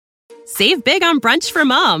Save big on brunch for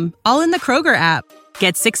mom, all in the Kroger app.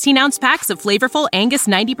 Get 16-ounce packs of flavorful Angus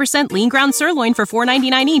 90% lean ground sirloin for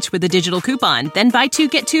 $4.99 each with a digital coupon. Then buy 2,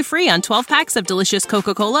 get 2 free on 12 packs of delicious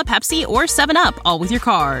Coca-Cola, Pepsi, or 7-Up, all with your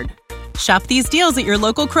card. Shop these deals at your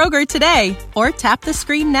local Kroger today, or tap the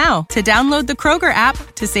screen now to download the Kroger app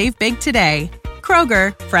to save big today.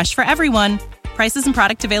 Kroger, fresh for everyone. Prices and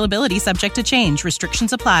product availability subject to change.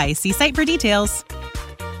 Restrictions apply. See site for details.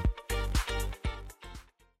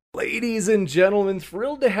 Ladies and gentlemen,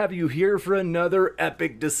 thrilled to have you here for another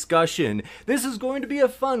epic discussion. This is going to be a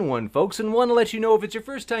fun one, folks, and want to let you know if it's your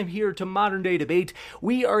first time here to Modern Day Debate,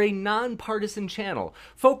 we are a nonpartisan channel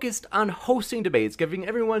focused on hosting debates, giving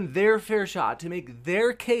everyone their fair shot to make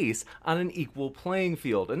their case on an equal playing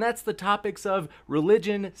field. And that's the topics of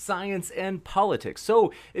religion, science, and politics.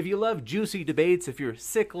 So if you love juicy debates, if you're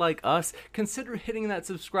sick like us, consider hitting that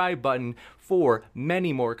subscribe button for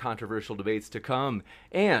many more controversial debates to come.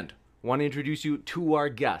 And want to introduce you to our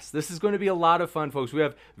guests. This is going to be a lot of fun, folks. We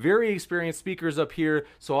have very experienced speakers up here,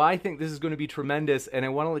 so I think this is going to be tremendous, and I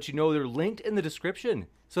want to let you know they're linked in the description.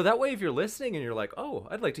 So that way, if you're listening and you're like, oh,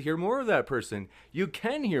 I'd like to hear more of that person, you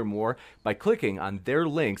can hear more by clicking on their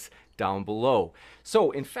links down below. So,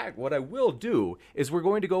 in fact, what I will do is we're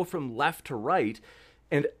going to go from left to right.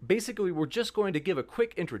 And basically, we're just going to give a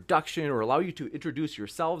quick introduction or allow you to introduce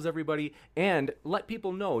yourselves, everybody, and let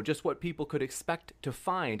people know just what people could expect to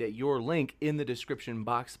find at your link in the description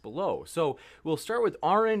box below. So we'll start with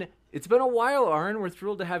Aaron. It's been a while, Aaron. We're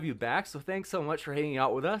thrilled to have you back. So thanks so much for hanging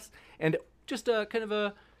out with us. And just a kind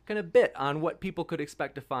of bit on what people could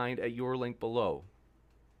expect to find at your link below.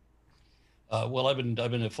 Well, I've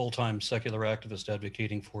been a full-time secular activist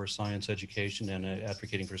advocating for science education and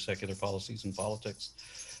advocating for secular policies and politics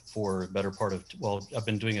for a better part of, well, I've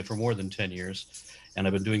been doing it for more than 10 years, and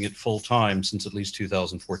I've been doing it full-time since at least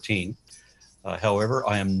 2014. However,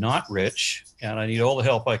 I am not rich, and I need all the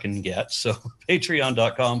help I can get, so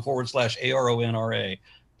patreon.com/ARONRA,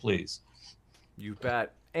 please. You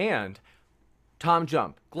bet. And Tom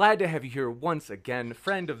Jump, glad to have you here once again,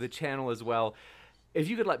 friend of the channel as well. If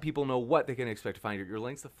you could let people know what they can expect to find at your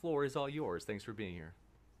links, the floor is all yours. Thanks for being here.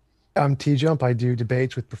 I'm T-Jump. I do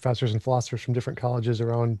debates with professors and philosophers from different colleges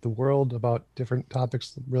around the world about different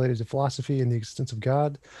topics related to philosophy and the existence of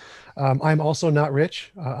God. I'm also not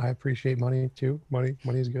rich. I appreciate money too. Money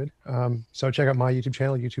is good. So check out my YouTube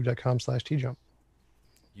channel, youtube.com/TJump.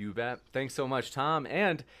 You bet. Thanks so much, Tom.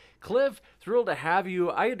 And Cliff, thrilled to have you.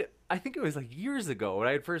 I think it was like years ago when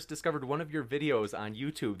I had first discovered one of your videos on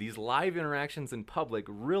YouTube, these live interactions in public,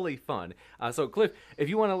 really fun. So Cliff, if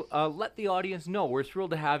you want to let the audience know, we're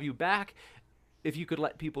thrilled to have you back. If you could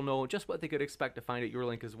let people know just what they could expect to find at your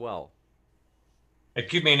link as well.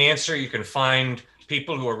 Give me an answer. You can find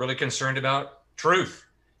people who are really concerned about truth.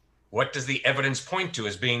 What does the evidence point to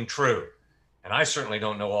as being true? And I certainly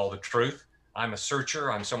don't know all the truth. I'm a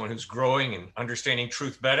searcher. I'm someone who's growing and understanding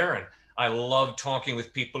truth better. And I love talking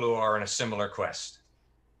with people who are in a similar quest.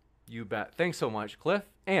 You bet. Thanks so much, Cliff.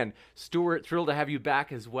 And Stuart, thrilled to have you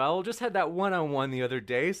back as well. Just had that one-on-one the other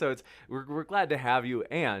day, so we're glad to have you.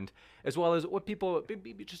 And as well as what people,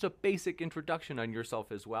 just a basic introduction on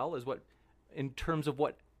yourself as well, as what, in terms of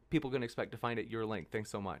what people can expect to find at your link. Thanks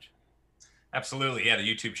so much. Absolutely. Yeah, the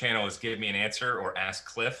YouTube channel is Give Me an Answer or Ask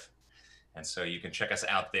Cliff. And so you can check us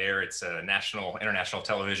out there. It's a international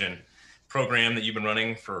television program that you've been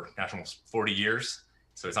running for almost 40 years.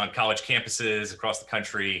 So it's on college campuses across the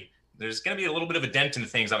country. There's going to be a little bit of a dent into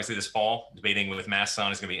things, obviously, this fall. Debating with masks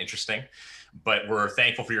on is going to be interesting. But we're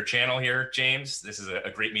thankful for your channel here, James. This is a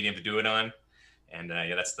great medium to do it on. And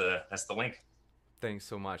yeah, that's the link. Thanks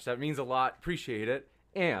so much. That means a lot. Appreciate it.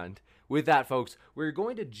 And with that, folks, we're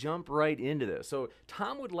going to jump right into this. So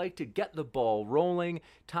Tom would like to get the ball rolling.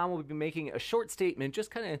 Tom will be making a short statement,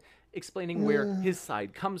 just kind of explaining where his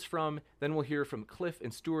side comes from. Then we'll hear from Cliff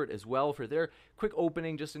and Stuart as well for their quick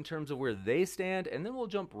opening, just in terms of where they stand. And then we'll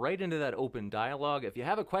jump right into that open dialogue. If you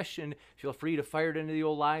have a question, feel free to fire it into the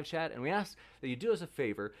old live chat. And we ask that you do us a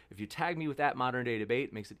favor. If you tag me with that Modern Day Debate,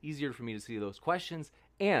 it makes it easier for me to see those questions.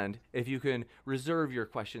 And if you can reserve your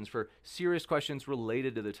questions for serious questions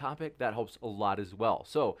related to the topic, that helps a lot as well.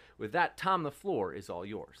 So with that, Tom, the floor is all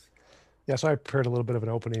yours. Yeah, so I prepared a little bit of an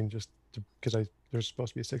opening just because there's supposed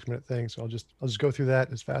to be a 6-minute thing. So I'll just go through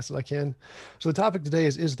that as fast as I can. So the topic today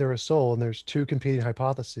is there a soul? And there's two competing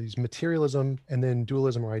hypotheses, materialism and then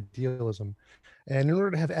dualism or idealism. And in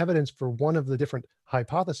order to have evidence for one of the different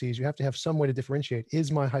hypotheses, you have to have some way to differentiate.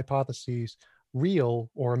 Is my hypothesis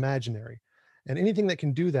real or imaginary? And anything that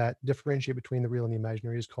can do that, differentiate between the real and the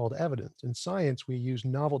imaginary, is called evidence. In science, we use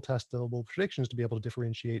novel testable predictions to be able to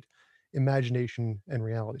differentiate imagination and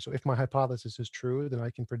reality. So if my hypothesis is true, then I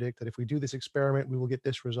can predict that if we do this experiment, we will get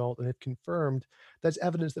this result. And if confirmed, that's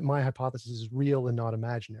evidence that my hypothesis is real and not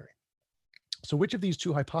imaginary. So which of these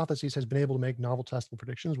two hypotheses has been able to make novel testable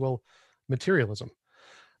predictions? Well, materialism.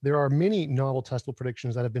 There are many novel testable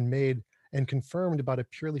predictions that have been made and confirmed about a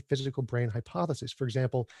purely physical brain hypothesis. For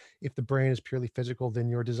example, if the brain is purely physical, then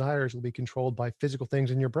your desires will be controlled by physical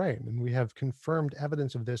things in your brain. And we have confirmed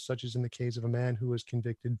evidence of this, such as in the case of a man who was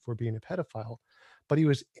convicted for being a pedophile, but he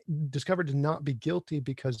was discovered to not be guilty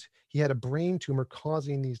because he had a brain tumor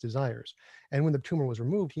causing these desires. And when the tumor was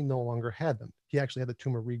removed, he no longer had them. He actually had the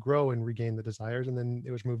tumor regrow and regain the desires, and then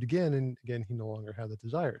it was moved again, and again, he no longer had the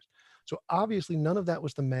desires. So obviously none of that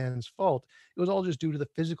was the man's fault. It was all just due to the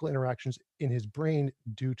physical interactions in his brain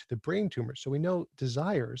due to the brain tumor. So we know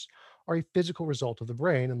desires are a physical result of the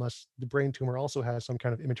brain, unless the brain tumor also has some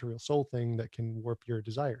kind of immaterial soul thing that can warp your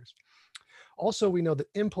desires. Also, we know that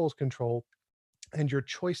impulse control and your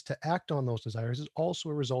choice to act on those desires is also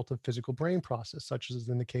a result of physical brain process, such as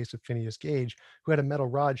in the case of Phineas Gage, who had a metal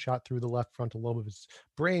rod shot through the left frontal lobe of his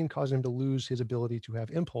brain, causing him to lose his ability to have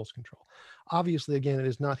impulse control. Obviously, again, it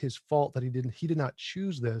is not his fault that he did not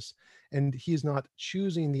choose this, and he is not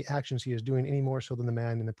choosing the actions he is doing any more so than the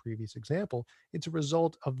man in the previous example. It's a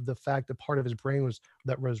result of the fact that part of his brain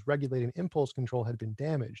that was regulating impulse control had been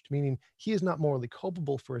damaged, meaning he is not morally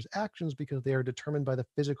culpable for his actions because they are determined by the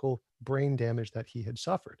physical brain damage that he had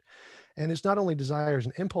suffered. And it's not only desires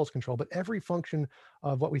and impulse control, but every function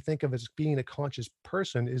of what we think of as being a conscious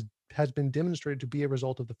person has been demonstrated to be a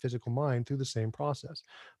result of the physical mind through the same process.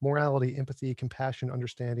 Morality, empathy, compassion,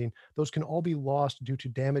 understanding, those can all be lost due to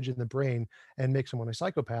damage in the brain and make someone a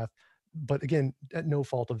psychopath. But again, at no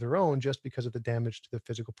fault of their own, just because of the damage to the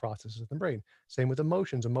physical processes of the brain. Same with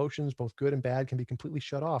emotions. Emotions, both good and bad, can be completely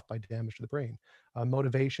shut off by damage to the brain.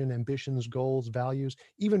 Motivation, ambitions, goals, values,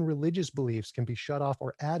 even religious beliefs can be shut off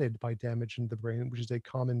or added by damage in the brain, which is a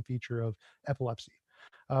common feature of epilepsy.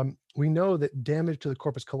 We know that damage to the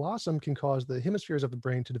corpus callosum can cause the hemispheres of the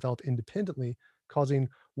brain to develop independently, causing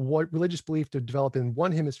what religious belief to develop in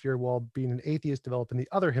one hemisphere while being an atheist develop in the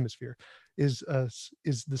other hemisphere. Is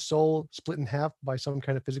the soul split in half by some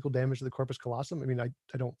kind of physical damage to the corpus callosum? I mean, I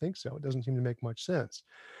don't think so. It doesn't seem to make much sense.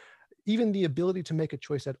 Even the ability to make a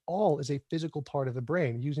choice at all is a physical part of the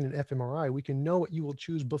brain. Using an fMRI, we can know what you will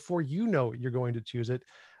choose before you know you're going to choose it,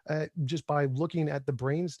 just by looking at the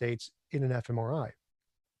brain states in an fMRI.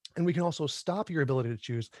 And we can also stop your ability to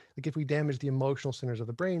choose. Like if we damage the emotional centers of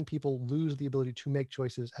the brain, people lose the ability to make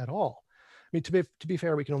choices at all. I mean, to be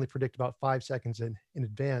fair, we can only predict about 5 seconds in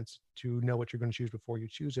advance to know what you're going to choose before you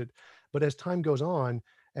choose it. But as time goes on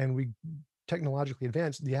and we technologically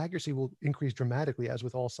advance, the accuracy will increase dramatically, as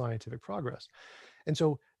with all scientific progress. And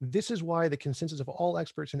so this is why the consensus of all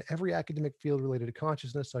experts in every academic field related to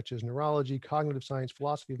consciousness, such as neurology, cognitive science,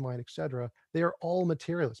 philosophy of mind, etc., they are all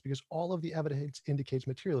materialists, because all of the evidence indicates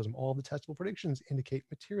materialism. All of the testable predictions indicate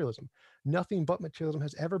materialism. Nothing but materialism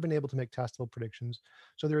has ever been able to make testable predictions.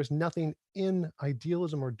 So there is nothing in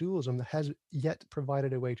idealism or dualism that has yet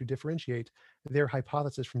provided a way to differentiate their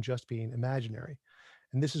hypothesis from just being imaginary.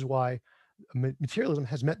 And this is why materialism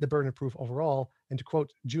has met the burden of proof overall. And to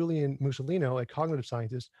quote Julian Mussolino, a cognitive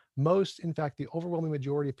scientist, most, in fact, the overwhelming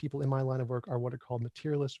majority of people in my line of work are what are called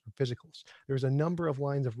materialists or physicalists. There's a number of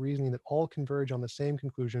lines of reasoning that all converge on the same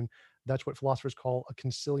conclusion. That's what philosophers call a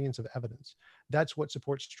consilience of evidence. That's what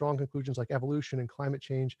supports strong conclusions like evolution and climate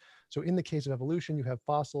change. So in the case of evolution, you have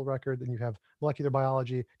fossil record, then you have molecular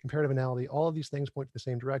biology, comparative analysis. All of these things point to the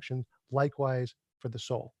same direction. Likewise for the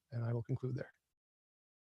soul. And I will conclude there.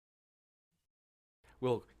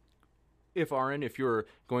 Well, Aaron, if you're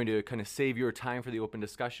going to kind of save your time for the open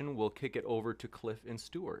discussion, we'll kick it over to Cliff and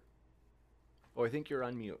Stuart. Oh, I think you're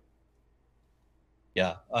on mute.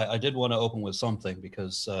 Yeah, I did want to open with something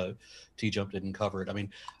because T-Jump didn't cover it. I mean,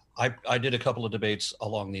 I did a couple of debates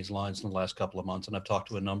along these lines in the last couple of months, and I've talked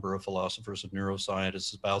to a number of philosophers and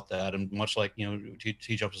neuroscientists about that. And much like,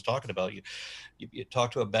 T-Jump was talking about, you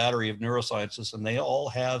talk to a battery of neuroscientists, and they all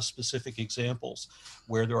have specific examples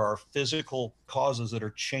where there are physical causes that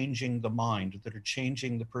are changing the mind, that are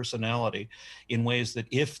changing the personality in ways that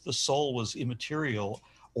if the soul was immaterial,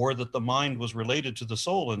 or that the mind was related to the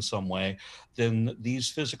soul in some way, then these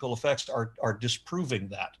physical effects are disproving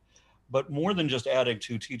that. But more than just adding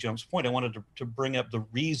to T-Jump's point, I wanted to bring up the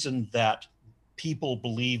reason that people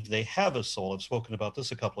believe they have a soul. I've spoken about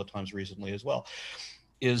this a couple of times recently as well,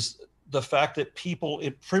 is the fact that people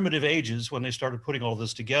in primitive ages, when they started putting all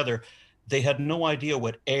this together, they had no idea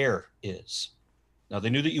what air is. Now, they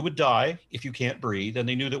knew that you would die if you can't breathe, and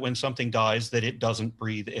they knew that when something dies, that it doesn't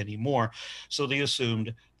breathe anymore. So they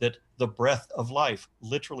assumed that the breath of life,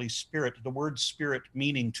 literally spirit, the word spirit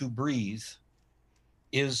meaning to breathe,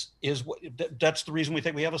 that's the reason we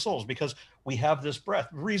think we have a soul, is because we have this breath.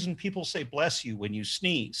 The reason people say bless you when you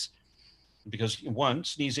sneeze, because one,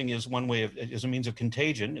 sneezing is one way of, is a means of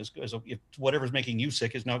contagion, if whatever's making you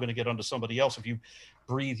sick is now going to get onto somebody else if you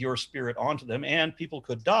breathe your spirit onto them, and people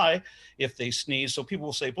could die if they sneeze. So people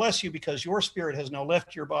will say bless you because your spirit has now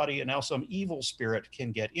left your body, and now some evil spirit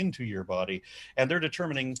can get into your body. And they're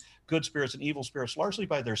determining good spirits and evil spirits largely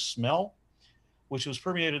by their smell, which was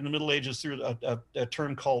permeated in the Middle Ages through a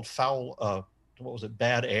term called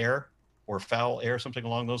bad air or foul air, something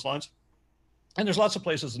along those lines. And there's lots of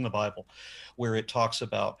places in the Bible where it talks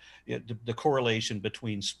about the correlation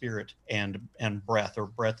between spirit and breath, or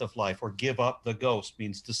breath of life, or give up the ghost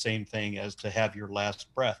means the same thing as to have your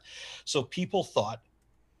last breath. So people thought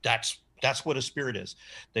that's what a spirit is.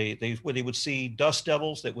 They would see dust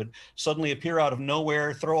devils that would suddenly appear out of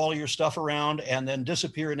nowhere, throw all your stuff around, and then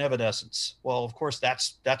disappear in evanescence. Well, of course,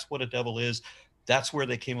 that's what a devil is. That's where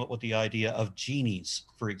they came up with the idea of genies,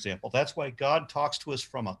 for example. That's why God talks to us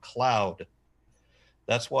from a cloud.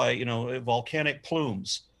 That's why, volcanic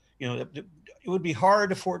plumes. It would be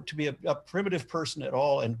hard to be a primitive person at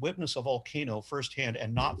all and witness a volcano firsthand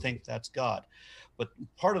and not think that's God. But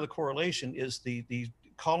part of the correlation is the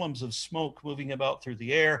columns of smoke moving about through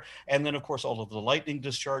the air, and then of course all of the lightning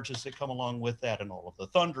discharges that come along with that, and all of the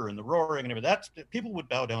thunder and the roaring and everything. People would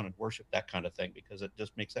bow down and worship that kind of thing because it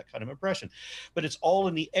just makes that kind of impression. But it's all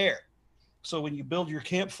in the air. So when you build your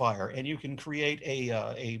campfire and you can create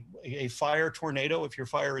a fire tornado if your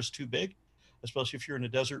fire is too big, especially if you're in a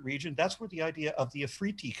desert region, that's where the idea of the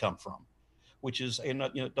Afriti come from, which is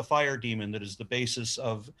the fire demon that is the basis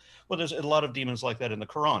of, there's a lot of demons like that in the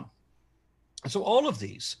Quran. And so all of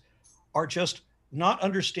these are just not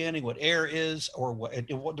understanding what air is, or what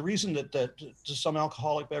the reason that some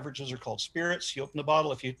alcoholic beverages are called spirits. You open the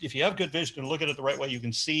bottle, if you have good vision and look at it the right way, you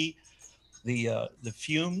can see the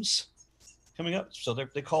fumes coming up. So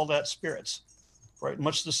they call that spirits, right?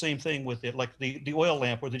 Much the same thing with it, like the oil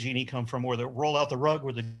lamp where the genie come from, or the roll out the rug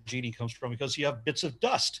where the genie comes from, because you have bits of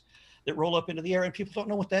dust that roll up into the air and people don't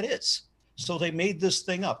know what that is. So they made this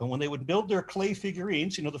thing up. And when they would build their clay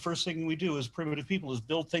figurines, the first thing we do as primitive people is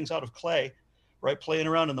build things out of clay, right? Playing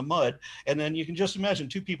around in the mud. And then you can just imagine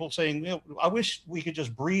two people saying, I wish we could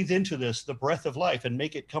just breathe into this, the breath of life, and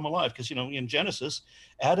make it come alive. Because, in Genesis,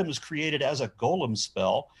 Adam is created as a golem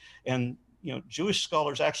spell. And Jewish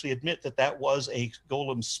scholars actually admit that was a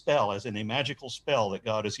golem spell, as in a magical spell that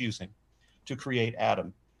God is using to create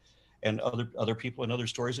Adam. And other people in other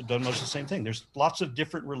stories have done much the same thing. There's lots of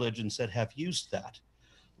different religions that have used that,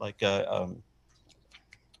 like the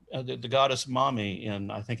goddess Mami in,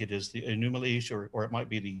 I think it is the Enumalish, or it might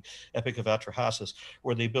be the Epic of Atrahasis,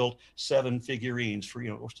 where they built 7 figurines for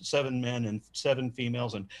 7 men and 7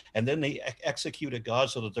 females, and then they execute a god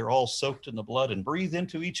so that they're all soaked in the blood and breathe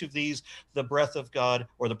into each of these the breath of God,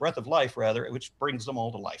 or the breath of life rather, which brings them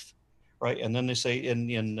all to life. Right. And then they say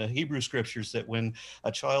in the Hebrew scriptures that when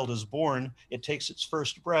a child is born, it takes its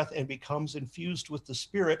first breath and becomes infused with the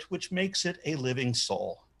spirit, which makes it a living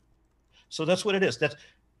soul. So that's what it is.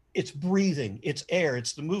 It's breathing, it's air,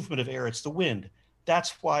 it's the movement of air, it's the wind.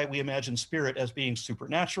 That's why we imagine spirit as being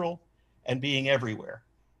supernatural and being everywhere.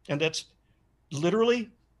 And that's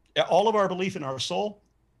literally, all of our belief in our soul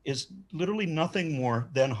is literally nothing more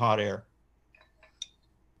than hot air.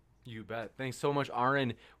 You bet. Thanks so much,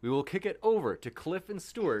 Aaron. We will kick it over to Cliff and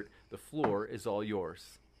Stuart. The floor is all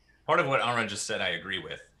yours. Part of what Aaron just said I agree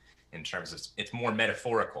with, in terms of it's more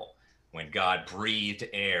metaphorical. When God breathed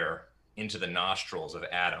air into the nostrils of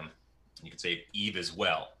Adam, you could say Eve as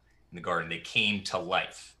well, in the garden, they came to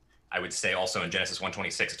life. I would say also in Genesis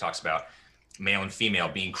 1:26, it talks about male and female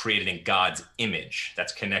being created in God's image.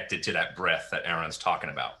 That's connected to that breath that Aaron's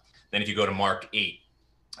talking about. Then if you go to Mark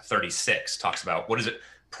 8:36, talks about, what does it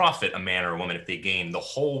profit a man or a woman if they gain the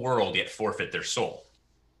whole world yet forfeit their soul?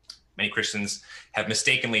 Many Christians have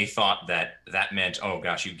mistakenly thought that meant, oh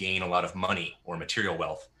gosh, you gain a lot of money or material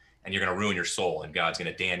wealth and you're going to ruin your soul and God's going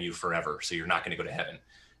to damn you forever, so you're not going to go to heaven.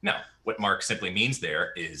 No, what Mark simply means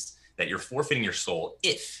there is that you're forfeiting your soul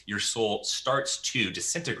if your soul starts to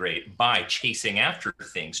disintegrate by chasing after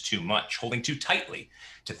things too much, holding too tightly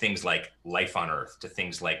to things like life on earth, to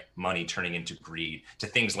things like money turning into greed, to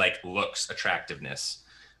things like looks, attractiveness,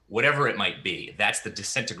 whatever it might be. That's the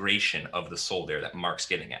disintegration of the soul there that Mark's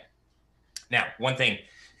getting at. Now, one thing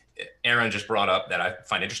Aaron just brought up that I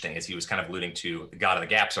find interesting is he was kind of alluding to the God of the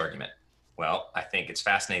gaps argument. Well, I think it's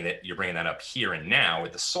fascinating that you're bringing that up here and now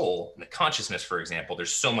with the soul and the consciousness, for example.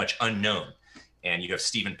 There's so much unknown. And you have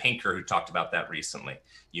Steven Pinker, who talked about that recently.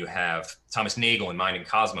 You have Thomas Nagel in Mind and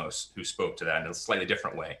Cosmos, who spoke to that in a slightly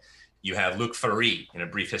different way. You have Luc Ferry in A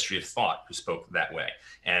Brief History of Thought, who spoke that way.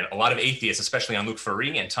 And a lot of atheists, especially on Luc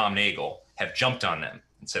Ferry and Tom Nagel, have jumped on them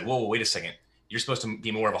and said, whoa, wait a second. You're supposed to be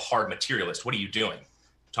more of a hard materialist. What are you doing?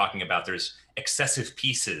 Talking about there's excessive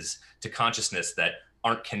pieces to consciousness that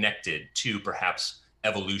aren't connected to perhaps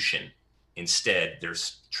evolution. Instead,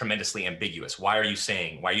 there's tremendously ambiguous. Why are you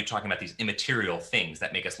talking about these immaterial things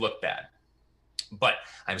that make us look bad? But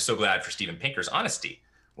I'm so glad for Steven Pinker's honesty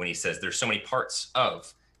when he says there's so many parts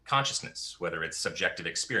of consciousness, whether it's subjective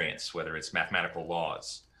experience, whether it's mathematical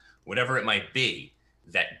laws, whatever it might be,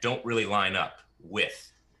 that don't really line up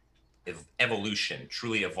with evolution,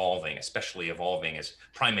 truly evolving, especially evolving as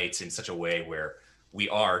primates in such a way where we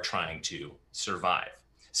are trying to survive.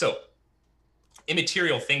 So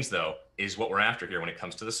immaterial things, though, is what we're after here when it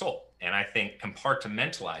comes to the soul. And I think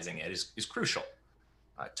compartmentalizing it is crucial.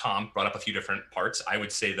 Tom brought up a few different parts. I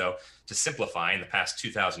would say, though, to simplify, in the past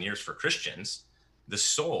 2,000 years for Christians, the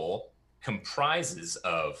soul comprises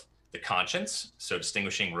of the conscience, so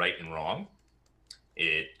distinguishing right and wrong.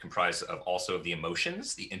 It comprises of also of the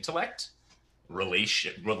emotions, the intellect,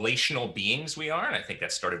 relational beings we are. And I think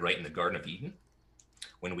that started right in the Garden of Eden,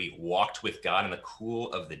 when we walked with God in the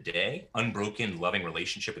cool of the day. Unbroken, loving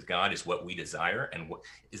relationship with God is what we desire and what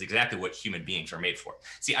is exactly what human beings are made for.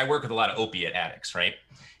 See, I work with a lot of opiate addicts, right?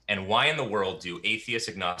 And why in the world do atheists,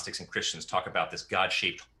 agnostics, and Christians talk about this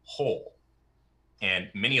God-shaped hole? And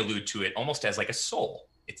many allude to it almost as like a soul.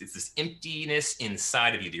 It's this emptiness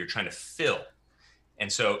inside of you that you're trying to fill.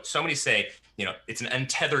 And so many say, it's an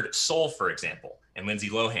untethered soul, for example. And Lindsay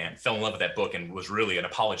Lohan fell in love with that book and was really an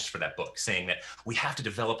apologist for that book, saying that we have to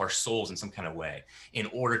develop our souls in some kind of way in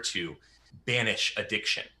order to banish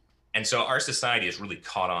addiction. And so our society has really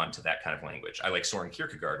caught on to that kind of language. I like Soren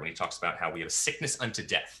Kierkegaard when he talks about how we have a sickness unto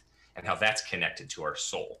death and how that's connected to our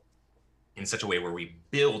soul in such a way where we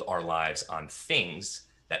build our lives on things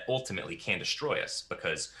that ultimately can destroy us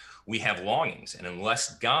because we have longings. And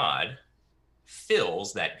unless God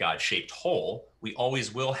fills that God-shaped hole, we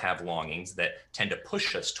always will have longings that tend to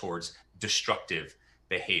push us towards destructive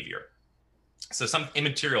behavior. So some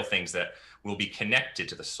immaterial things that will be connected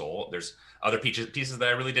to the soul. There's other pieces that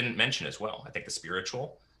I really didn't mention as well. I think the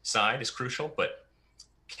spiritual side is crucial, but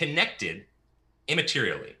connected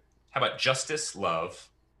immaterially. How about justice, love,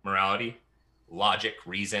 morality, logic,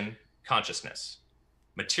 reason, consciousness?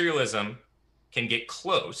 Materialism can get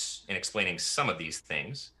close in explaining some of these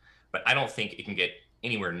things, but I don't think it can get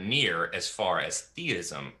anywhere near as far as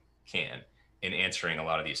theism can in answering a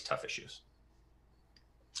lot of these tough issues.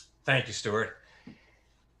 Thank you, Stuart.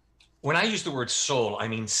 When I use the word soul, I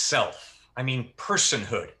mean self. I mean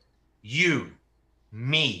personhood. You,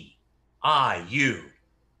 me, I, you,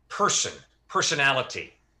 person,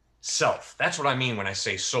 personality, self. That's what I mean when I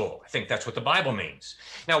say soul. I think that's what the Bible means.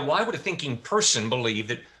 Now, why would a thinking person believe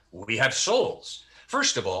that we have souls?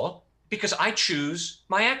 First of all, because I choose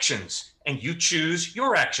my actions and you choose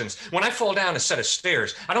your actions. When I fall down a set of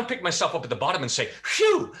stairs, I don't pick myself up at the bottom and say,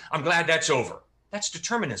 phew, I'm glad that's over. That's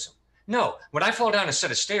determinism. No, when I fall down a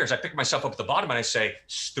set of stairs, I pick myself up at the bottom and I say,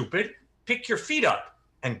 stupid, pick your feet up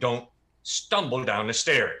and don't stumble down the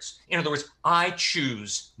stairs. In other words, I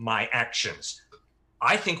choose my actions.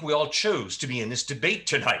 I think we all chose to be in this debate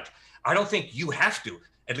tonight. I don't think you have to.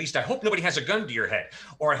 At least I hope nobody has a gun to your head,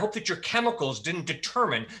 or I hope that your chemicals didn't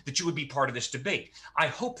determine that you would be part of this debate. I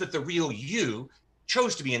hope that the real you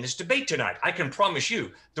chose to be in this debate tonight. I can promise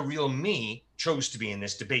you the real me chose to be in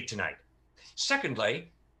this debate tonight. Secondly,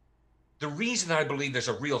 the reason that I believe there's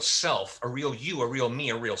a real self, a real you, a real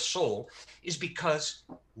me, a real soul, is because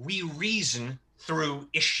we reason through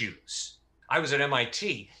issues. I was at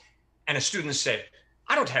MIT and a student said,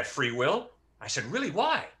 I don't have free will. I said, really,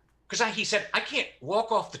 why? Because he said, I can't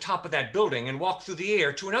walk off the top of that building and walk through the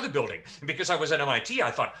air to another building. And because I was at MIT,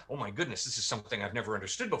 I thought, oh my goodness, this is something I've never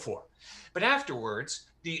understood before. But afterwards,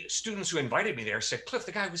 the students who invited me there said, Cliff,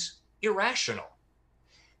 the guy was irrational.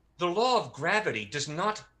 The law of gravity does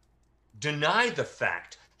not deny the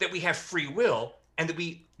fact that we have free will and that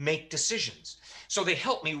we make decisions. So they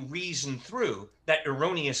helped me reason through that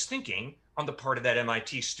erroneous thinking on the part of that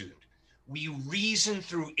MIT student. We reason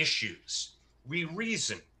through issues. We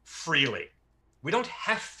reason freely. We don't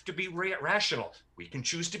have to be rational. We can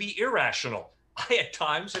choose to be irrational. I at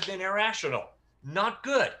times have been irrational. Not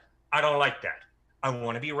good. I don't like that. I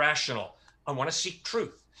want to be rational. I want to seek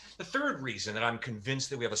truth. The third reason that I'm convinced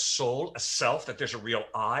that we have a soul, a self, that there's a real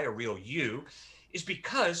I, a real you, is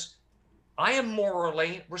because I am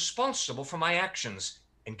morally responsible for my actions.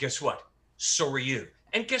 And guess what? So are you.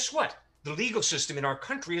 And guess what? The legal system in our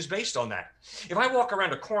country is based on that. If I walk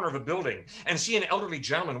around a corner of a building and see an elderly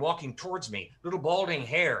gentleman walking towards me, little balding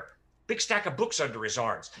hair, big stack of books under his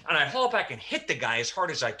arms, and I haul back and hit the guy as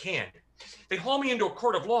hard as I can, they haul me into a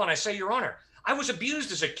court of law and I say, Your Honor, I was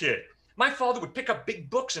abused as a kid. My father would pick up big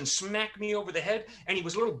books and smack me over the head, and he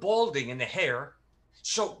was a little balding in the hair.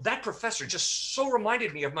 So that professor just so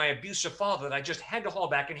reminded me of my abusive father that I just had to haul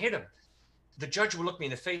back and hit him. The judge will look me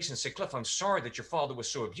in the face and say, Cliff, I'm sorry that your father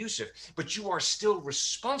was so abusive, but you are still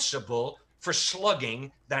responsible for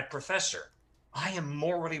slugging that professor. I am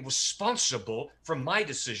morally responsible for my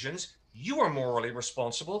decisions. You are morally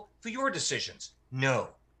responsible for your decisions. No,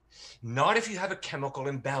 not if you have a chemical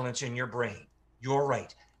imbalance in your brain. You're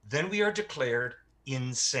right. Then we are declared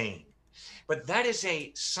insane. But that is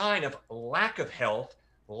a sign of lack of health,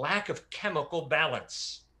 lack of chemical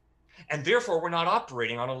balance. And therefore, we're not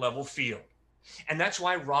operating on a level field. And that's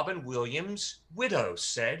why Robin Williams' widow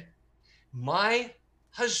said, my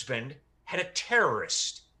husband had a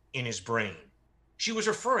terrorist in his brain. She was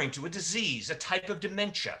referring to a disease, a type of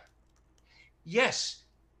dementia. Yes,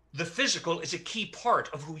 the physical is a key part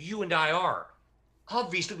of who you and I are.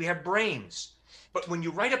 Obviously, we have brains. But when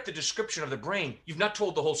you write up the description of the brain, you've not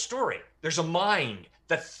told the whole story. There's a mind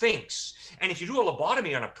that thinks. And if you do a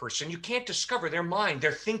lobotomy on a person, you can't discover their mind,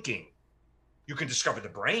 their thinking. You can discover the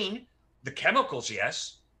brain, the chemicals,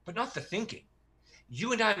 yes, but not the thinking.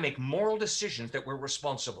 You and I make moral decisions that we're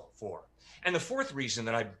responsible for. And the fourth reason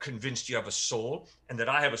that I'm convinced you have a soul and that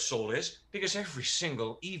I have a soul is because every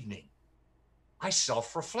single evening I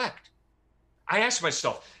self-reflect. I ask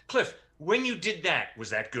myself, Cliff, when you did that,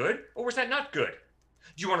 was that good or was that not good?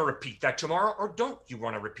 Do you want to repeat that tomorrow or don't you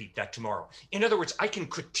want to repeat that tomorrow? In other words, I can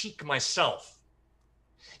critique myself.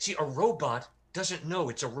 See, a robot doesn't know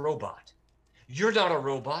it's a robot. You're not a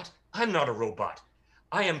robot. I'm not a robot.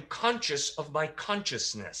 I am conscious of my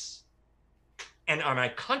consciousness. And my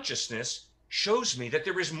consciousness shows me that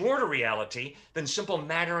there is more to reality than simple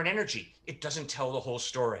matter and energy. It doesn't tell the whole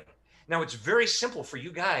story. Now, it's very simple for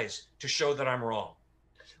you guys to show that I'm wrong.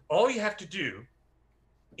 All you have to do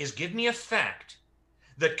is give me a fact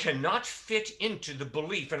that cannot fit into the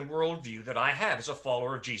belief and worldview that I have as a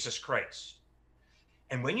follower of Jesus Christ.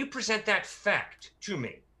 And when you present that fact to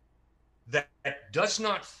me that does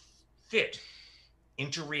not fit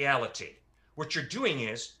into reality, what you're doing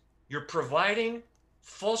is you're providing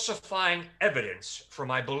falsifying evidence for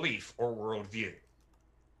my belief or worldview.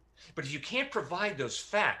 But if you can't provide those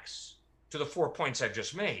facts to the 4 points I've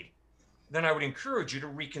just made, then I would encourage you to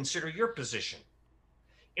reconsider your position.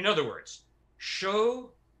 In other words,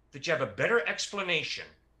 show that you have a better explanation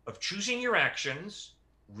of choosing your actions,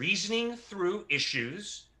 reasoning through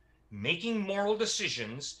issues, making moral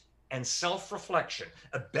decisions, and self-reflection.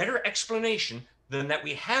 A better explanation than that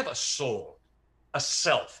we have a soul, a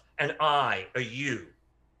self, an I, a you,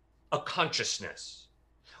 a consciousness.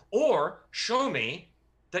 Or show me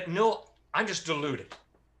that no, I'm just deluded.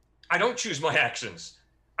 I don't choose my actions.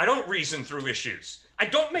 I don't reason through issues. I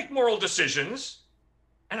don't make moral decisions.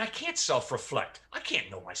 And I can't self-reflect. I can't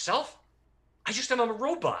know myself. I just am a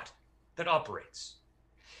robot that operates.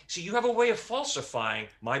 See, you have a way of falsifying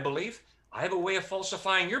my belief. I have a way of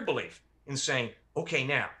falsifying your belief in saying, okay,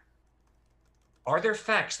 now, are there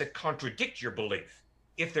facts that contradict your belief?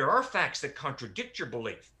 If there are facts that contradict your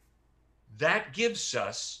belief, that gives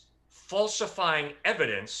us falsifying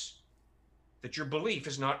evidence that your belief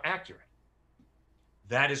is not accurate.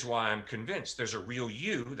 That is why I'm convinced there's a real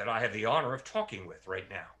you that I have the honor of talking with right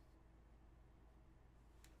now.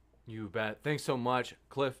 You bet. Thanks so much,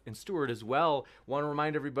 Cliff and Stuart as well. Want to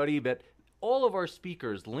remind everybody that all of our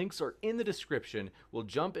speakers, links are in the description. We'll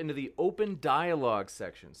jump into the open dialogue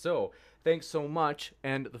section. So thanks so much,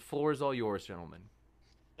 and the floor is all yours, gentlemen.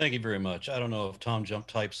 Thank you very much. I don't know if Tom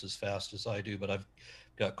types as fast as I do, but I've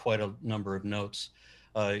got quite a number of notes.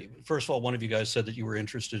 First of all, one of you guys said that you were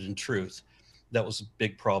interested in truth. That was a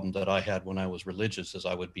big problem that I had when I was religious, is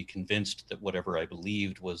I would be convinced that whatever I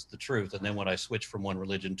believed was the truth. And then when I switched from one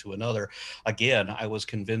religion to another, again, I was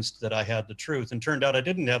convinced that I had the truth, and turned out I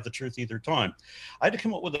didn't have the truth either time. I had to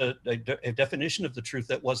come up with a definition of the truth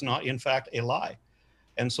that was not, in fact, a lie.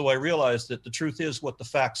 And so I realized that the truth is what the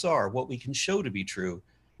facts are, what we can show to be true,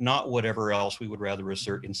 not whatever else we would rather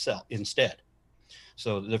assert instead.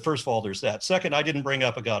 So first of all, there's that. Second, I didn't bring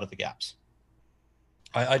up a God of the gaps.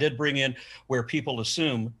 I did bring in where people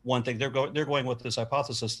assume one thing. They're going with this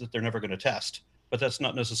hypothesis that they're never going to test, but that's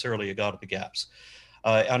not necessarily a God of the gaps.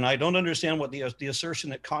 And I don't understand what the assertion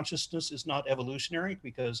that consciousness is not evolutionary,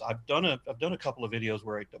 because I've done a couple of videos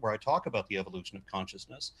where I talk about the evolution of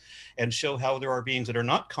consciousness and show how there are beings that are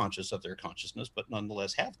not conscious of their consciousness, but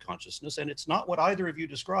nonetheless have consciousness. And it's not what either of you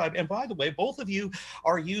describe. And by the way, both of you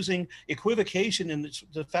are using equivocation in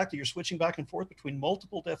the fact that you're switching back and forth between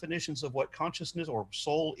multiple definitions of what consciousness or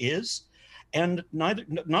soul is. And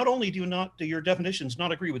not only do your definitions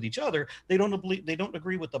not agree with each other, they don't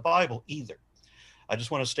agree with the Bible either. I just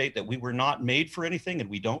want to state that we were not made for anything, and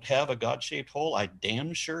we don't have a God-shaped hole. I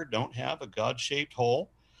damn sure don't have a God-shaped hole.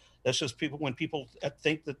 That's just when people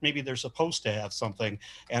think that maybe they're supposed to have something,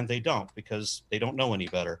 and they don't, because they don't know any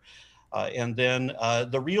better. And then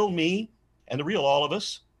the real me and the real all of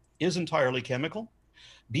us is entirely chemical.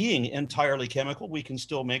 Being entirely chemical, we can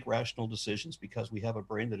still make rational decisions because we have a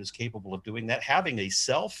brain that is capable of doing that. Having a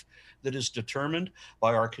self that is determined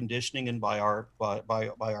by our conditioning and by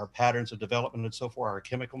our patterns of development and so forth, our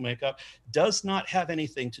chemical makeup, does not have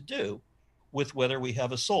anything to do with whether we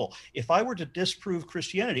have a soul. If I were to disprove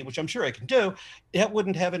Christianity, which I'm sure I can do, that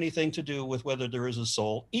wouldn't have anything to do with whether there is a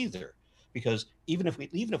soul either. Because even if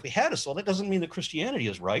we had a soul, that doesn't mean that Christianity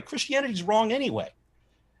is right. Christianity is wrong anyway.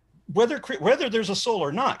 Whether there's a soul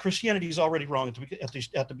or not, Christianity is already wrong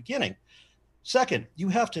at the beginning. Second, you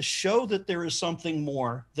have to show that there is something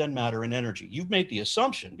more than matter and energy. You've made the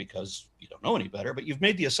assumption, because you don't know any better, but you've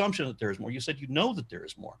made the assumption that there is more. You said you know that there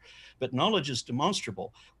is more, but knowledge is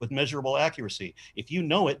demonstrable with measurable accuracy. If you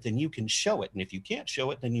know it, then you can show it. And if you can't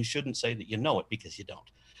show it, then you shouldn't say that you know it, because you don't.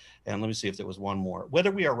 And let me see if there was one more.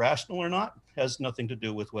 Whether we are rational or not has nothing to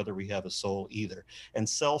do with whether we have a soul either. And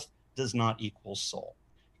self does not equal soul,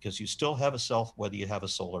 because you still have a self whether you have a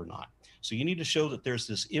soul or not. So you need to show that there's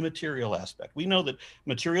this immaterial aspect. We know that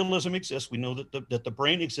materialism exists. We know that the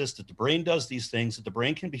brain exists, that the brain does these things, that the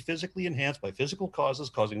brain can be physically enhanced by physical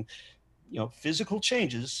causes, causing physical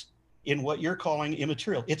changes in what you're calling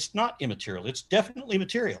immaterial. It's not immaterial. It's definitely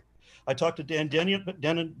material. I talked to Daniel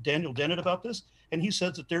Dennett about this, and he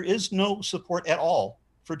says that there is no support at all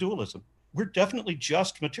for dualism. We're definitely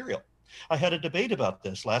just material. I had a debate about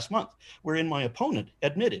this last month, wherein my opponent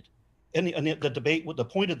admitted, and the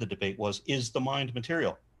point of the debate was, is the mind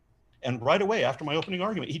material? And right away after my opening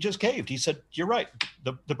argument, he just caved. He said, "You're right.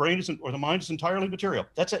 The brain isn't, or the mind is entirely material."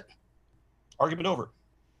 That's it. Argument over.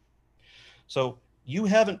 So you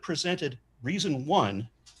haven't presented reason one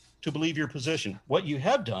to believe your position. What you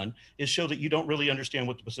have done is show that you don't really understand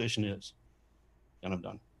what the position is. And I'm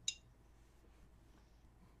done.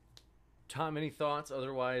 Tom, any thoughts?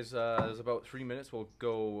 Otherwise, there's about 3 minutes. We'll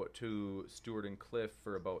go to Stuart and Cliff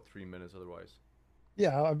for about 3 minutes otherwise.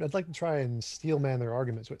 Yeah, I'd like to try and steelman their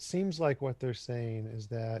argument. So it seems like what they're saying is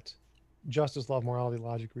that justice, love, morality,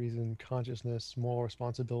 logic, reason, consciousness, moral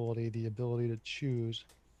responsibility, the ability to choose,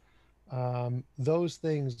 those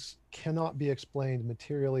things cannot be explained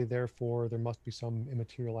materially. Therefore, there must be some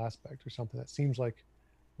immaterial aspect or something. That seems like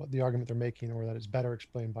what the argument they're making, or that it's better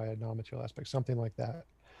explained by a non-material aspect, something like that.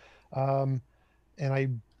 And I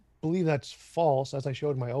believe that's false. As I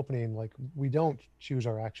showed in my opening, like, we don't choose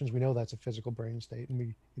our actions. We know that's a physical brain state.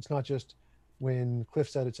 And it's not just, when Cliff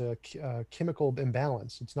said it's a chemical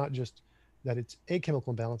imbalance, it's not just that it's a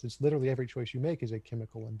chemical imbalance. It's literally every choice you make is a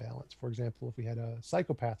chemical imbalance. For example, if we had a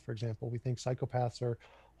psychopath, for example, we think psychopaths are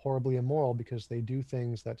horribly immoral because they do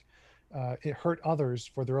things that it hurt others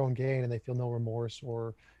for their own gain, and they feel no remorse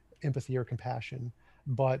or empathy or compassion.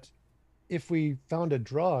 But if we found a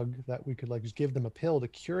drug that we could like just give them a pill to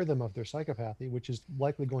cure them of their psychopathy, which is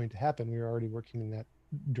likely going to happen, we are already working in that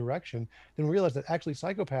direction, then we realize that actually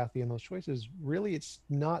psychopathy and those choices, really, it's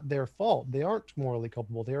not their fault. They aren't morally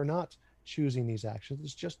culpable. They are not choosing these actions.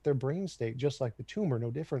 It's just their brain state, just like the tumor, no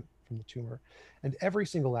different from the tumor. And every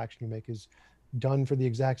single action you make is done for the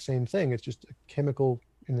exact same thing. It's just a chemical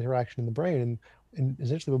interaction in the brain. And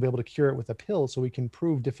essentially we'll be able to cure it with a pill, so we can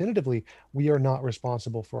prove definitively we are not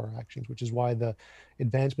responsible for our actions, which is why the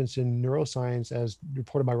advancements in neuroscience, as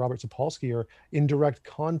reported by Robert Sapolsky, are in direct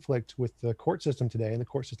conflict with the court system today. And the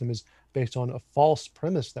court system is based on a false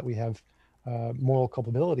premise that we have moral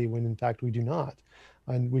culpability, when in fact we do not.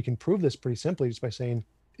 And we can prove this pretty simply just by saying,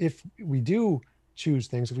 if we do choose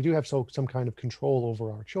things, if we do have some kind of control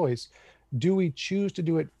over our choice, do we choose to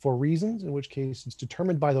do it for reasons, in which case it's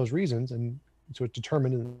determined by those reasons, and so it's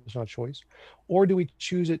determined and it's not a choice? Or do we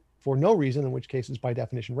choose it for no reason, in which case it's by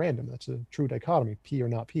definition random? That's a true dichotomy, P or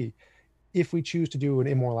not P. If we choose to do an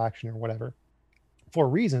immoral action or whatever for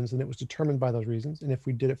reasons, then it was determined by those reasons. And if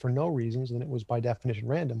we did it for no reasons, then it was by definition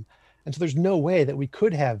random. And so there's no way that we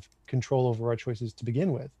could have control over our choices to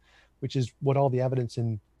begin with, which is what all the evidence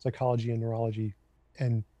in psychology and neurology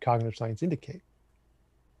and cognitive science indicate.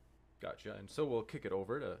 Gotcha. And so we'll kick it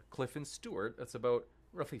over to Cliff and Stuart. That's about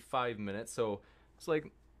roughly 5 minutes. So it's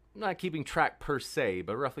like not keeping track per se,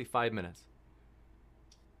 but roughly 5 minutes.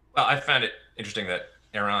 Well, I found it interesting that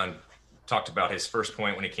Aaron talked about his first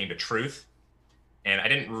point when it came to truth. And I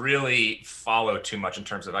didn't really follow too much in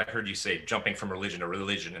terms of, I heard you say jumping from religion to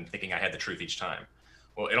religion and thinking I had the truth each time.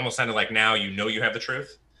 Well, it almost sounded like now you know you have the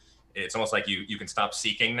truth. It's almost like you can stop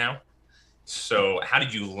seeking now. So how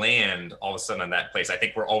did you land all of a sudden on that place? I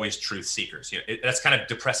think we're always truth seekers. That's kind of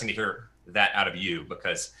depressing to hear that out of you,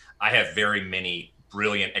 because I have very many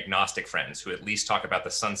brilliant agnostic friends who at least talk about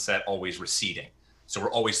the sunset always receding. So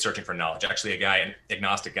we're always searching for knowledge. Actually, an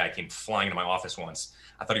agnostic guy came flying into my office once.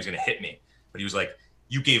 I thought he was going to hit me, but he was like,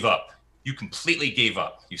 you gave up. You completely gave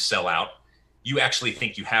up. You sell out. You actually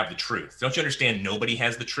think you have the truth. Don't you understand? Nobody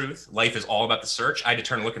has the truth. Life is all about the search. I had to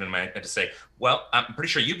turn looking at him and to say, well, I'm pretty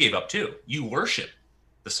sure you gave up too. You worship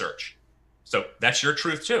the search. So that's your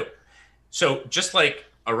truth too. So just like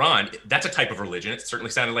Iran, that's a type of religion. It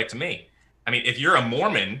certainly sounded like to me. I mean, if you're a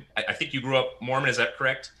Mormon, I think you grew up Mormon, is that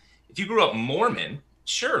correct? If you grew up Mormon,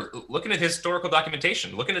 sure, look into historical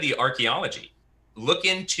documentation, look into the archaeology, look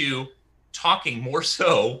into talking more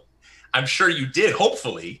so, I'm sure you did,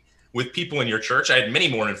 hopefully, with people in your church. I had many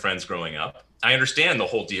Mormon friends growing up. I understand the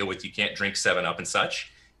whole deal with you can't drink 7-Up and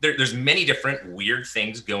such. There's many different weird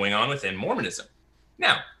things going on within Mormonism.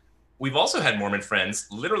 Now, we've also had Mormon friends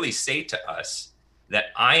literally say to us that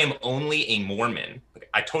I am only a Mormon.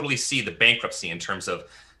 I totally see the bankruptcy in terms of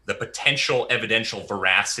the potential evidential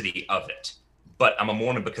veracity of it. But I'm a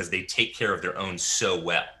Mormon because they take care of their own so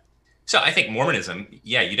well. So I think Mormonism,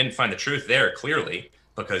 yeah, you didn't find the truth there clearly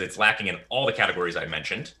because it's lacking in all the categories I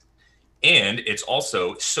mentioned. And it's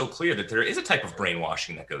also so clear that there is a type of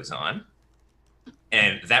brainwashing that goes on.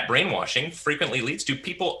 And that brainwashing frequently leads to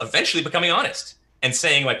people eventually becoming honest and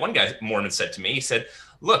saying, like one guy, Mormon, said to me, he said,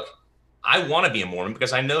 look, I want to be a Mormon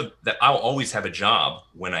because I know that I'll always have a job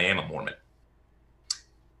when I am a Mormon.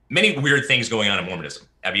 Many weird things going on in Mormonism.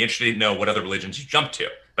 I'd be interested to know what other religions you jump to.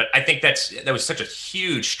 But I think that was such a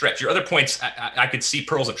huge stretch. Your other points, I could see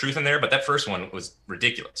pearls of truth in there, but that first one was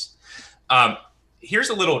ridiculous. Here's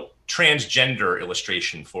a little transgender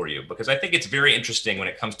illustration for you, because I think it's very interesting when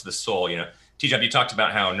it comes to the soul. You know, T-Jump, you talked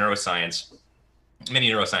about how neuroscience, many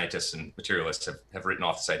neuroscientists and materialists have written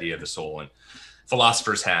off this idea of the soul, and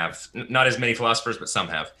philosophers have, not as many philosophers, but some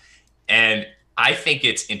have. And I think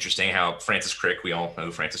it's interesting how Francis Crick, we all know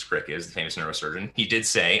who Francis Crick is, the famous neurosurgeon. He did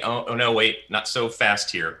say, oh no, wait, not so fast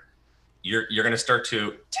here. You're going to start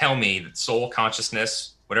to tell me that soul,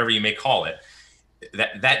 consciousness, whatever you may call it,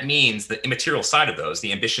 that means the immaterial side of those,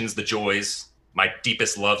 the ambitions, the joys, my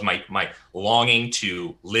deepest love, my longing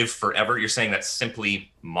to live forever. You're saying that's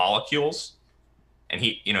simply molecules? And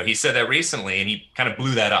he said that recently, and he kind of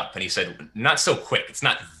blew that up. And he said, not so quick. It's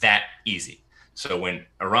not that easy. So when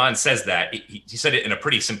Iran says that, he said it in a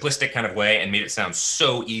pretty simplistic kind of way and made it sound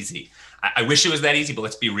so easy. I wish it was that easy, but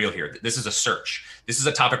let's be real here. This is a search. This is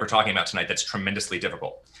a topic we're talking about tonight that's tremendously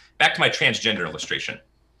difficult. Back to my transgender illustration.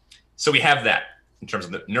 So we have that in terms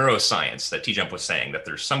of the neuroscience that T-Jump was saying, that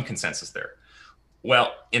there's some consensus there.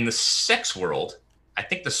 Well, in the sex world, I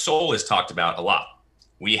think the soul is talked about a lot.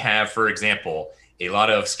 We have, for example, a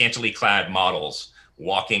lot of scantily clad models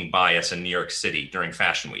walking by us in New York City during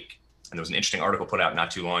Fashion Week. And there was an interesting article put out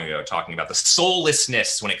not too long ago talking about the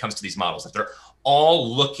soullessness when it comes to these models, that they're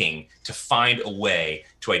all looking to find a way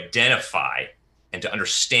to identify and to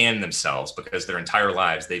understand themselves, because their entire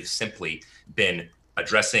lives, they've simply been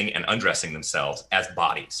addressing and undressing themselves as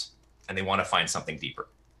bodies, and they want to find something deeper.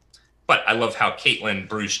 But I love how Caitlyn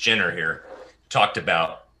Bruce Jenner here talked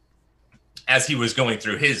about as he was going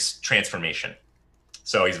through his transformation.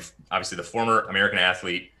 So he's obviously the former American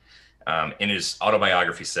athlete. In his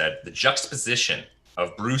autobiography said, the juxtaposition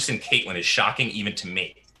of Bruce and Caitlyn is shocking even to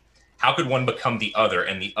me. How could one become the other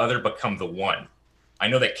and the other become the one? I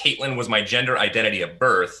know that Caitlyn was my gender identity at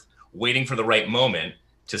birth, waiting for the right moment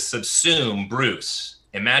to subsume Bruce.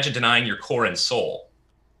 Imagine denying your core and soul.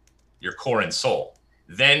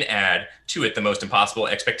 Then add to it the most impossible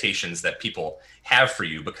expectations that people have for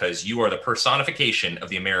you, because you are the personification of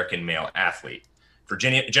the American male athlete. For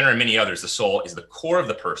Jenner and many others, the soul is the core of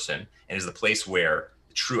the person and is the place where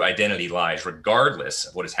the true identity lies, regardless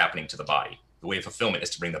of what is happening to the body. The way of fulfillment is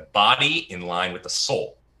to bring the body in line with the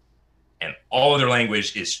soul. And all other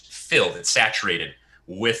language is filled and saturated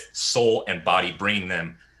with soul and body, bringing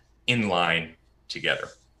them in line together.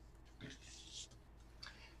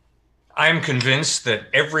 I'm convinced that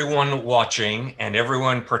everyone watching and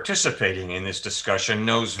everyone participating in this discussion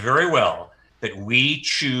knows very well that we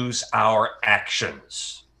choose our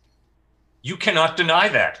actions. You cannot deny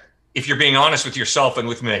that if you're being honest with yourself and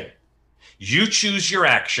with me. You choose your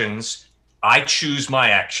actions. I choose my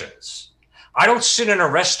actions. I don't sit in a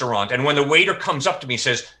restaurant and when the waiter comes up to me and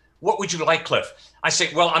says, "What would you like, Cliff?" I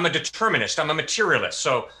say, "Well, I'm a determinist. I'm a materialist.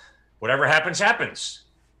 So whatever happens, happens."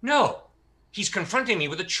 No, he's confronting me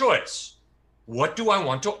with a choice. What do I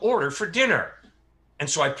want to order for dinner? And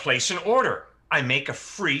so I place an order. I make a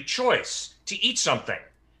free choice to eat something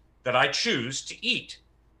that I choose to eat.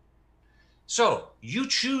 So you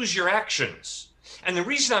choose your actions. And the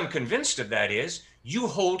reason I'm convinced of that is you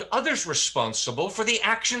hold others responsible for the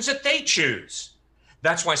actions that they choose.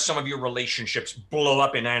 That's why some of your relationships blow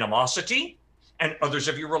up in animosity and others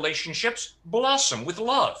of your relationships blossom with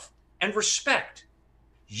love and respect.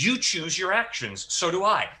 You choose your actions, so do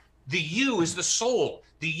I. The you is the soul.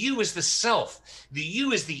 The you is the self. The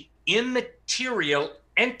you is the immaterial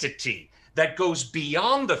entity that goes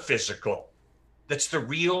beyond the physical. That's the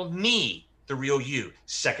real me, the real you.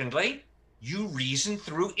 Secondly, you reason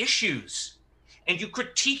through issues and you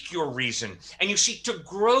critique your reason and you seek to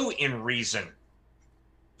grow in reason.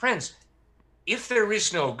 Friends, if there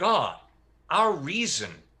is no God, our reason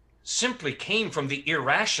simply came from the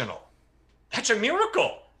irrational. That's a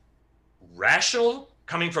miracle. Rational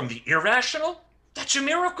coming from the irrational? That's a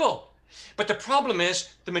miracle. But the problem is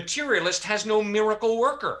the materialist has no miracle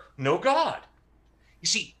worker, no God. You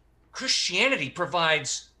see, Christianity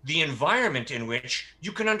provides the environment in which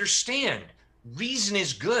you can understand reason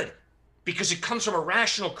is good because it comes from a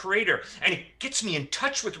rational creator and it gets me in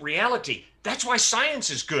touch with reality. That's why science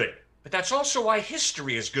is good, but that's also why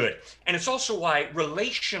history is good. And it's also why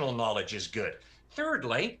relational knowledge is good.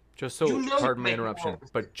 Thirdly, just so, pardon my interruption,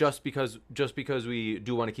 but just because we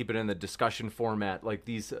do want to keep it in the discussion format, like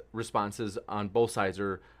these responses on both sides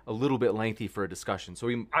are a little bit lengthy for a discussion. So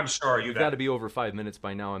I'm sorry, you've got to be over 5 minutes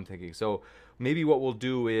by now, I'm thinking. So maybe what we'll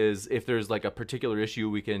do is if there's like a particular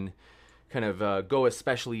issue we can kind of go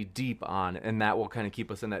especially deep on, and that will kind of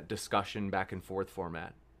keep us in that discussion back and forth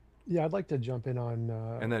format. Yeah, I'd like to jump in on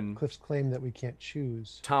and then Cliff's claim that we can't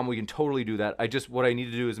choose. Tom, we can totally do that. What I need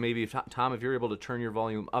to do is maybe, Tom, if you're able to turn your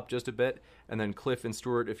volume up just a bit, and then Cliff and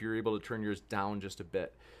Stuart, if you're able to turn yours down just a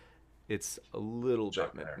bit. It's a little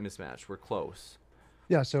bit mismatched. We're close.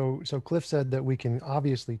 Yeah, so Cliff said that we can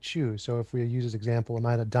obviously choose. So if we use his example, I'm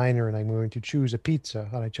at a diner and I'm going to choose a pizza,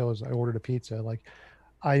 and I ordered a pizza. Like,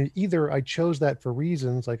 I chose that for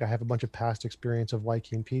reasons, like I have a bunch of past experience of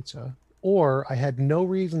liking pizza, or I had no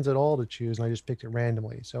reasons at all to choose and I just picked it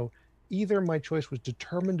randomly. So either my choice was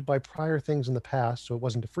determined by prior things in the past, so it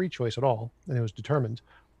wasn't a free choice at all, and it was determined,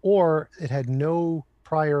 or it had no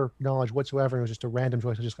prior knowledge whatsoever, and it was just a random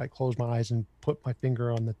choice. I just like closed my eyes and put my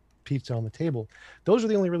finger on the pizza on the table. Those are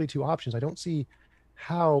the only really two options. I don't see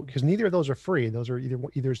how, because neither of those are free. Those are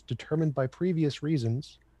either it's determined by previous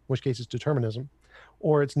reasons, in which case it's determinism,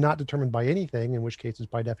 or it's not determined by anything, in which case it's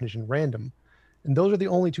by definition random. And those are the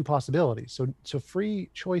only two possibilities. So free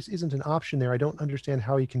choice isn't an option there. I don't understand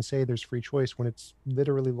how you can say there's free choice when it's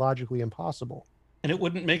literally logically impossible. And it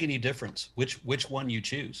wouldn't make any difference which one you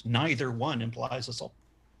choose. Neither one implies a soul.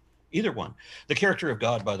 Either one. The character of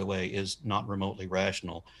God, by the way, is not remotely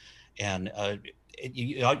rational. And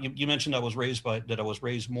you mentioned I was raised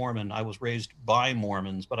Mormon. I was raised by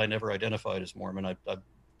Mormons, but I never identified as Mormon. I've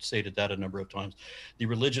stated that a number of times. The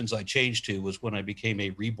religions I changed to was when I became a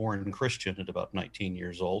reborn Christian at about 19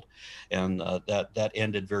 years old, and that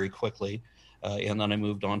ended very quickly. And then I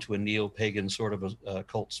moved on to a neo-pagan sort of a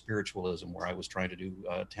cult spiritualism, where I was trying to do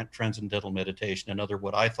transcendental meditation and other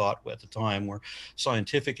what I thought at the time were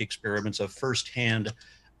scientific experiments of firsthand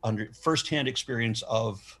experience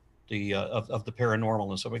of the paranormal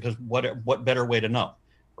and stuff. Because what better way to know?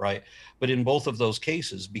 Right. But in both of those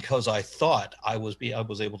cases, because I thought I was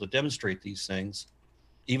able to demonstrate these things,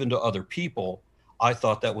 even to other people, I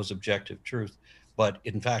thought that was objective truth. But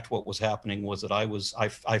in fact, what was happening was that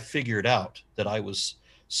I figured out that I was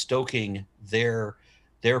stoking their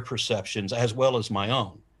perceptions as well as my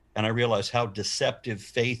own. And I realized how deceptive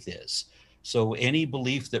faith is. So any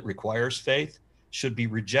belief that requires faith should be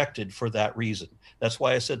rejected for that reason. That's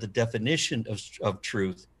why I said the definition of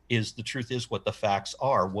truth is the truth is what the facts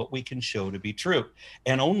are, what we can show to be true,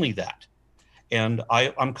 and only that. And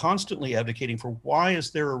I'm constantly advocating for, why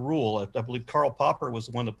is there a rule? I believe Karl Popper was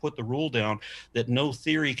the one that put the rule down that no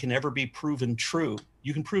theory can ever be proven true.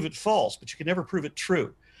 You can prove it false, but you can never prove it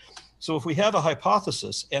true. So if we have a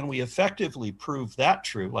hypothesis and we effectively prove that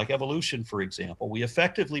true, like evolution, for example, we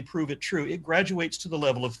effectively prove it true, it graduates to the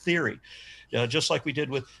level of theory. Just like we did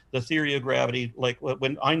with the theory of gravity, like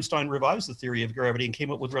when Einstein revised the theory of gravity and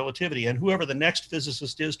came up with relativity, and whoever the next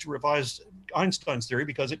physicist is to revise Einstein's theory,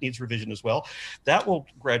 because it needs revision as well, that will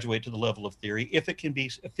graduate to the level of theory if it can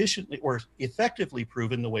be efficiently or effectively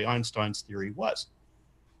proven the way Einstein's theory was.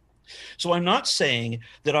 So I'm not saying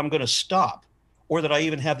that I'm going to stop or that I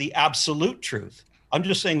even have the absolute truth. I'm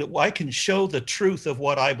just saying that I can show the truth of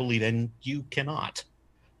what I believe, and you cannot.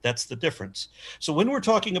 That's the difference. So when we're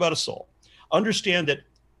talking about a soul, understand that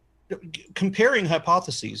comparing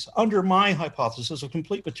hypotheses under my hypothesis of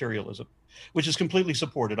complete materialism, which is completely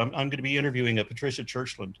supported. I'm going to be interviewing a Patricia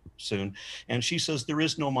Churchland soon, and she says there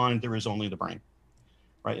is no mind, there is only the brain.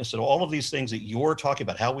 Right? And so all of these things that you're talking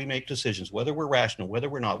about, how we make decisions, whether we're rational, whether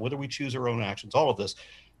we're not, whether we choose our own actions, all of this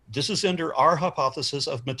is under our hypothesis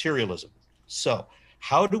of materialism. So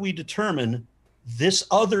how do we determine this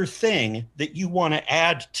other thing that you want to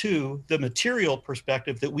add to the material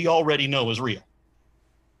perspective that we already know is real?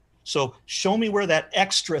 So show me where that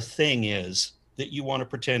extra thing is that you want to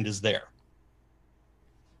pretend is there.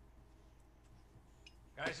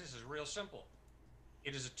 Guys, this is real simple.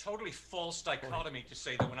 It is a totally false dichotomy to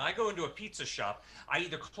say that when I go into a pizza shop, I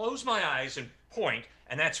either close my eyes and point,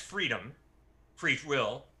 and that's freedom, free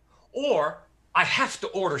will, or I have to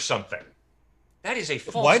order something. That is a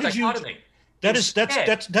false dichotomy. That's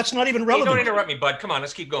not even relevant. Hey, don't interrupt me, bud. Come on,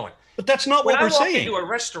 let's keep going. But that's not what we're saying. When I walk into a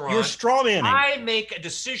restaurant, you're strawmanning. I make a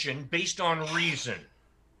decision based on reason.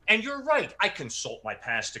 And you're right. I consult my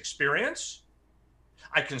past experience.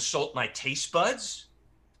 I consult my taste buds.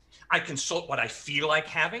 I consult what I feel like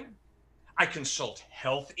having. I consult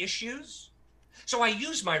health issues. So I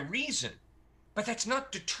use my reason. But that's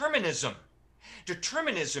not determinism.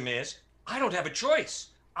 Determinism is I don't have a choice.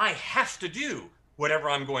 I have to do whatever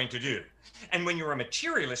I'm going to do. And when you're a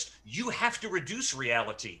materialist, you have to reduce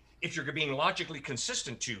reality if you're being logically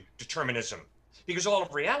consistent to determinism. Because all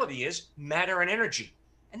of reality is matter and energy.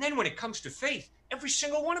 And then when it comes to faith, every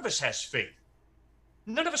single one of us has faith.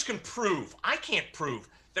 None of us can prove, I can't prove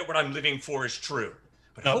that what I'm living for is true.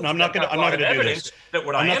 But no, I'm not going to do this. That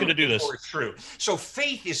what I'm not going to do this is true. So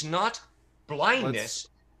faith is not blindness.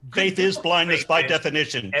 Faith is blindness by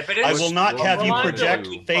definition. I will not have you project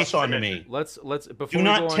faith onto me. Do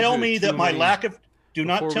not tell me that my lack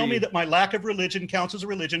of religion counts as a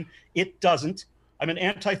religion. It doesn't. I'm an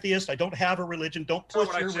anti-theist. I don't have a religion. Don't put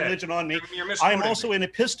your religion on me. I'm also an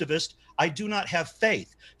epistovist. I do not have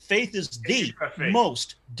faith. Faith is the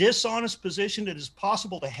most dishonest position it is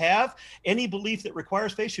possible to have. Any belief that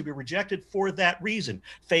requires faith should be rejected for that reason.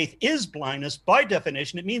 Faith is blindness by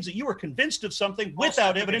definition. It means that you are convinced of something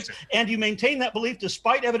without evidence, and you maintain that belief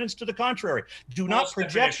despite evidence to the contrary. Do not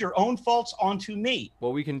project your own faults onto me.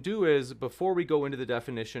 What we can do is, before we go into the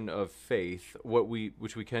definition of faith,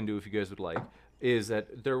 which we can do if you guys would like, is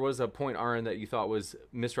that there was a point, Aaron, that you thought was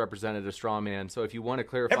misrepresented, a straw man. So if you want to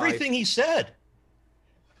clarify everything he said,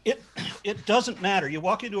 it doesn't matter. You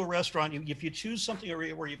walk into a restaurant, if you choose something,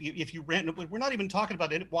 or if you randomly, we're not even talking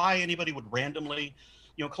about why anybody would randomly,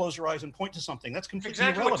 close your eyes and point to something. That's completely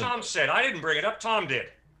irrelevant. Exactly what Tom said. I didn't bring it up. Tom did.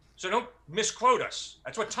 So don't misquote us.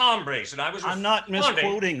 That's what Tom raised, and I was. I'm not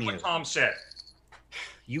misquoting you. What Tom said.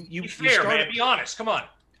 You be fair, man. Be honest. Come on.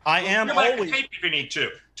 I am always. Tape if you need to.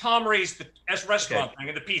 Tom raised the restaurant thing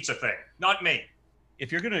and the pizza thing, not me.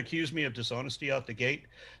 If you're going to accuse me of dishonesty out the gate,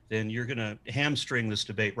 then you're going to hamstring this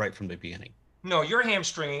debate right from the beginning. No, you're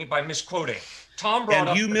hamstringing it by misquoting. Tom brought up.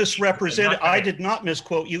 And you misrepresented. I did not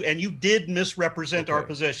misquote you, and you did misrepresent our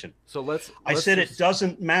position. So I said it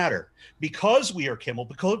doesn't matter because we are Kimmel,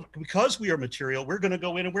 because we are material. We're going to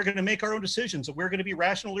go in and we're going to make our own decisions, and we're going to be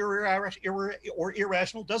rational or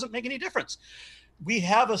irrational. Doesn't make any difference. We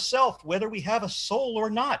have a self, whether we have a soul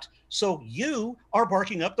or not. So you are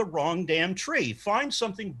barking up the wrong damn tree. Find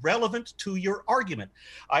something relevant to your argument.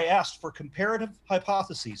 I asked for comparative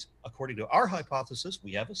hypotheses. According to our hypothesis,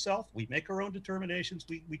 we have a self. We make our own determinations.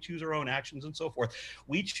 We choose our own actions and so forth.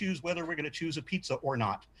 We choose whether we're going to choose a pizza or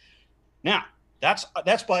not. Now,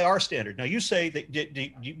 that's by our standard. Now, you say that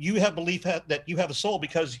you have belief that you have a soul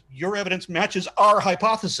because your evidence matches our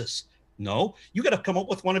hypothesis. No, you got to come up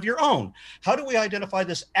with one of your own. How do we identify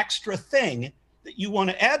this extra thing that you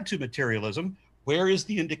want to add to materialism? Where is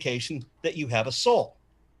the indication that you have a soul?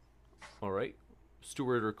 All right,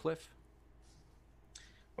 Stuart or Cliff?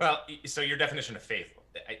 Well, so your definition of faith,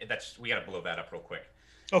 we got to blow that up real quick.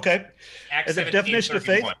 Okay. Acts the definition of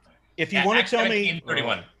faith, if you want to tell me.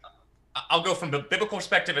 31. I'll go from the biblical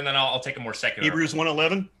perspective, and then I'll take a more secular. Hebrews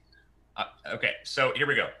 1:11. Okay, so here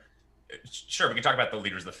we go. Sure, we can talk about the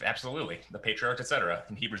leaders of the absolutely the patriarchs, etc.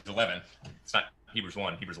 In Hebrews 11, it's not Hebrews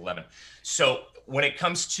 1, Hebrews 11. So when it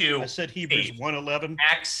comes to I said Hebrews 1:11.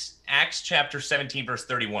 Acts chapter 17 verse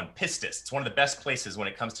 31, pistis. It's one of the best places when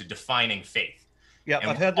it comes to defining faith. Yeah,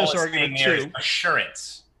 And I've had this argument too.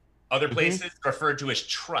 Assurance. Other places referred to as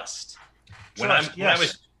trust. When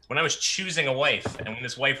I was choosing a wife, and when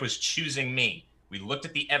this wife was choosing me, we looked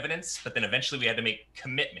at the evidence, but then eventually we had to make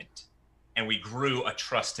commitment, and we grew a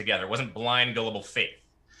trust together. It wasn't blind, gullible faith.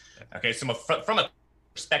 Okay, so from a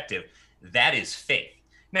perspective, that is faith.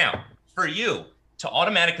 Now, for you to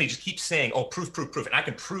automatically just keep saying, "Oh, proof," and I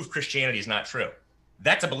can prove Christianity is not true.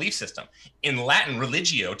 That's a belief system. In Latin,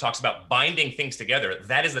 religio talks about binding things together.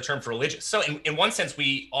 That is the term for religious. So in one sense,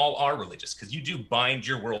 we all are religious because you do bind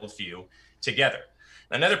your worldview together.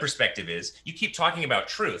 Another perspective is you keep talking about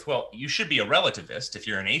truth. Well, you should be a relativist if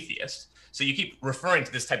you're an atheist. So you keep referring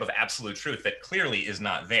to this type of absolute truth that clearly is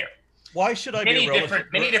not there. Why should I be a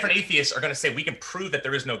relativist? Many different atheists are going to say we can prove that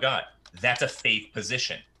there is no God. That's a faith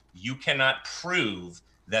position. You cannot prove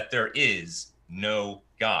that there is no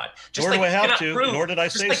God. Nor do I have to, nor did I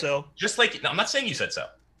say so. Just like, no, I'm not saying you said so.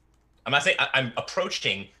 I'm not saying, I'm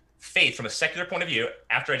approaching faith from a secular point of view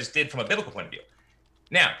after I just did from a biblical point of view.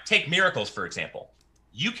 Now, take miracles, for example.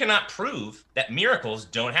 You cannot prove that miracles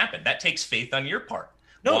don't happen. That takes faith on your part.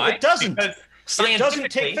 No, Why? it doesn't. It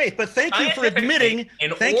doesn't take faith, but thank you for admitting.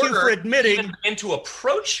 And to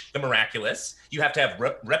approach the miraculous, you have to have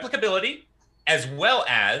replicability as well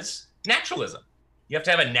as naturalism. You have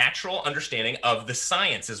to have a natural understanding of the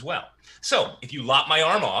science as well. So if you lop my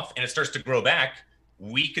arm off and it starts to grow back,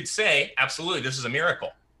 we could say, absolutely, this is a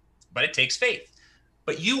miracle, but it takes faith.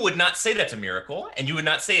 But you would not say that's a miracle, and you would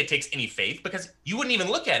not say it takes any faith because you wouldn't even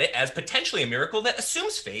look at it as potentially a miracle that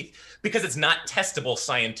assumes faith because it's not testable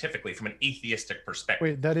scientifically from an atheistic perspective.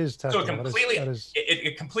 Wait, that is testable. So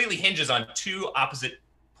it completely hinges on two opposite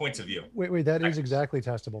points of view. Wait, that is exactly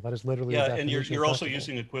testable. That is literally and you're also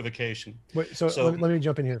using equivocation. Wait, so let me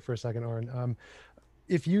jump in here for a second, Aaron.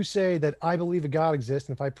 If you say that I believe a God exists,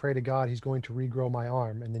 and if I pray to God, he's going to regrow my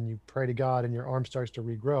arm, and then you pray to God and your arm starts to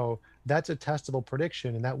regrow, that's a testable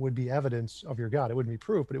prediction, and that would be evidence of your God. It wouldn't be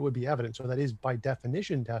proof, but it would be evidence. So that is by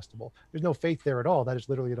definition testable. There's no faith there at all. That is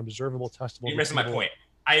literally an observable, testable. You're missing my point.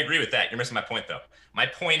 I agree with that. You're missing my point, though. My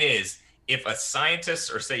point is, if a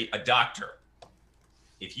scientist or say a doctor,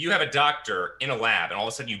 if you have a doctor in a lab and all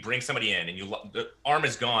of a sudden you bring somebody in and the arm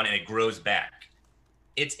is gone and it grows back,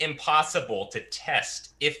 it's impossible to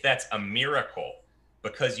test if that's a miracle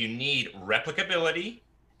because you need replicability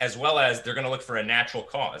as well as they're going to look for a natural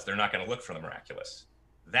cause. They're not going to look for the miraculous.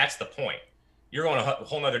 That's the point. You're going a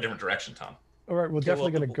whole nother different direction, Tom. All right, we're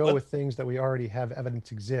definitely going to go with things that we already have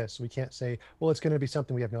evidence exists. We can't say, well, it's going to be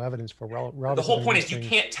something we have no evidence for. The whole point is you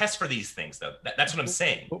can't test for these things, though. That's what I'm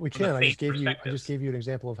saying. But we can. I just gave you an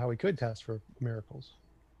example of how we could test for miracles.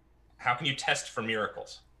 How can you test for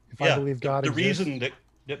miracles? If I believe God exists. The reason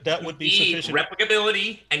that would be sufficient.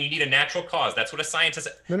 Replicability, and you need a natural cause. That's what a scientist.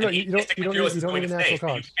 No, you don't need a natural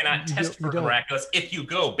cause. You cannot test for miraculous if you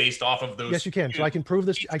go based off of those. Yes, you can. So I can prove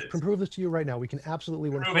this. I can prove this to you right now. We can absolutely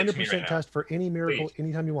 100% test for any miracle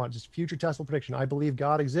anytime you want. Just future testable prediction. I believe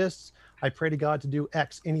God exists. I pray to God to do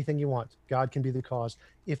X. Anything you want. God can be the cause.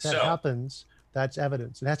 If that happens, that's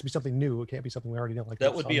evidence. It has to be something new. It can't be something we already know. Like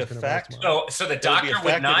that would be a fact. So the doctor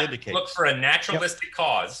would not look for a naturalistic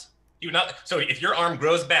cause. So if your arm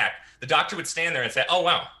grows back, the doctor would stand there and say, "Oh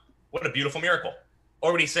wow, what a beautiful miracle."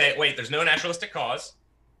 Or would he say, "Wait, there's no naturalistic cause,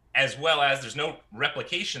 as well as there's no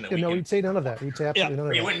replication that we can." No, we'd say none of that. We'd say absolutely none of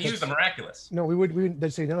that. You wouldn't use the miraculous. No, we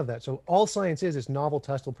would say none of that. So all science is novel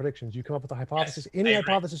testable predictions. You come up with a hypothesis, any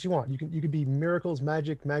hypothesis you want. You could be miracles,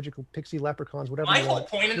 magical pixie leprechauns, whatever. My whole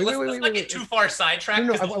point, and let's not get too far sidetracked,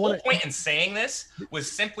 because the whole point in saying this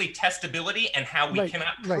was simply testability and how we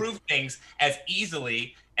cannot prove things as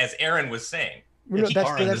easily as Aaron was saying.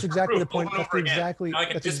 That's exactly the point. That's exactly. I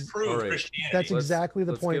can disprove Christianity. That's exactly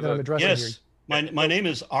the point that I'm addressing here. My name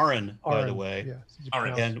is Aaron, by the way.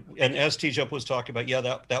 Yeah, and as T-Jup was talking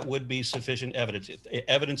about, that would be sufficient evidence.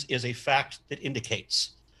 Evidence is a fact that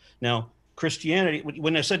indicates. Now, Christianity,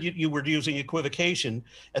 when I said you were using equivocation,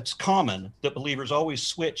 it's common that believers always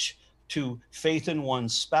switch to faith in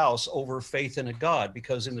one's spouse over faith in a God,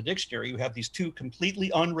 because in the dictionary you have these two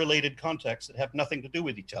completely unrelated contexts that have nothing to do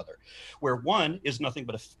with each other, where one is nothing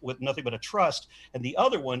but a trust, and the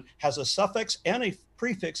other one has a suffix and a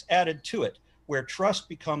prefix added to it, where trust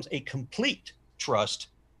becomes a complete trust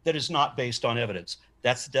that is not based on evidence.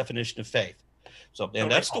 That's the definition of faith. So,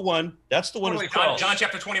 and that's the one. Totally John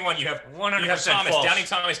chapter 21. You have 100% Thomas, doubting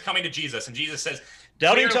Thomas coming to Jesus, and Jesus says,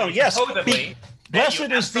 "Doubting Thomas, yes.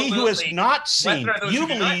 Blessed is thee who has not seen. You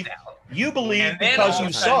believe. You believe And then because all you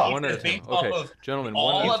of a saw. sudden, One at a based time. off Okay, of gentlemen,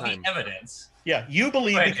 all one at a of the time. evidence. Yeah, you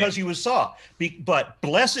believe Go ahead, because Dave. you saw. But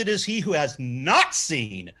blessed is he who has not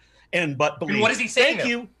seen and but And believes. what is he saying? Thank though?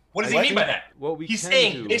 you. What does he I mean by think that? what we He's can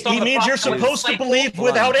saying do- based on He the means you're prophecy, supposed to disciples- believe Hold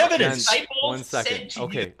on, without Jen, evidence. Disciples one said second. to you-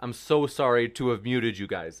 Okay, I'm so sorry to have muted you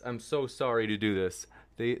guys. I'm so sorry to do this.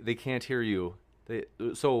 They can't hear you.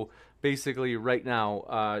 So basically, right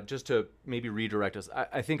now, just to maybe redirect us,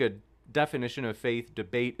 I think a definition of faith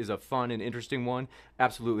debate is a fun and interesting one.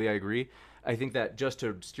 Absolutely, I agree. I think that just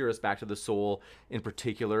to steer us back to the soul in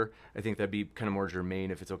particular, I think that'd be kind of more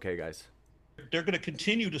germane if it's okay, guys. They're going to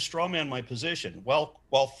continue to strawman my position while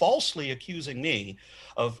falsely accusing me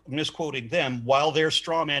of misquoting them while they're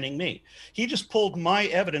strawmanning me. He just pulled my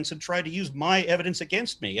evidence and tried to use my evidence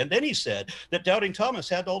against me. And then he said that Doubting Thomas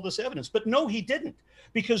had all this evidence. But no, he didn't,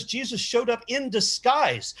 because Jesus showed up in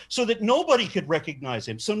disguise so that nobody could recognize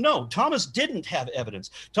him. So no, Thomas didn't have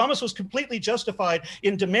evidence. Thomas was completely justified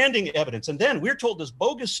in demanding evidence. And then we're told this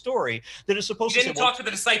bogus story that is supposed He to didn't say, well, talk to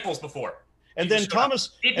the disciples before. and He then just showed up. Thomas,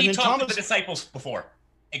 Did and he then talk to Thomas, the disciples before?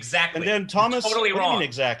 Exactly. and then You're Thomas, totally what do you wrong. mean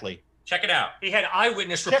exactly? Check it out. He had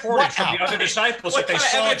eyewitness Check reporting what from out? the other disciples What that they kind of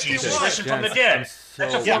saw evidence do you Jesus want? risen from the Gents, dead.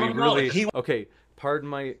 I'm That's a so- form we of really, knowledge. He- okay, pardon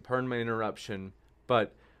my interruption,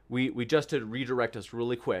 but we just to redirect us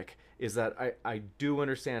really quick is that I do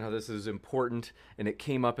understand how this is important and it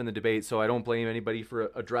came up in the debate, so I don't blame anybody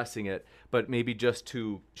for addressing it, but maybe just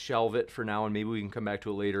to shelve it for now and maybe we can come back to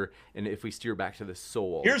it later, and if we steer back to the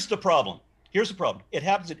soul. Here's the problem. It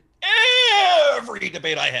happens in every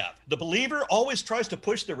debate I have. The believer always tries to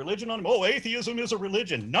push their religion on him. Oh, atheism is a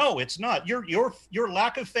religion. No, it's not. Your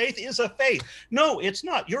lack of faith is a faith. No, it's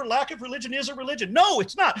not. Your lack of religion is a religion. No,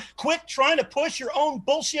 it's not. Quit trying to push your own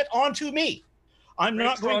bullshit onto me. I'm Great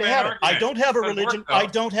not going to strawman have it. I argument. don't have a Good work, religion. though. I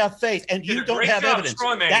don't have faith, and You you did a don't great have job evidence.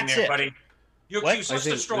 strawmanning That's there, it. buddy. You What? accused I us of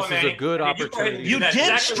think this is a strawmanning. good and you go ahead and opportunity. do You that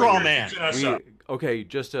did exactly what you're strawman. accusing us of. Okay,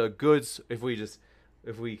 just a goods. If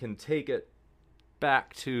we can take it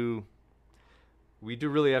back to, we do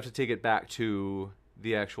really have to take it back to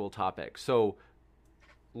the actual topic. So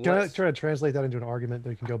Can I let's- try to translate that into an argument that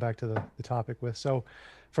we can go back to the topic with? So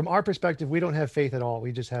from our perspective, we don't have faith at all.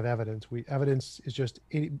 We just have evidence. Evidence is just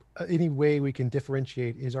any way we can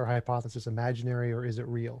differentiate, is our hypothesis imaginary or is it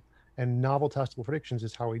real? And novel testable predictions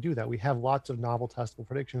is how we do that. We have lots of novel testable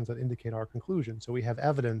predictions that indicate our conclusion. So we have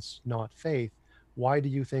evidence, not faith. Why do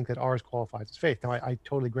you think that ours qualifies as faith? Now, I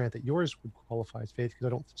totally grant that yours would qualify as faith because I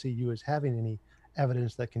don't see you as having any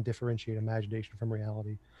evidence that can differentiate imagination from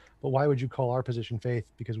reality. But why would you call our position faith?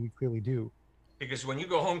 Because we clearly do. Because when you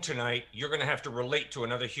go home tonight, you're going to have to relate to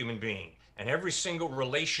another human being. And every single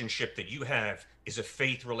relationship that you have is a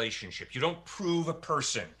faith relationship. You don't prove a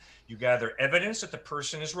person. You gather evidence that the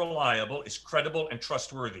person is reliable, is credible, and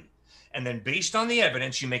trustworthy. And then based on the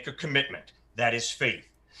evidence, you make a commitment. That is faith.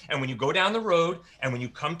 And when you go down the road and when you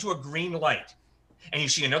come to a green light and you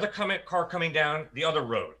see another car coming down the other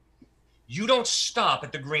road, you don't stop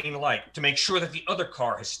at the green light to make sure that the other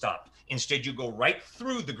car has stopped. Instead, you go right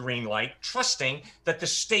through the green light, trusting that the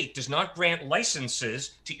state does not grant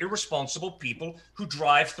licenses to irresponsible people who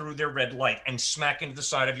drive through their red light and smack into the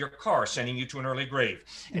side of your car, sending you to an early grave.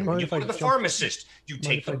 And when you go to the pharmacist, you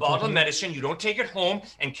take the bottle of medicine, you don't take it home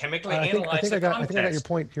and chemically analyze the contents. I think I got your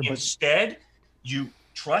point here. But instead, you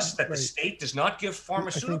trust that the Right. state does not give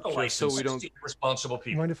pharmaceutical just so we licenses don't- to irresponsible you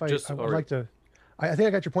people. mind if I would or- like to? I think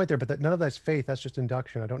I got your point there, but none of that's faith. That's just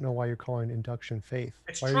induction. I don't know why you're calling induction faith.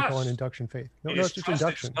 It's Why are you calling trust. induction faith? No, It no, is it's just trust,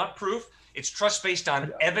 induction. It's not proof. It's trust based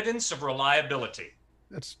on evidence of reliability.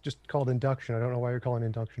 That's just called induction. I don't know why you're calling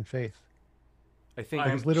induction faith. I think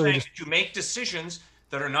I'm it's literally saying just- that you make decisions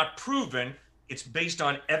that are not proven. It's based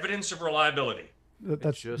on evidence of reliability.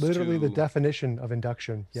 That's just literally the to definition of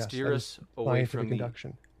induction. Yes, steer that us is away scientific from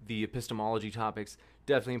induction. the epistemology topics.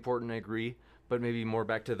 Definitely important, I agree, but maybe more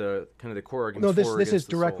back to the kind of the core argument. No, this is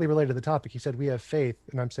directly related to the topic. He said we have faith,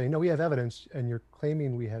 and I'm saying no, we have evidence, and you're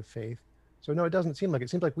claiming we have faith. So no, it doesn't seem like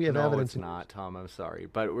it. Seems like we have No, evidence. it's not, Tom. I'm sorry,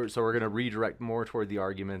 but we're going to redirect more toward the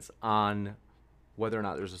arguments on whether or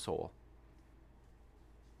not there's a soul.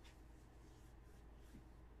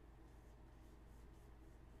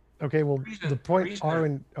 Okay, well, Reason- the point reason-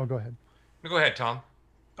 Arwen. Oh, go ahead. Go ahead, Tom.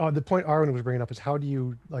 The point Arwen was bringing up is how do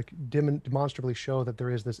you like demonstrably show that there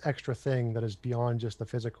is this extra thing that is beyond just the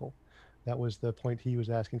physical? That was the point he was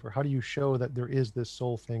asking for. How do you show that there is this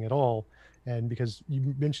soul thing at all? And because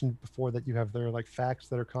you mentioned before that there are like facts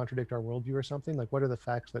that are contradict our worldview or something. Like, what are the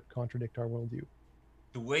facts that contradict our worldview?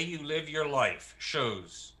 The way you live your life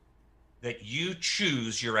shows that you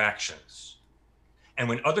choose your actions. And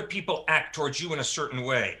when other people act towards you in a certain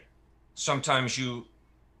way, sometimes you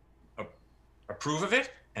approve of it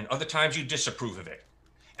and other times you disapprove of it.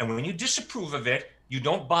 And when you disapprove of it, you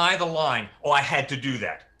don't buy the line, oh, I had to do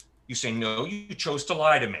that. You say, no, you chose to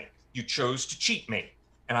lie to me. You chose to cheat me,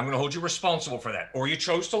 and I'm going to hold you responsible for that. Or you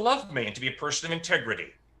chose to love me and to be a person of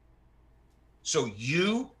integrity. So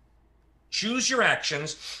you choose your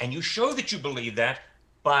actions, and you show that you believe that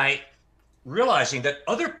by realizing that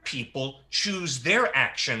other people choose their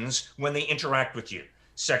actions when they interact with you.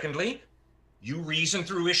 Secondly, you reason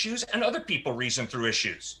through issues, and other people reason through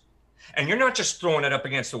issues. And you're not just throwing it up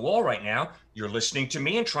against the wall right now. You're listening to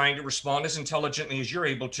me and trying to respond as intelligently as you're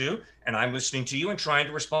able to. And I'm listening to you and trying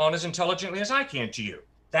to respond as intelligently as I can to you.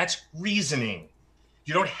 That's reasoning.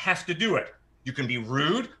 You don't have to do it. You can be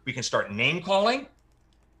rude. We can start name calling.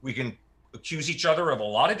 We can accuse each other of a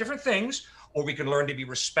lot of different things, or we can learn to be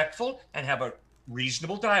respectful and have a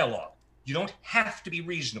reasonable dialogue. You don't have to be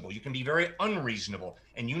reasonable. You can be very unreasonable.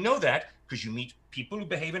 And you know that because you meet people who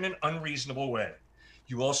behave in an unreasonable way.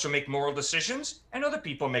 You also make moral decisions, and other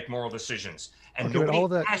people make moral decisions. And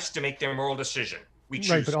nobody has to make their moral decision. We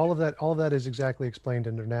choose. Right, but all of that is exactly explained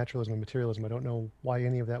under naturalism and materialism. I don't know why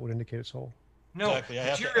any of that would indicate a soul. No, Exactly.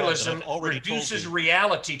 materialism reduces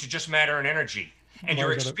reality to just matter and energy. And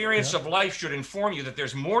your experience of life should inform you that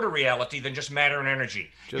there's more to reality than just matter and energy.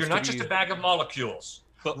 You're not just a bag of molecules.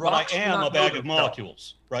 But I am a bag of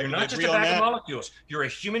molecules, right? You're not just a bag of molecules. You're a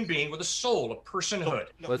human being with a soul, a personhood.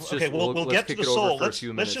 We'll get to the soul.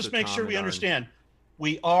 Let's just make sure we understand.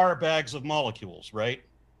 We are bags of molecules, right?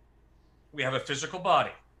 We have a physical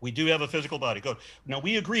body. We do have a physical body. Good. Now,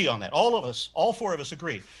 we agree on that. All of us, all four of us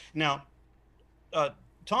agree. Now,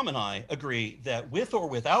 Tom and I agree that with or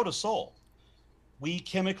without a soul, we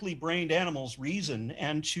chemically brained animals reason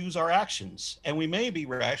and choose our actions. And we may be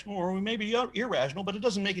rational or we may be irrational, but it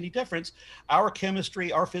doesn't make any difference. Our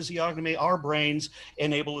chemistry, our physiognomy, our brains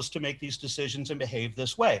enable us to make these decisions and behave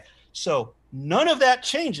this way. So none of that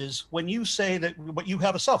changes when you say that you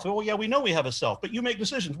have a self. Oh, yeah, we know we have a self, but you make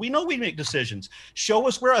decisions. We know we make decisions. Show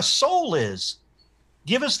us where a soul is.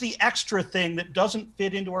 Give us the extra thing that doesn't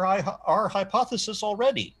fit into our hypothesis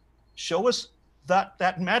already. Show us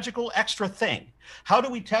that magical extra thing. How do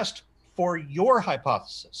we test for your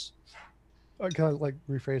hypothesis? Can I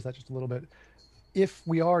rephrase that just a little bit? If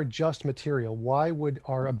we are just material, why would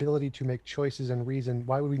our ability to make choices and reason,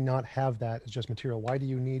 why would we not have that as just material? Why do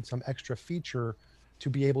you need some extra feature to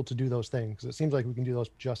be able to do those things? It seems like we can do those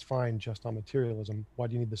just fine just on materialism. Why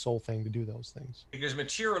do you need the soul thing to do those things? Because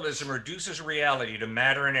materialism reduces reality to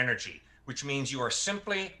matter and energy, which means you are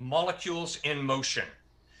simply molecules in motion.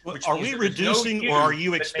 Are we reducing or are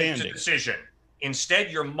you expanding? Decision.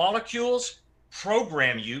 Instead, your molecules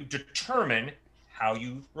program you, determine how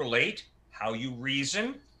you relate, how you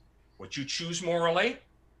reason, what you choose morally.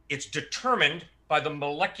 It's determined by the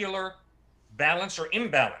molecular balance or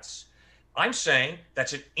imbalance. I'm saying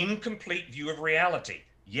that's an incomplete view of reality.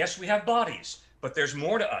 Yes, we have bodies, but there's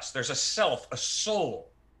more to us. There's a self, a soul.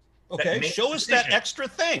 Okay, show us that extra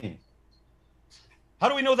thing. How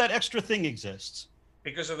do we know that extra thing exists?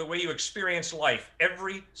 Because of the way you experience life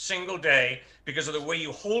every single day, because of the way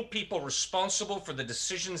you hold people responsible for the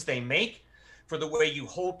decisions they make, for the way you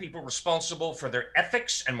hold people responsible for their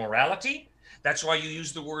ethics and morality. That's why you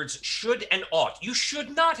use the words should and ought. You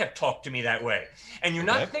should not have talked to me that way. And you're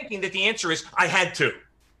not thinking that the answer is, I had to.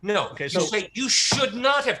 No, you say, you should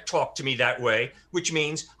not have talked to me that way, which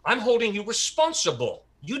means I'm holding you responsible.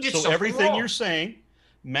 You did something wrong. So everything you're saying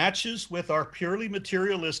matches with our purely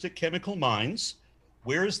materialistic chemical minds.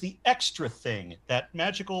 Where's the extra thing, that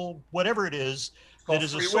magical, whatever it is, that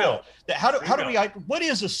is a soul? What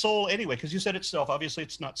is a soul anyway? Because you said it's self. Obviously,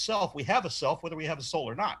 it's not self. We have a self, whether we have a soul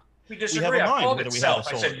or not. We disagree. I called it self.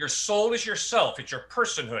 I said your soul is yourself. It's your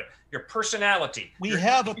personhood, your personality. We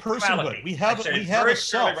have a personhood. We have a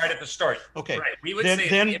self. Right at the start. Okay. Right. We would say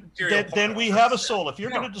then we have a soul. If you're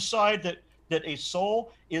going to decide that a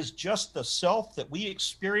soul is just the self that we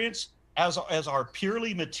experience as our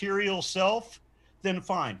purely material self, then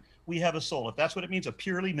fine, we have a soul. If that's what it means, a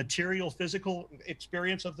purely material, physical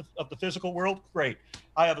experience of the physical world, great.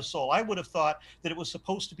 I have a soul. I would have thought that it was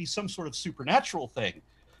supposed to be some sort of supernatural thing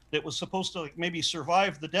that was supposed to maybe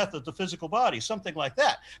survive the death of the physical body, something like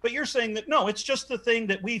that. But you're saying that no, it's just the thing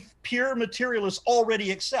that we pure materialists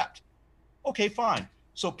already accept. Okay, fine.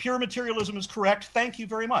 So pure materialism is correct. Thank you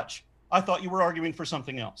very much. I thought you were arguing for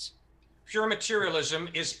something else. Pure materialism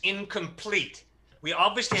is incomplete. We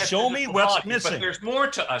obviously have show me what's bodies, missing. But there's more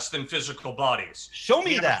to us than physical bodies. Show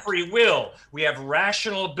me we have free will. We have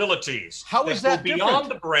rational abilities. How is that go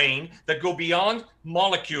beyond the brain, that go beyond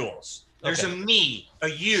molecules. There's Okay. a me, a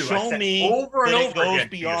you. I Show said me over and that over it goes again to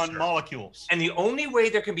you, beyond sir. molecules. And the only way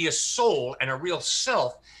there can be a soul and a real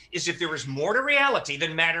self is if there is more to reality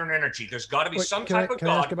than matter and energy. There's got to be Wait, some can I- type of can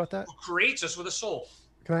I ask God about that? who creates us with a soul.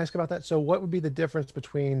 Can I ask about that? So what would be the difference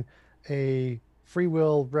between a free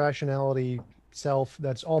will rationality self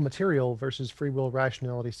that's all material versus free will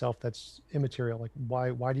rationality self that's immaterial? Like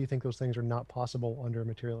why do you think those things are not possible under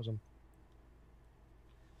materialism?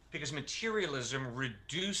 Because materialism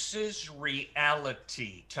reduces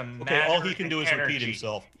reality to matter. Okay, all he can do and is repeat energy.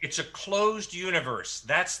 himself. It's a closed universe.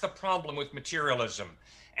 That's the problem with materialism.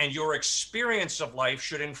 And your experience of life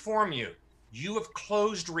should inform you. You have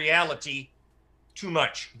closed reality too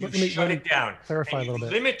much. You've shut it down. Clarify and a little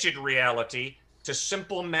you've bit. limited reality to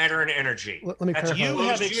simple matter and energy. Let me That's a clarify. You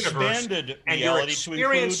have closed universe, expanded and your reality to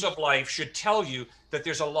experience include. of life should tell you that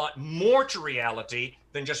there's a lot more to reality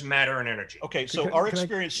than just matter and energy. Okay, so Can- our can I-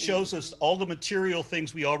 experience shows us all the material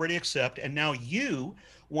things we already accept, and now you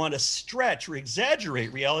want to stretch or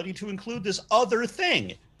exaggerate reality to include this other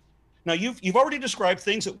thing. Now you've already described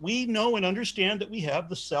things that we know and understand, that we have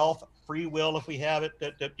the self, free will if we have it,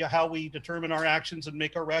 that how we determine our actions and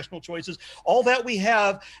make our rational choices, all that we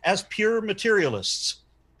have as pure materialists.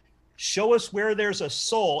 Show us where there's a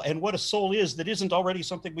soul and what a soul is that isn't already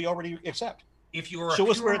something we already accept. If you're Show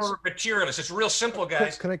a us where pure materialist, it's real simple,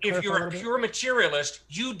 guys. Can I If clarify you're a a little bit? pure materialist,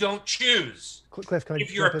 you don't choose. Cliff, can I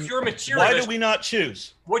If you're jump a in? pure Why materialist, do we not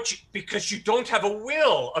choose? because you don't have a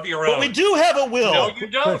will of your own. But we do have a will. No, you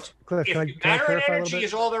don't. Cliff, If can I matter and clarify a little energy bit?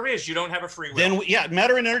 is all there is, you don't have a free will. Then, yeah,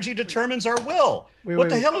 matter and energy determines our will. Wait, What wait,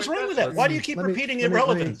 the wait. hell is wrong with that? Why do you keep Let me- repeating let me-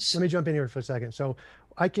 irrelevance? Let me jump in here for a second. So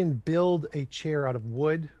I can build a chair out of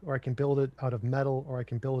wood, or I can build it out of metal, or I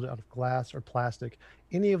can build it out of glass or plastic.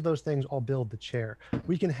 Any of those things, I'll build the chair.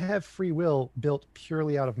 We can have free will built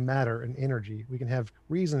purely out of matter and energy. We can have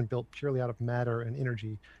reason built purely out of matter and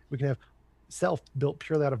energy. We can have self built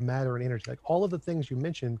purely out of matter and energy. Like all of the things you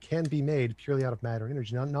mentioned can be made purely out of matter and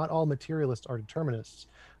energy. Now, not all materialists are determinists.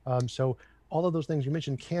 So all of those things you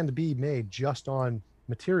mentioned can be made just on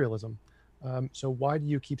materialism. So why do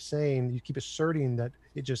you keep asserting that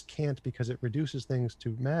it just can't because it reduces things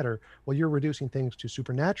to matter? Well, you're reducing things to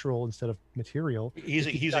supernatural instead of material. He's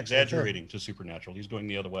It's the exact same thing. exaggerating to supernatural. He's going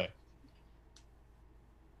the other way.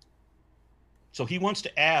 So he wants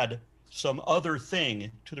to add some other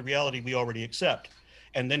thing to the reality we already accept.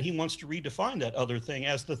 And then he wants to redefine that other thing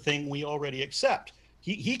as the thing we already accept.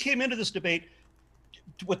 He came into this debate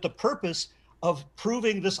with the purpose of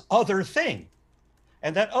proving this other thing.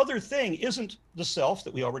 And that other thing isn't the self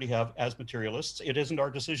that we already have as materialists. It isn't our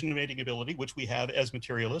decision-making ability, which we have as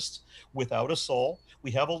materialists without a soul. We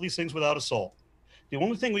have all these things without a soul. The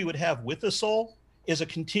only thing we would have with a soul is a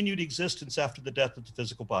continued existence after the death of the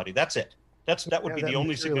physical body. That's it. That would be the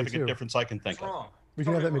only significant difference I can think It's of. wrong. We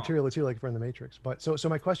can have that Totally wrong. material too, like if we're in the Matrix. But so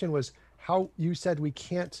my question was, how you said we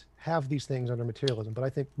can't have these things under materialism, but I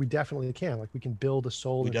think we definitely can. Like we can build a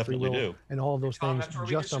soul We and free definitely will do. and all of those Tom, things that's where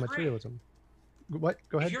we just on disagree. materialism. What?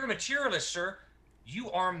 Go If ahead. you're a materialist, sir,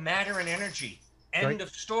 you are matter and energy. End Right. of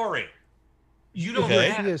story. You don't Okay.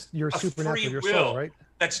 have Is your a supernatural, free your will soul, right?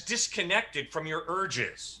 that's disconnected from your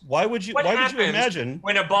urges. Why would you What why would happens you imagine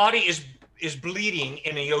when a body is bleeding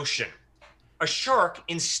in the ocean? A shark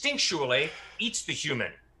instinctually eats the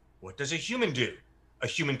human. What does a human do? A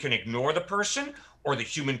human can ignore the person, or the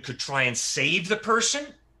human could try and save the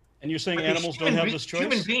person. and you're saying But the animals don't have this choice?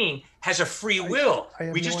 Human being has a free will. I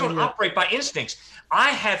have We just no don't idea. operate by instincts.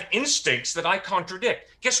 I have instincts that I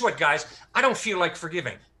contradict. Guess what, guys? I don't feel like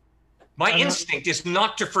forgiving. My I'm not- instinct is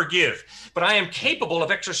not to forgive, but I am capable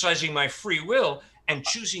of exercising my free will and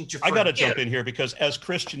choosing to I forgive. got to jump in here because as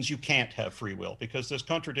Christians, you can't have free will because there's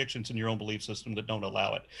contradictions in your own belief system that don't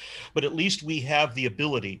allow it. But at least we have the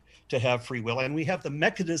ability to have free will, and we have the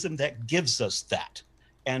mechanism that gives us that.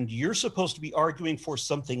 And you're supposed to be arguing for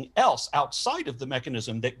something else outside of the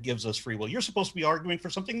mechanism that gives us free will. You're supposed to be arguing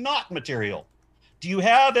for something not material. Do you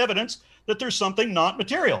have evidence that there's something not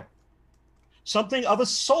material? Something of a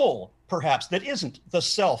soul, perhaps, that isn't the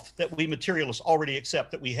self that we materialists already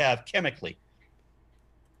accept that we have chemically.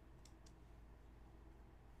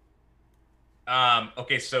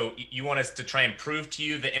 Okay, so you want us to try and prove to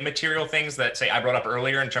you the immaterial things that, say, I brought up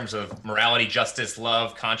earlier in terms of morality, justice,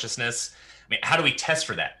 love, consciousness. I mean, how do we test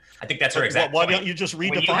for that? I think that's our exact Why point. don't you just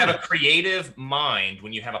When you redefine have a it? creative mind,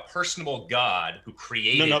 when you have a personable God who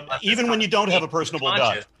created No, us as even when you don't have a personable God.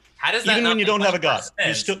 conscious, how does that Even not when you make don't have a much more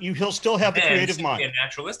God, sense he'll still have the than creative simply mind. a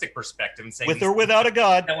naturalistic perspective and saying With these or without a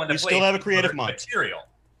God, fell into we still place have a because creative they're mind. Material.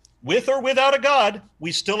 With or without a God,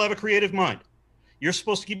 we still have a creative mind. You're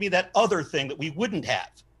supposed to give me that other thing that we wouldn't have.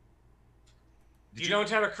 You don't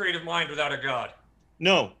have a creative mind without a God.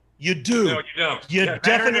 No, You do. No, you don't. You Yeah, matter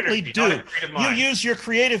definitely and energy, do. not a creative You mind. use your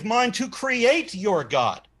creative mind to create your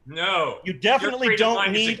God. No. You definitely Your creative don't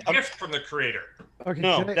mind need is a gift from the creator. Okay,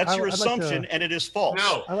 No, can I- that's your I'd like to- assumption, and it is false.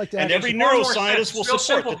 No. I like to And ask- every Makes far more neuroscientist sense. will It's real support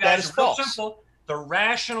simple, that that guys. is It's real false. simple. The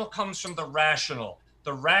rational comes from the rational.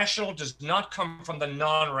 The rational does not come from the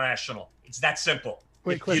non-rational. It's that simple.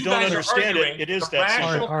 Wait, If Cliff, You don't guys are understand it. arguing, It is the that simple.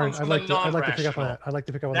 rational Arn, comes I'd from like the to pick up on non-rational. that. I'd like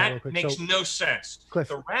to pick up on that real That quick. makes So, no sense. Cliff.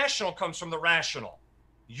 The rational comes from the rational.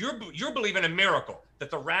 You're believing a miracle that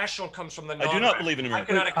the rational comes from the non-rational. I do not believe in a I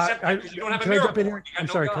miracle. cannot accept that because you don't have a can I miracle. jump in here? You got I'm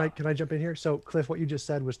no sorry. God. Can I jump in here? So, Cliff, what you just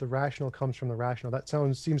said was the rational comes from the rational. That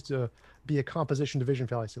seems to be a composition division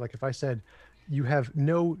fallacy. Like if I said you have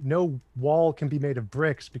no wall can be made of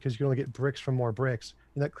bricks because you can only get bricks from more bricks,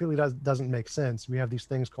 and that clearly doesn't make sense. We have these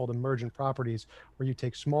things called emergent properties where you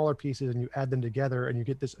take smaller pieces and you add them together and you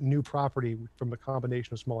get this new property from a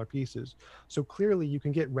combination of smaller pieces. So clearly you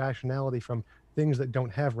can get rationality from things that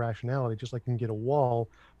don't have rationality, just like you can get a wall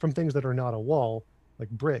from things that are not a wall, like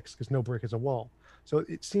bricks, because no brick is a wall. So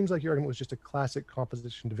it seems like your argument was just a classic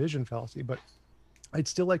composition division fallacy, but I'd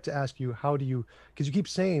still like to ask you, how do you, because you keep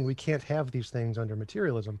saying we can't have these things under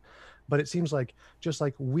materialism, but it seems like just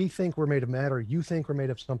like we think we're made of matter, you think we're made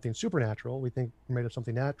of something supernatural, we think we're made of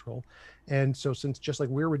something natural. And so since just like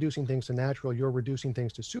we're reducing things to natural, you're reducing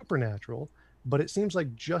things to supernatural, but it seems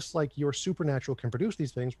like just like your supernatural can produce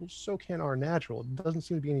these things, well, so can our natural. It doesn't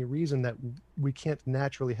seem to be any reason that we can't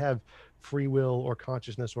naturally have free will or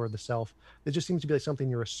consciousness or the self. It just seems to be like something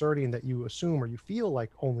you're asserting that you assume or you feel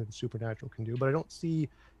like only the supernatural can do, but I don't see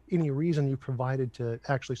any reason you provided to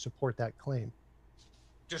actually support that claim.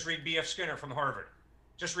 Just read B.F. Skinner from Harvard.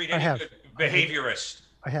 Just read I any have. good behaviorist.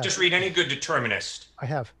 I have. Just read any good determinist. I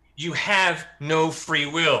have. You have no free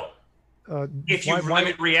will if you why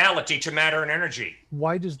limit reality to matter and energy.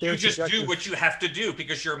 Why does their You just do subjective- what you have to do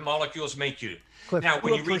because your molecules make you. Cliff, Now,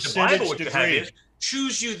 when to you a read the percentage Bible, what you have degree. is,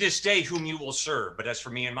 choose you this day whom you will serve. But as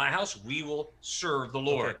for me and my house, we will serve the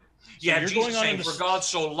Lord. Okay. You So have you're Jesus going on saying, into for God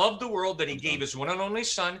so loved the world that he gave his one and only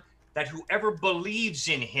son, that whoever believes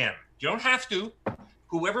in him, you don't have to,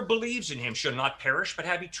 whoever believes in him shall not perish but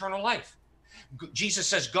have eternal life. Jesus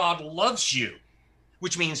says God loves you,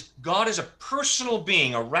 which means God is a personal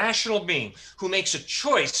being, a rational being who makes a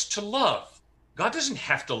choice to love. God doesn't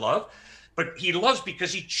have to love, but he loves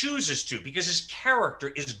because he chooses to, because his character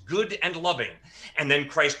is good and loving. And then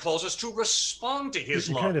Christ calls us to respond to his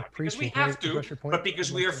You're love, kind of not because we preaching. Can I have to, address your point? but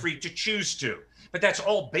because we are free to choose to. But that's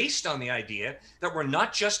all based on the idea that we're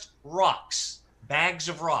not just rocks, bags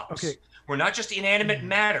of rocks. Okay. We're not just inanimate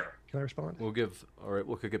matter. Can I respond? All right,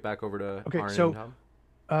 we'll get back over to Okay, Arn so- and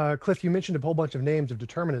Tom. Cliff, you mentioned a whole bunch of names of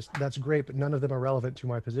determinists. That's great, but none of them are relevant to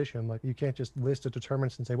my position. Like, you can't just list a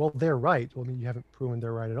determinist and say, well, they're right. Well, I mean, you haven't proven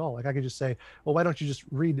they're right at all. Like, I could just say, well, why don't you just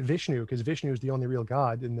read Vishnu? Because Vishnu is the only real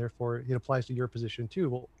God, and therefore it applies to your position too.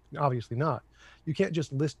 Well, obviously not. You can't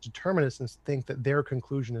just list determinists and think that their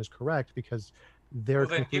conclusion is correct because their Well,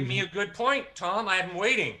 then give me a good point, Tom. I'm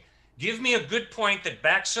waiting. Give me a good point that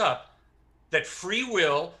backs up that free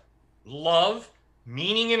will, love,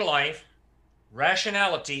 meaning in life,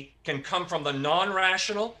 rationality can come from the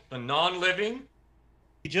non-rational, the non-living.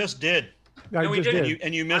 He just did. I No, he just didn't. did.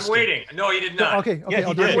 And you I'm missed it. waiting. No, he did not. Okay, Yeah, I'll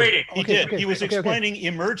he do did. it. Waiting. He Okay, did. okay, He was okay, okay. explaining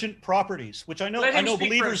emergent properties, which I know Let him believers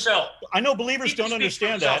speak for himself. believers He don't can speak for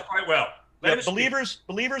understand himself that. quite well. Let Yeah, him speak.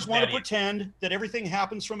 believers want to Daddy. pretend that everything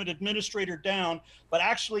happens from an administrator down, but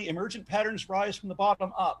actually emergent patterns rise from the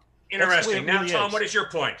bottom up. That's the way Interesting. it Now, really Tom, is. what is your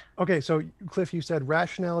point? Okay, so Cliff, you said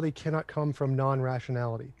rationality cannot come from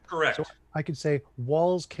non-rationality. Correct. So I could say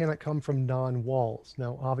walls cannot come from non-walls.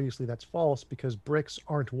 Now, obviously that's false because bricks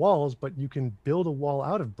aren't walls, but you can build a wall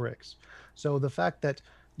out of bricks. So the fact that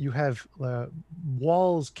you have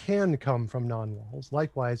walls can come from non-walls.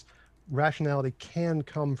 Likewise, rationality can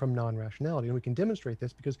come from non-rationality. And we can demonstrate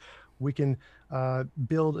this because we can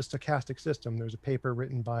build a stochastic system. There's a paper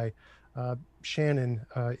written by Shannon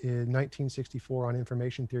in 1964 on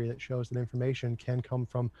information theory that shows that information can come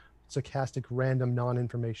from stochastic random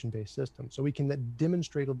non-information based systems. So we can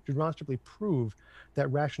demonstrably prove that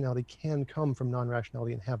rationality can come from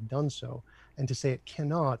non-rationality and have done so. And to say it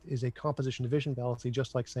cannot is a composition division fallacy,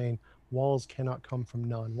 just like saying walls cannot come from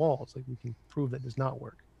non-walls. Like, we can prove that does not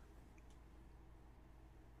work.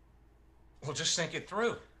 Well, just think it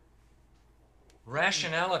through.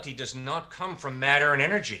 Rationality does not come from matter and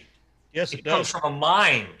energy. Yes, It it comes does. from a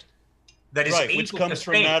mind that is Right, able which comes to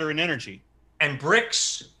from think. matter and energy. And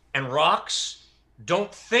bricks and rocks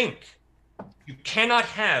don't think. You cannot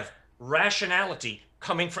have rationality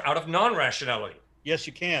coming out of non-rationality. Yes,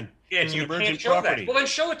 you can. And It's an you can't emergent show property. that. Well, then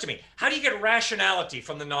show it to me. How do you get rationality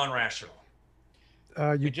from the non-rational?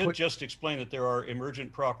 You We did put, just explain that there are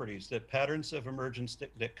emergent properties, that patterns of emergence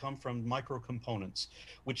that come from microcomponents,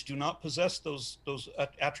 which do not possess those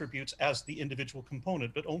attributes as the individual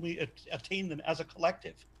component, but only attain them as a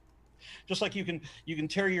collective. Just like you can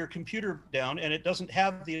tear your computer down and it doesn't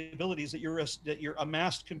have the abilities that your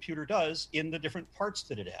amassed computer does in the different parts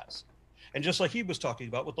that it has. And just like he was talking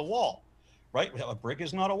about with the wall, right? A brick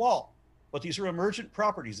is not a wall, but these are emergent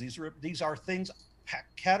properties. These are things,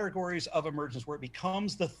 categories of emergence where it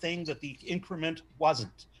becomes the thing that the increment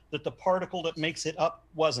wasn't, that the particle that makes it up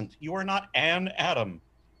wasn't. You are not an atom,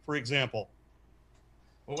 for example.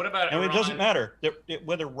 Well, what about And Iran? it doesn't matter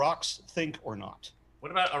whether rocks think or not.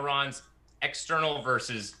 What about Iran's external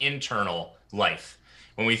versus internal life?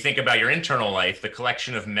 When we think about your internal life, the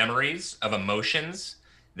collection of memories, of emotions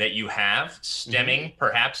that you have stemming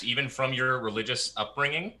perhaps even from your religious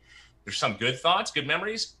upbringing, there's some good thoughts, good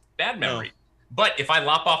memories, bad memories. But if I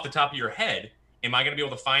lop off the top of your head, am I going to be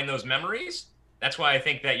able to find those memories? That's why I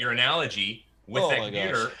think that your analogy with that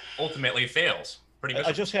computer ultimately fails.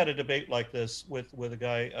 I just had a debate like this with a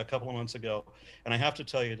guy a couple of months ago, and I have to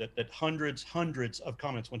tell you that hundreds of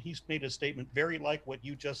comments, when he made a statement very like what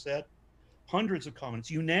you just said, hundreds of comments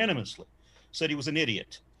unanimously said he was an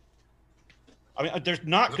idiot. I mean, there's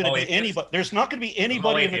not going to be anybody. There's not going to be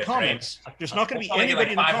anybody in the comments. There's not going to be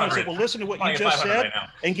anybody in the comments that will listen to what you just said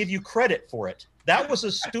and give you credit for it. That was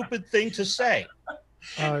a stupid thing to say.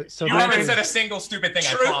 So you haven't said a single stupid thing.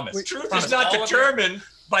 I promise. Truth is not determined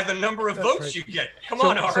by the number of votes you get. Come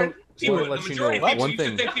on, Art. People, the majority of people used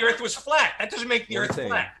to think the Earth was flat. That doesn't make the Earth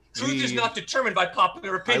flat. Truth is not determined by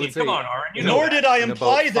popular opinion. Come on, Aaron. Nor did I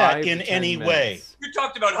imply that in any way. You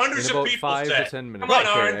talked about hundreds of people. 5 to 10 minutes. Come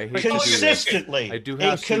on, Aaron. Consistently. I do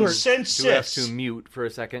have to mute for a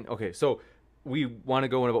second. Okay, so we want to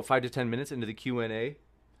go in about 5 to 10 minutes into the Q&A.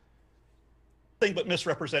 But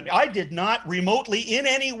misrepresent me. I did not remotely in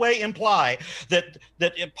any way imply that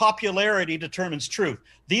popularity determines truth.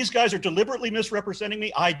 These guys are deliberately misrepresenting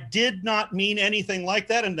me. I did not mean anything like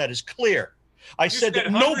that, and that is clear. I said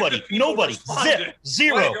that nobody,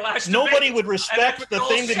 zero, nobody would respect the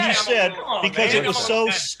thing that he said because it was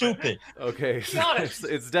so stupid. Okay,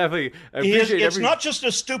 it's definitely. It's not just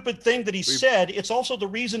a stupid thing that he said. It's also the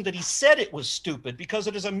reason that he said it was stupid because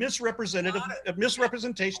it is a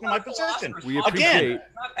misrepresentation of my position. Again,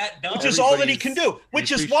 which is all that he can do.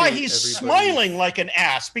 Which is why he's smiling like an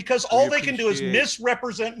ass because all they can do is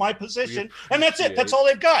misrepresent my position, and that's it. That's all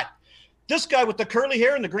they've got. This guy with the curly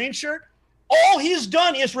hair and the green shirt. All he's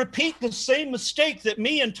done is repeat the same mistake that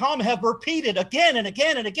me and Tom have repeated again and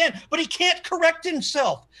again and again, but he can't correct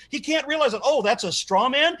himself. He can't realize that, oh, that's a straw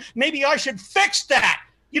man. Maybe I should fix that.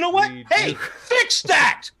 You know what? Hey, fix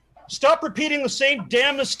that. Stop repeating the same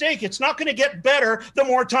damn mistake. It's not going to get better the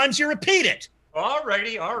more times you repeat it. All right.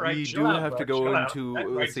 We do have to go into,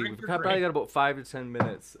 let's see, we've probably got about 5 to 10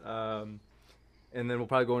 minutes, and then we'll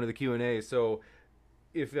probably go into the Q&A. So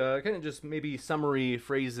if kind of just maybe summary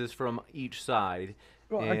phrases from each side.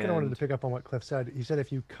 Well, I kind of wanted to pick up on what Cliff said. He said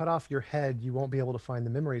if you cut off your head, you won't be able to find the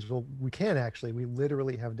memories. Well, we can actually. We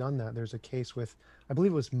literally have done that. There's a case with, I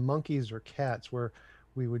believe it was monkeys or cats, where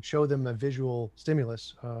we would show them a visual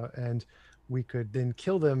stimulus, and we could then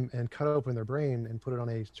kill them and cut open their brain and put it on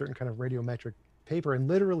a certain kind of radiometric paper and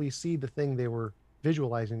literally see the thing they were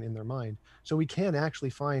visualizing in their mind. So we can actually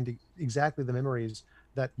find exactly the memories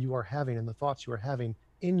that you are having and the thoughts you are having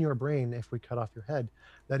in your brain if we cut off your head.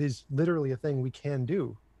 That is literally a thing we can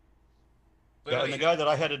do. And the guy that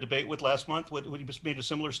I had a debate with last month, when he just made a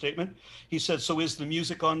similar statement, he said, so is the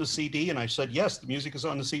music on the CD? And I said, yes, the music is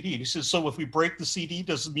on the CD. And he says, so if we break the CD,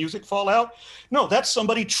 does the music fall out? No, that's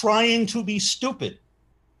somebody trying to be stupid.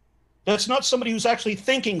 That's not somebody who's actually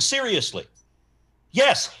thinking seriously.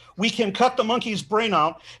 Yes, we can cut the monkey's brain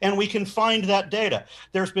out and we can find that data.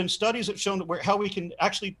 There's been studies that shown how we can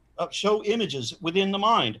actually show images within the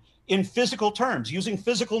mind in physical terms, using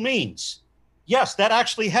physical means. Yes, that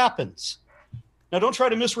actually happens. Now, don't try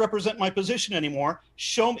to misrepresent my position anymore.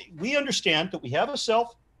 Show me, we understand that we have a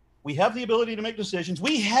self, we have the ability to make decisions,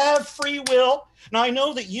 we have free will. Now, I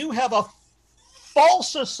know that you have a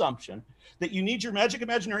false assumption that you need your magic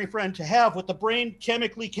imaginary friend to have what the brain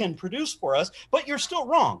chemically can produce for us, but you're still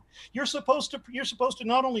wrong. You're supposed to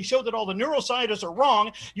not only show that all the neuroscientists are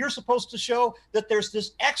wrong, you're supposed to show that there's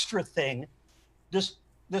this extra thing, this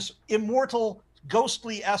immortal,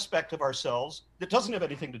 ghostly aspect of ourselves that doesn't have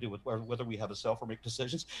anything to do with whether we have a self or make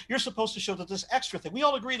decisions. You're supposed to show that this extra thing. We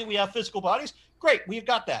all agree that we have physical bodies. Great, we've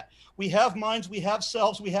got that. We have minds, we have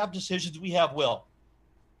selves, we have decisions, we have will.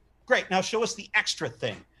 Great, now show us the extra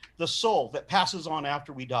thing. The soul that passes on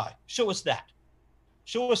after we die. Show us that.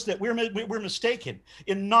 Show us that we're mistaken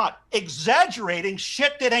in not exaggerating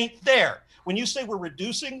shit that ain't there. When you say we're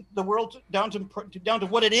reducing the world down to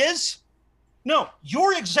what it is, no,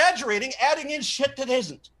 you're exaggerating, adding in shit that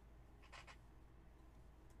isn't.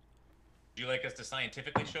 Would you like us to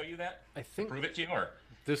scientifically show you that? I think prove it to you, or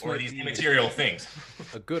this or these immaterial things?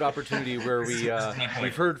 A good opportunity where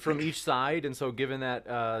we've heard from each side, and so given that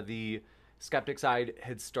the skeptic side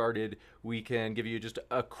had started, we can give you just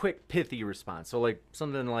a quick pithy response. So like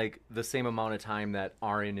something like the same amount of time that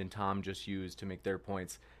Aaron and Tom just used to make their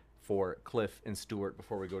points for Cliff and Stuart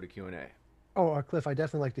before we go to Q&A. Oh, Cliff, I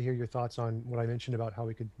definitely like to hear your thoughts on what I mentioned about how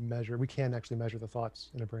we can actually measure the thoughts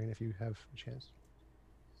in a brain if you have a chance.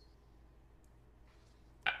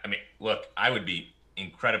 I mean, look, I would be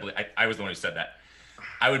incredibly, I was the one who said that.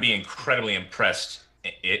 I would be incredibly impressed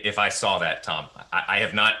if I saw that, Tom. I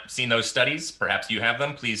have not seen those studies. Perhaps you have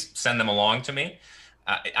them. Please send them along to me.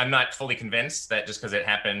 I'm not fully convinced that just because it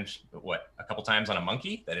happened, a couple times on a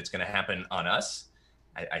monkey, that it's going to happen on us.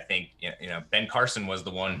 I think, Ben Carson was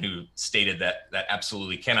the one who stated that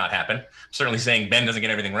absolutely cannot happen. I'm certainly saying Ben doesn't get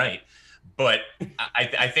everything right. But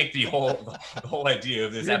I think the whole idea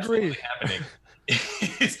of this absolutely happening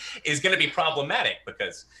is going to be problematic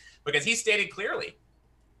because he stated clearly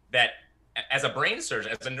that as a brain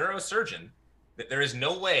surgeon, as a neurosurgeon, that there is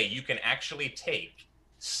no way you can actually take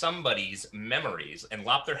somebody's memories and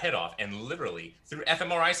lop their head off and literally through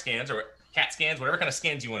fMRI scans or CAT scans, whatever kind of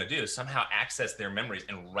scans you want to do, somehow access their memories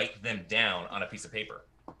and write them down on a piece of paper.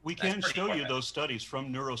 We can show you those studies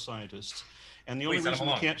from neuroscientists. And the only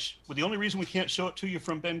reason we can't show it to you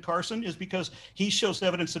from Ben Carson is because he shows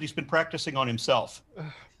evidence that he's been practicing on himself.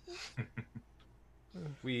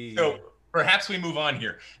 So perhaps we move on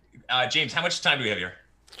here. James, how much time do we have here?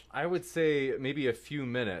 I would say maybe a few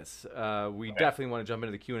minutes. We definitely want to jump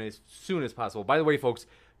into the Q&A as soon as possible. By the way, folks,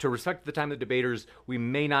 to respect the time of the debaters, we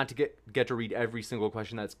may not get to read every single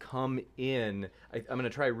question that's come in. I'm going to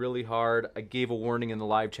try really hard. I gave a warning in the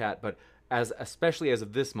live chat, but especially as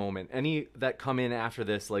of this moment, any that come in after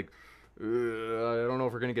this, I don't know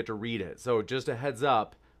if we're going to get to read it. So just a heads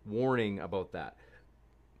up, warning about that.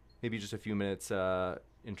 Maybe just a few minutes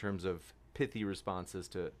in terms of pithy responses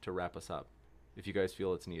to wrap us up, if you guys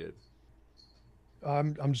feel it's needed.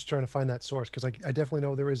 I'm just trying to find that source because I definitely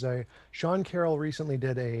know there is Sean Carroll recently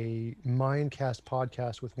did a Mindcast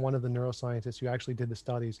podcast with one of the neuroscientists who actually did the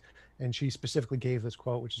studies, and she specifically gave this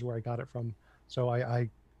quote, which is where I got it from. So I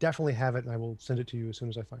definitely have it, and I will send it to you as soon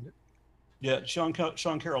as I find it. Yeah, Sean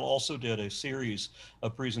Carroll also did a series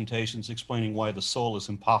of presentations explaining why the soul is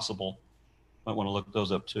impossible. Might want to look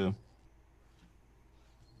those up too.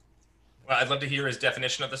 Well, I'd love to hear his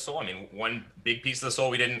definition of the soul. I mean, one big piece of the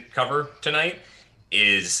soul we didn't cover tonight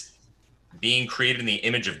is being created in the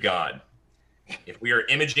image of God. If we are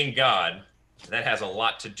imaging God, that has a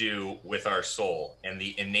lot to do with our soul and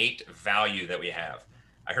the innate value that we have.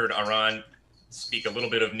 I heard Aaron speak a little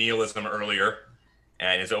bit of nihilism earlier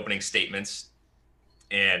in his opening statements,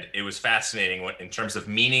 and it was fascinating in terms of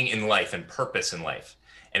meaning in life and purpose in life.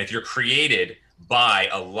 And if you're created by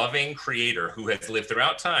a loving creator who has lived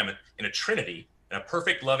throughout time in a trinity, in a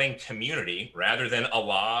perfect loving community, rather than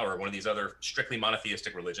Allah or one of these other strictly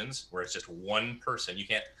monotheistic religions where it's just one person, you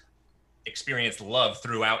can't experience love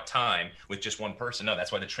throughout time with just one person. No,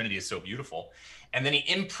 that's why the Trinity is so beautiful. And then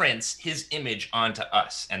he imprints his image onto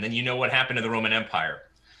us. And then you know what happened to the Roman Empire.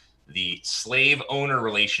 The slave-owner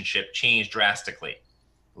relationship changed drastically.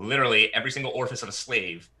 Literally, every single orifice of a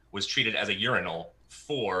slave was treated as a urinal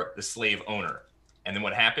for the slave owner. And then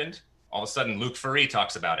what happened? All of a sudden, Luc Ferry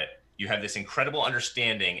talks about it. You have this incredible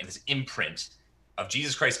understanding and this imprint of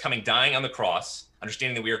Jesus Christ coming, dying on the cross,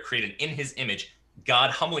 understanding that we are created in his image, God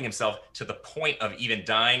humbling himself to the point of even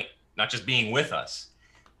dying, not just being with us.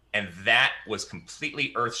 And that was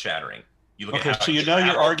completely earth-shattering. You look at how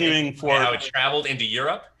you're arguing for how it traveled into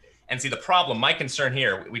Europe. And see, the problem, my concern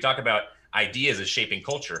here, we talk about ideas as shaping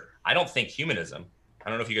culture. I don't think humanism, I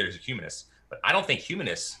don't know if you guys are humanists, but I don't think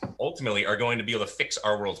humanists ultimately are going to be able to fix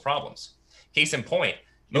our world's problems. Case in point,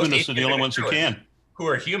 humanists are the only ones who can. Who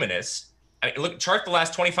are humanists? I mean, chart the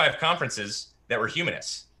last 25 conferences that were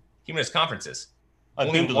humanist conferences.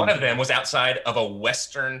 Only one of them was outside of a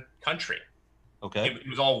Western country. Okay. It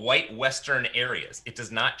was all white Western areas. It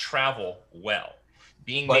does not travel well.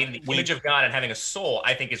 Being made in the image of God and having a soul,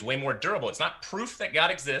 I think, is way more durable. It's not proof that God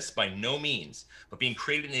exists by no means, but being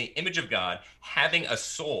created in the image of God, having a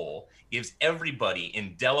soul gives everybody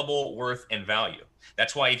indelible worth and value.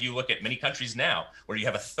 That's why if you look at many countries now where you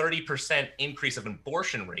have a 30% increase of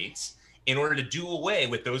abortion rates in order to do away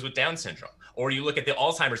with those with Down syndrome, or you look at the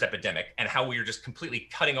Alzheimer's epidemic and how we are just completely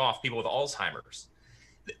cutting off people with Alzheimer's.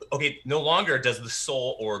 Okay, no longer does the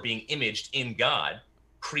soul or being imaged in God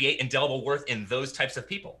create indelible worth in those types of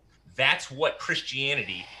people. That's what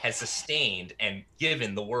Christianity has sustained and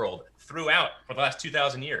given the world throughout for the last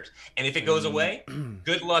 2,000 years. And if it goes away,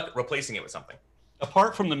 good luck replacing it with something.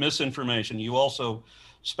 Apart from the misinformation, you also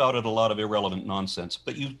spouted a lot of irrelevant nonsense,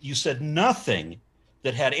 but you said nothing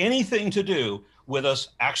that had anything to do with us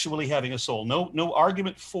actually having a soul. No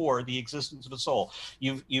argument for the existence of a soul.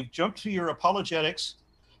 You've jumped to your apologetics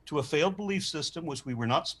to a failed belief system, which we were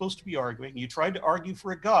not supposed to be arguing. You tried to argue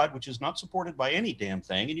for a God, which is not supported by any damn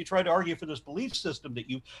thing. And you tried to argue for this belief system that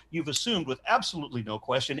you've assumed with absolutely no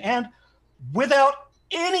question and without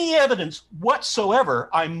any evidence whatsoever,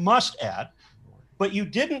 I must add. But you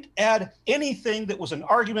didn't add anything that was an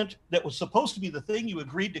argument that was supposed to be the thing you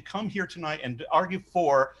agreed to come here tonight and to argue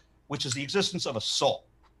for, which is the existence of a soul.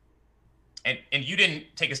 And you didn't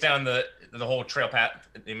take us down the whole trail path.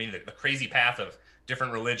 I mean, the crazy path of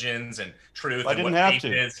different religions and truth. I didn't have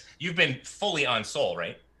to. You've been fully on soul,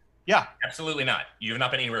 right? Yeah. Absolutely not. You have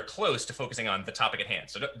not been anywhere close to focusing on the topic at hand.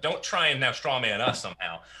 So don't try and now straw man us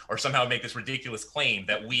somehow, or somehow make this ridiculous claim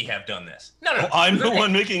that we have done this. No. Oh, I'm the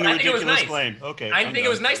one making the ridiculous claim. Okay. I think it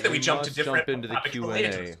was nice that we jumped to different jump into the topics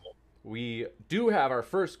related to the Q&A. soul. We do have our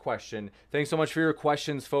first question. Thanks so much for your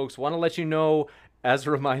questions, folks. Want to let you know, as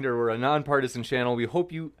a reminder, we're a nonpartisan channel. We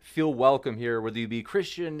hope you feel welcome here, whether you be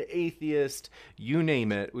Christian, atheist, you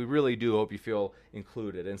name it. We really do hope you feel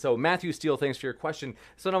included. And so, Matthew Steele, thanks for your question.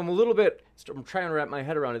 So I'm trying to wrap my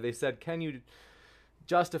head around it. They said, can you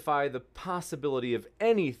justify the possibility of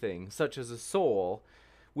anything, such as a soul,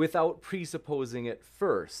 without presupposing it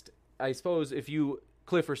first? I suppose if you,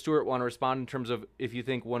 Cliff or Stuart, want to respond in terms of if you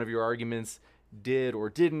think one of your arguments did or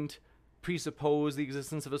didn't presuppose the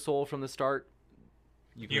existence of a soul from the start.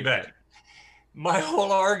 You bet. My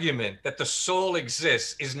whole argument that the soul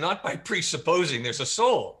exists is not by presupposing there's a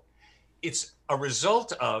soul. It's a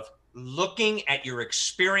result of looking at your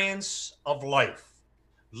experience of life.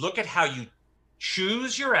 Look at how you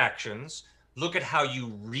choose your actions. Look at how you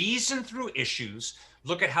reason through issues.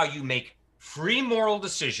 Look at how you make free moral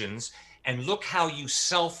decisions, and look how you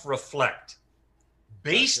self-reflect.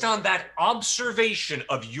 Based on that observation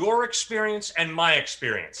of your experience and my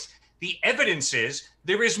experience, the evidence is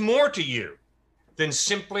there is more to you than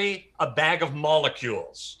simply a bag of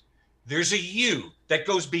molecules. There's a you that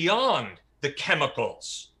goes beyond the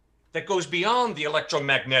chemicals, that goes beyond the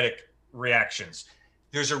electromagnetic reactions.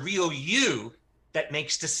 There's a real you that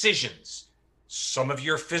makes decisions. Some of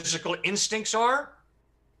your physical instincts are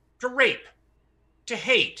to rape, to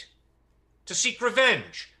hate, to seek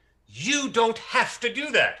revenge. You don't have to do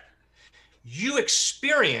that. You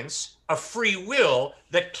experience a free will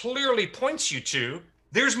that clearly points you to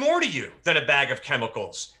there's more to you than a bag of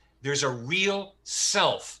chemicals. There's a real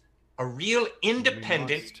self, a real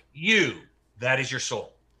independent you. That is your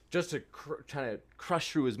soul. Just to try to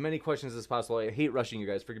crush through as many questions as possible. I hate rushing you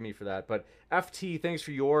guys. Forgive me for that. But FT, thanks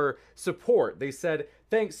for your support. They said,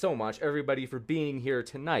 thanks so much, everybody, for being here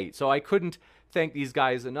tonight. So I couldn't thank these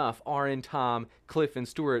guys enough. Aaron, Tom, Cliff, and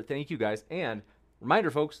Stuart, thank you guys. And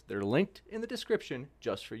reminder, folks, they're linked in the description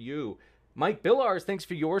just for you. Mike Billars, thanks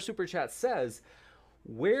for your super chat, says,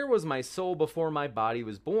 where was my soul before my body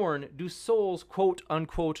was born? Do souls, quote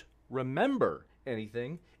unquote, remember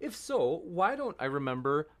anything? If so, why don't I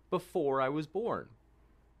remember before I was born?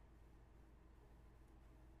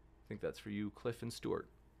 I think that's for you, Cliff and Stuart.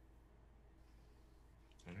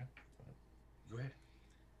 Okay. Go ahead.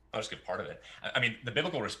 I'll just give part of it. I mean, the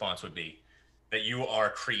biblical response would be that you are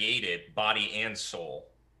created body and soul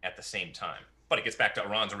at the same time. But it gets back to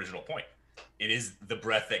Aaron's original point. It is the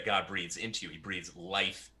breath that God breathes into you. He breathes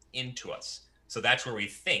life into us. So that's where we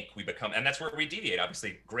think we become, and that's where we deviate,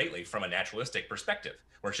 obviously, greatly from a naturalistic perspective,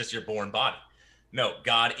 where it's just your born body. No,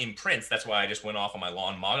 God imprints. That's why I just went off on my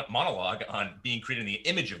long monologue on being created in the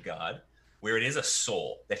image of God, where it is a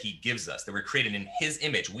soul that he gives us, that we're created in his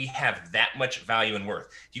image. We have that much value and worth.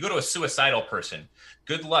 If you go to a suicidal person,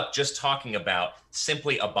 good luck just talking about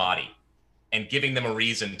simply a body and giving them a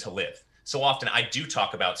reason to live. So often I do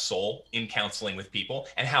talk about soul in counseling with people,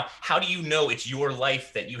 and how do you know it's your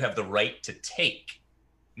life that you have the right to take?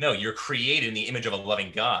 No, you're created in the image of a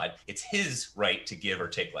loving God. It's his right to give or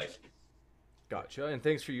take life. Gotcha. And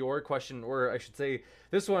thanks for your question, or I should say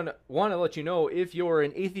this one. Want to let you know, if you're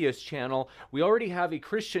an atheist channel, we already have a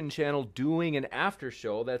Christian channel doing an after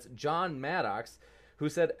show. That's John Maddox, who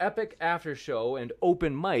said epic after show and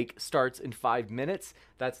open mic starts in 5 minutes.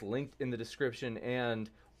 That's linked in the description and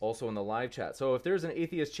also in the live chat. So if there's an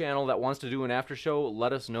atheist channel that wants to do an after show,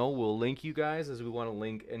 let us know. We'll link you guys, as we want to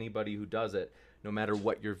link anybody who does it, no matter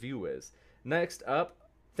what your view is. Next up,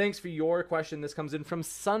 Thanks for your question. This comes in from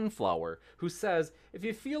Sunflower, who says, if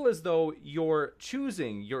you feel as though you're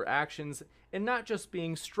choosing your actions and not just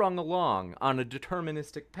being strung along on a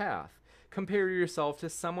deterministic path, compare yourself to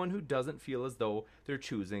someone who doesn't feel as though they're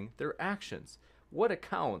choosing their actions. What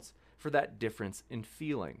accounts for that difference in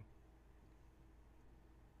feeling?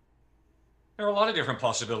 There are a lot of different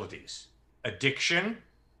possibilities. Addiction,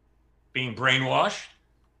 being brainwashed,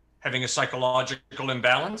 having a psychological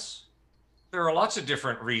imbalance. There are lots of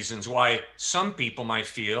different reasons why some people might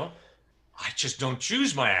feel, I just don't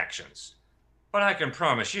choose my actions. But I can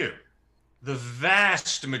promise you, the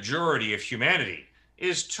vast majority of humanity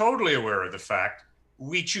is totally aware of the fact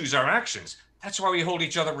we choose our actions. That's why we hold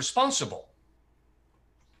each other responsible.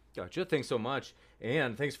 Gotcha. Thanks so much.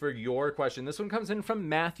 And thanks for your question. This one comes in from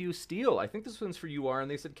Matthew Steele. I think this one's for you, Aaron.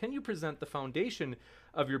 They said, can you present the foundation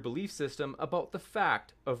of your belief system about the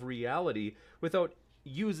fact of reality without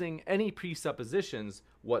using any presuppositions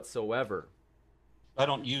whatsoever? I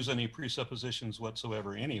don't use any presuppositions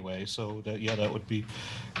whatsoever anyway, so that would be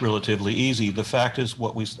relatively easy. The fact is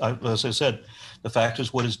as I said, the fact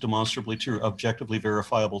is what is demonstrably true. Objectively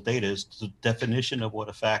verifiable data is the definition of what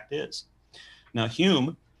a fact is. Now,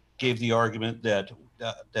 Hume gave the argument that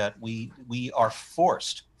we are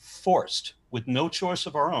forced with no choice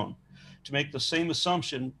of our own to make the same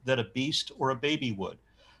assumption that a beast or a baby would,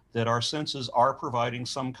 that our senses are providing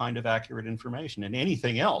some kind of accurate information, and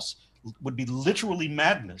anything else would be literally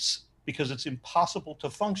madness because it's impossible to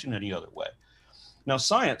function any other way. Now,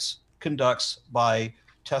 science conducts by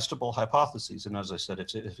testable hypotheses, and as I said,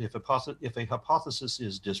 if a hypothesis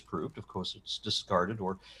is disproved, of course it's discarded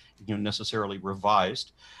or necessarily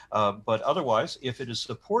revised, but otherwise, if it is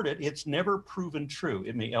supported, it's never proven true.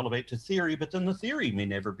 It may elevate to theory, but then the theory may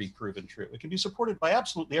never be proven true. It can be supported by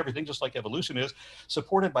absolutely everything, just like evolution is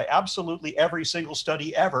supported by absolutely every single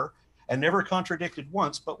study ever and never contradicted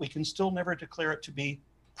once, but we can still never declare it to be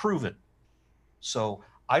proven. So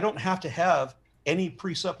I don't have to have any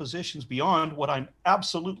presuppositions beyond what I'm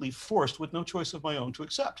absolutely forced with no choice of my own to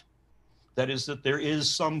accept. That is, that there is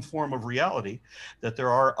some form of reality, that there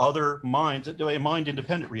are other minds, a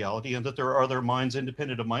mind-independent reality, and that there are other minds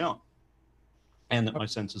independent of my own, and that my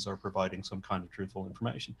senses are providing some kind of truthful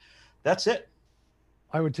information. That's it.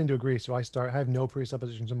 I would tend to agree. So I have no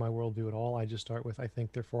presuppositions in my worldview at all. I just start with, I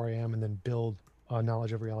think, therefore I am, and then build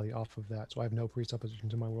knowledge of reality off of that. So I have no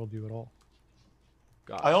presuppositions in my worldview at all.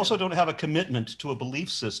 Gotcha. I also don't have a commitment to a belief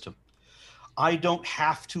system. I don't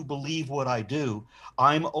have to believe what I do.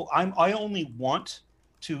 I only want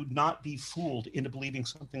to not be fooled into believing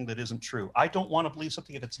something that isn't true. I don't want to believe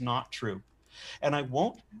something if it's not true. And I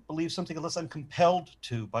won't believe something unless I'm compelled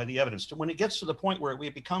to by the evidence. When it gets to the point where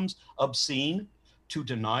it becomes obscene to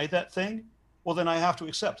deny that thing, well, then I have to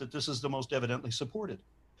accept that this is the most evidently supported.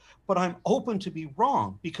 But I'm open to be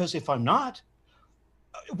wrong, because if I'm not,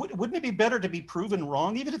 wouldn't it be better to be proven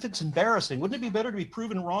wrong, even if it's embarrassing? Wouldn't it be better to be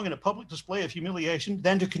proven wrong in a public display of humiliation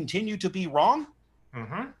than to continue to be wrong?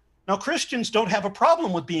 Mm-hmm. Now, Christians don't have a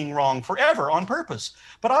problem with being wrong forever on purpose,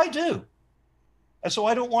 but I do. And so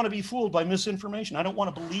I don't want to be fooled by misinformation. I don't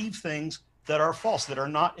want to believe things that are false, that are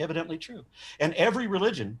not evidently true. And every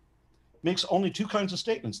religion makes only two kinds of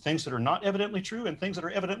statements: things that are not evidently true and things that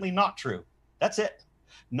are evidently not true. That's it.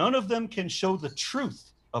 None of them can show the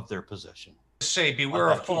truth of their position. Say,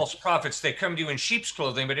 beware of false prophets. They come to you in sheep's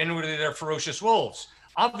clothing, but inwardly they're ferocious wolves.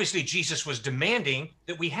 Obviously, Jesus was demanding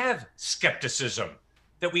that we have skepticism,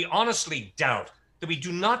 that we honestly doubt, that we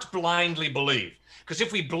do not blindly believe. Because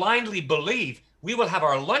if we blindly believe, we will have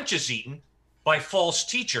our lunches eaten by false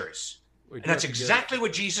teachers. And that's exactly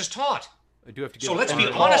what Jesus taught. I do have to give so let's be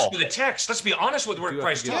honest with the text. Let's be honest with what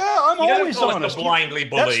Christ taught. Yeah, I'm always honest. Blindly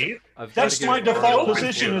believe. That's my default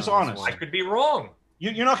position, is honest. I could be wrong.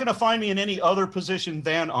 You're not going to find me in any other position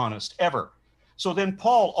than honest, ever. So then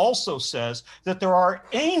Paul also says that there are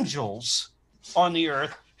angels on the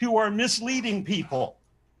earth who are misleading people.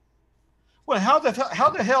 Well, how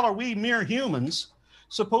the hell are we mere humans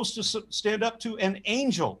supposed to stand up to an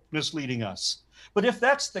angel misleading us? But if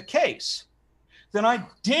that's the case, then I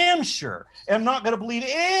damn sure am not going to believe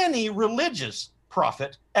any religious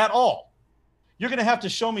prophet at all. You're going to have to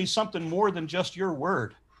show me something more than just your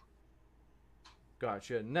word.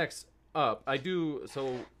 Gotcha. Next up,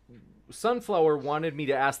 so Sunflower wanted me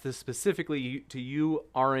to ask this specifically to you,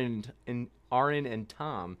 Aaron and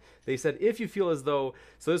Tom. They said, if you feel as though,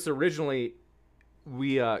 so this originally,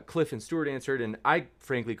 Cliff and Stuart answered, and I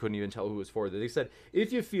frankly couldn't even tell who was for that. They said,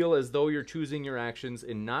 if you feel as though you're choosing your actions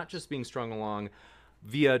and not just being strung along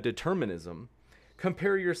via determinism,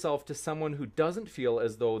 compare yourself to someone who doesn't feel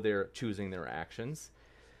as though they're choosing their actions.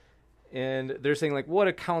 And they're saying, like, what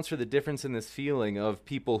accounts for the difference in this feeling of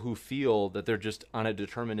people who feel that they're just on a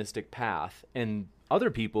deterministic path and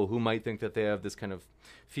other people who might think that they have this kind of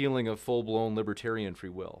feeling of full-blown libertarian free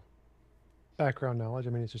will? Background knowledge. I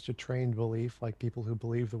mean, it's just a trained belief, like people who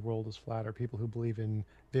believe the world is flat or people who believe in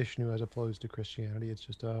Vishnu as opposed to Christianity. It's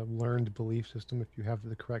just a learned belief system. If you have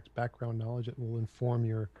the correct background knowledge, it will inform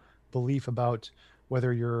your belief about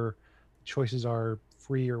whether your choices are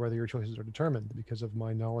free or whether your choices are determined. Because of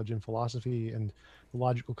my knowledge in philosophy and the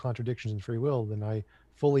logical contradictions in free will, then I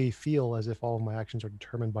fully feel as if all of my actions are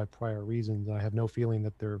determined by prior reasons. And I have no feeling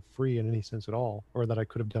that they're free in any sense at all, or that I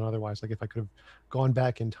could have done otherwise. Like if I could have gone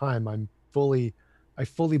back in time, I fully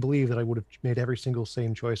believe that I would have made every single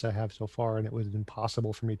same choice I have so far, and it was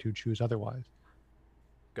impossible for me to choose otherwise.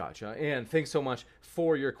 Gotcha. And thanks so much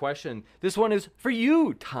for your question. This one is for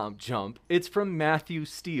you, Tom Jump. It's from Matthew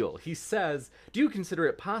Steele. He says, do you consider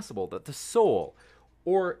it possible that the soul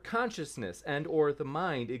or consciousness and or the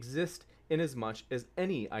mind exist in as much as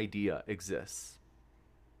any idea exists?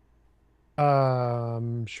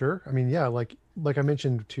 Sure. I mean, yeah, like I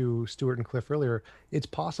mentioned to Stuart and Cliff earlier, it's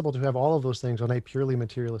possible to have all of those things on a purely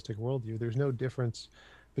materialistic worldview. There's no difference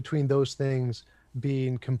between those things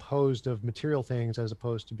being composed of material things as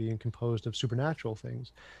opposed to being composed of supernatural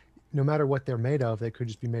things. No matter what they're made of, they could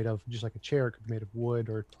just be made of, just like a chair, it could be made of wood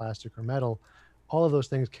or plastic or metal. All of those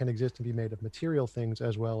things can exist and be made of material things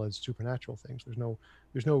as well as supernatural things.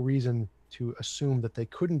 There's no reason to assume that they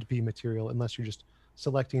couldn't be material unless you're just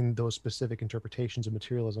selecting those specific interpretations of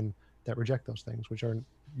materialism that reject those things, which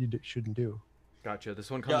shouldn't do. Gotcha. This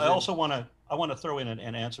one comes Yeah, in. I also want to throw in an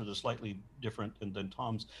answer that's slightly different than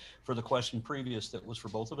Tom's for the question previous that was for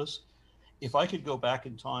both of us. If I could go back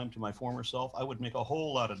in time to my former self, I would make a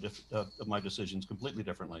whole lot of my decisions completely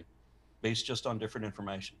differently, based just on different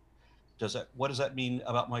information. What does that mean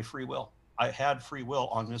about my free will? I had free will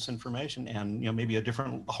on this information and maybe a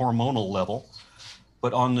different hormonal level,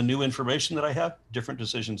 but on the new information that I have, different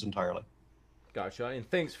decisions entirely. Gotcha. And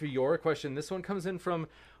thanks for your question. This one comes in from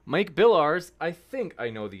Mike Billars. I think I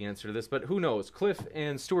know the answer to this, but who knows? Cliff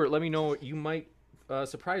and Stuart, let me know. You might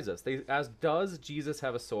surprise us. They ask, does Jesus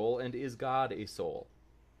have a soul, and is God a soul?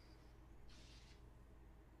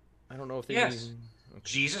 I don't know if they Yes. mean... Okay.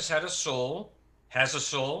 Jesus had a soul, has a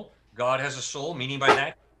soul. God has a soul, meaning by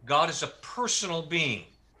that, God is a personal being.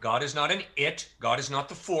 God is not an it. God is not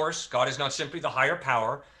the force. God is not simply the higher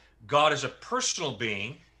power. God is a personal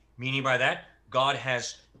being, meaning by that, God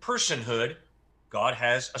has personhood. God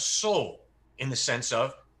has a soul in the sense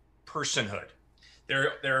of personhood.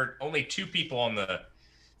 There are only two people on the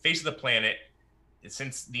face of the planet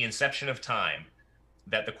since the inception of time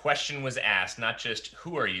that the question was asked, not just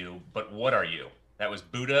who are you, but what are you? That was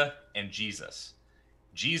Buddha and Jesus.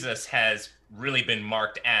 Jesus has really been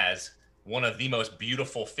marked as one of the most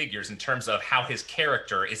beautiful figures in terms of how his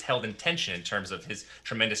character is held in tension in terms of his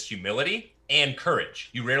tremendous humility and courage.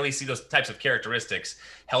 You rarely see those types of characteristics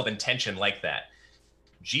held in tension like that.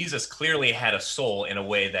 Jesus clearly had a soul in a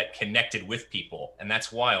way that connected with people. And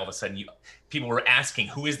that's why all of a sudden people were asking,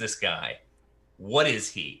 who is this guy? What is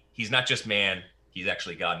he? He's not just man, he's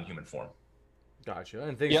actually God in human form. Gotcha.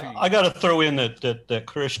 And thanks Yeah, I got to throw in that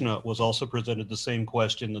Krishna was also presented the same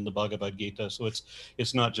question in the Bhagavad Gita. So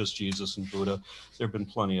it's not just Jesus and Buddha. There have been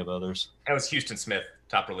plenty of others. That was Houston Smith,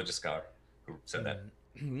 top religious scholar, who said that.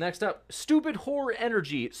 Next up, Stupid Horror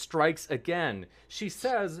Energy strikes again. She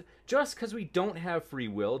says, just because we don't have free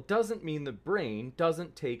will doesn't mean the brain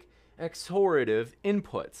doesn't take exhortative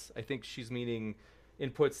inputs. I think she's meaning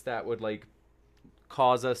inputs that would like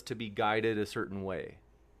cause us to be guided a certain way.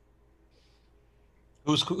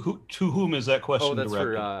 To whom is that question that's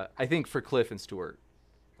directed? for, I think for Cliff and Stuart.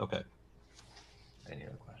 Okay. Any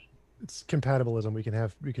other question? It's compatibilism.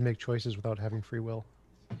 We can make choices without having free will.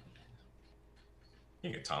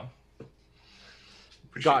 You go, Tom.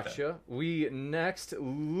 Appreciate Gotcha. We next,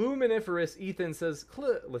 Luminiferous Ethan says,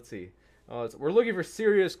 let's see. We're looking for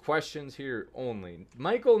serious questions here only.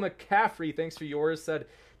 Michael McCaffrey, thanks for yours, said,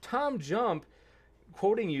 Tom Jump,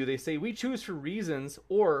 quoting you, they say, we choose for reasons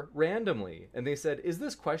or randomly. And they said, is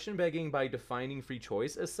this question begging by defining free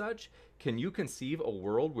choice as such? Can you conceive a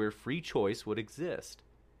world where free choice would exist?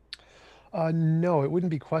 No, it wouldn't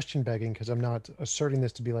be question begging because I'm not asserting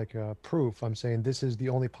this to be like a proof. I'm saying this is the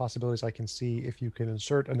only possibilities I can see. If you can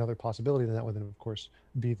insert another possibility, then that would then, of course,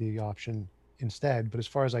 be the option instead. But as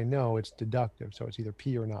far as I know, it's deductive. So it's either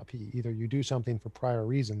P or not P. Either you do something for prior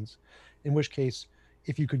reasons, in which case,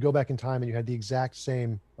 if you could go back in time and you had the exact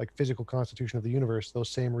same like physical constitution of the universe, those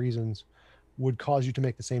same reasons would cause you to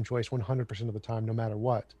make the same choice 100% of the time, no matter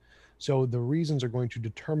what. So the reasons are going to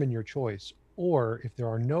determine your choice, Or if there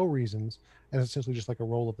are no reasons, and it's essentially just like a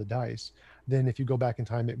roll of the dice, then if you go back in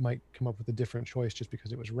time, it might come up with a different choice just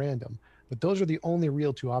because it was random. But those are the only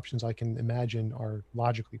real two options I can imagine are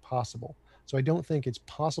logically possible. So I don't think it's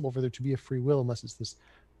possible for there to be a free will unless it's this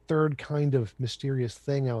third kind of mysterious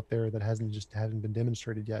thing out there that hasn't been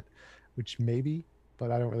demonstrated yet, which maybe,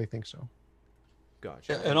 but I don't really think so.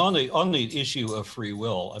 Gotcha. And on the issue of free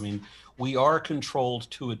will, I mean, we are controlled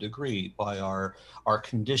to a degree by our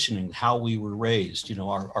conditioning, how we were raised. You know,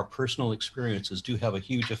 our personal experiences do have a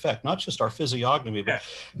huge effect, not just our physiognomy, but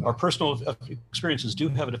our personal experiences do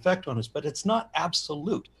have an effect on us, but it's not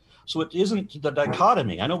absolute. So it isn't the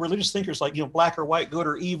dichotomy. I know religious thinkers like, you know, black or white, good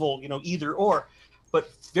or evil, you know, either or,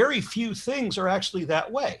 but very few things are actually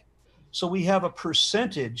that way. So we have a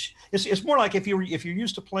percentage. It's more like if you're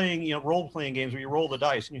used to playing, you know, role-playing games where you roll the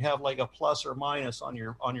dice and you have like a plus or minus on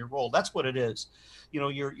your roll. That's what it is. You know,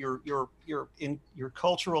 your in your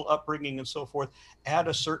cultural upbringing and so forth add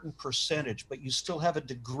a certain percentage, but you still have a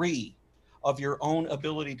degree of your own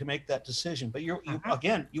ability to make that decision. But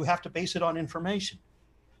again, you have to base it on information.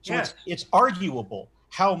 So yes, it's arguable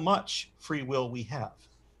how much free will we have.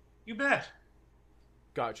 You bet.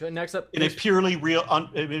 Gotcha. Next up, in a purely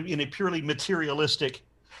materialistic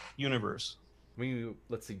universe.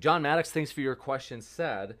 Let's see. John Maddox, thanks for your question.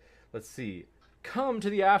 Said, let's see. Come to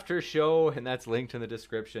the after show, and that's linked in the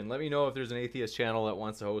description. Let me know if there's an atheist channel that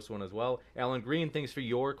wants to host one as well. Alan Green, thanks for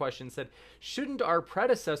your question. Said, shouldn't our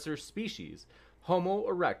predecessor species, Homo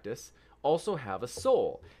erectus, also have a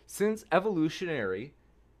soul, since evolutionary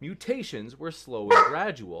mutations were slow and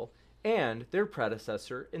gradual, and their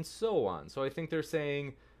predecessor, and so on? So I think they're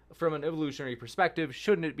saying, from an evolutionary perspective,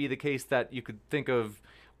 shouldn't it be the case that you could think of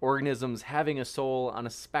organisms having a soul on a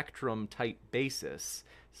spectrum type basis?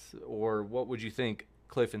 Or what would you think,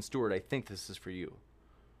 Cliff and Stuart? I think this is for you.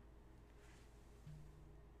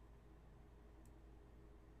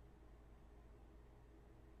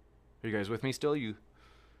 Are you guys with me still? You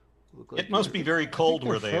look like it must be very cold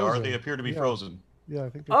where they are. frozen. They appear to be frozen. Yeah, I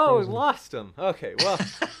think they're Oh, we frozen. lost them. Okay, well,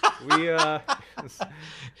 we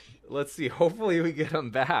let's see. Hopefully, we get them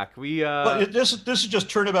back. But this is just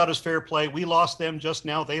turnabout as fair play. We lost them just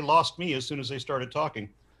now. They lost me as soon as they started talking.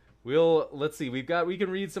 Let's see. We can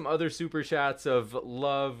read some other super chats of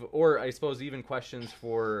love, or I suppose even questions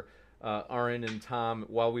for Aaron and Tom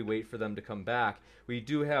while we wait for them to come back. We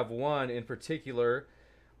do have one in particular.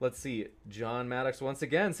 Let's see. John Maddox once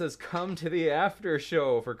again says, come to the after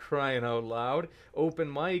show, for crying out loud.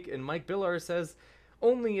 Open mic. And Mike Billar says,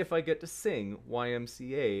 only if I get to sing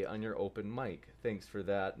YMCA on your open mic. Thanks for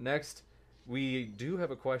that. Next, we do have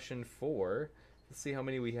a question for, let's see how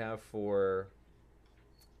many we have for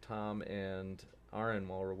Tom and Aaron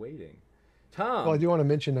while we're waiting. Tom. Well, I do want to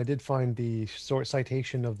mention I did find the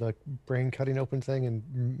citation of the brain cutting open thing and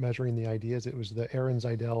measuring the ideas. It was the Aaron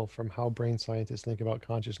Zeidel from How Brain Scientists Think About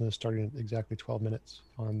Consciousness, starting at exactly 12 minutes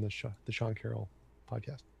on the Sean Carroll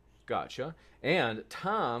podcast. Gotcha. And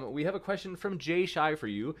Tom, we have a question from Jay Shy for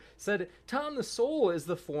you. Said, Tom, the soul is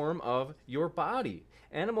the form of your body.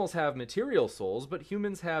 Animals have material souls, but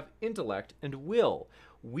humans have intellect and will.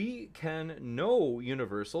 We can know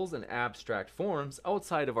universals and abstract forms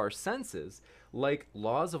outside of our senses, like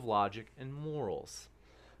laws of logic and morals.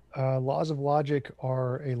 Laws of logic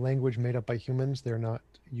are a language made up by humans. They're not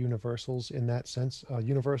universals in that sense.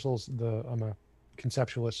 Universals, I'm a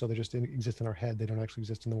conceptualist, so they just exist in our head. They don't actually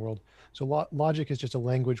exist in the world. So logic is just a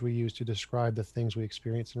language we use to describe the things we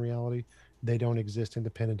experience in reality. They don't exist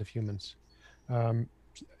independent of humans.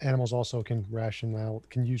 Animals also can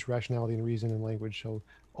use rationality and reason and language. So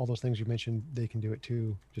all those things you mentioned, they can do it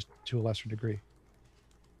too, just to a lesser degree.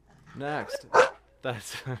 Next.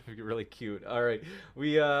 That's really cute. All right.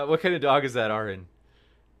 What kind of dog is that, Aaron?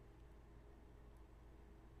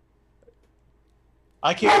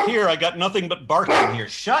 I can't hear. I got nothing but barking here.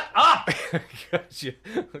 Shut up! Gotcha.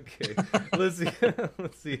 Okay. Let's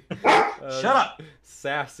see. Shut up.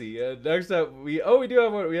 Sassy. Next up, we do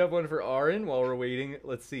have one. We have one for Aaron while we're waiting.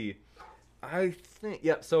 Let's see. I think,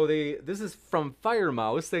 yeah. So this is from Fire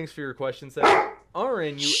Mouse. Thanks for your question. Said,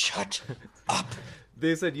 Aaron, you shut up.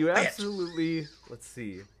 They said you absolutely. Let's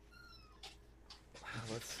see.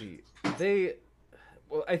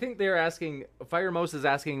 Well, I think they're asking, Fire Mouse is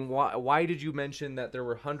asking, why did you mention that there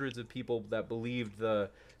were hundreds of people that believed the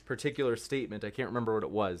particular statement? I can't remember what it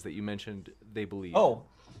was that you mentioned they believed. Oh,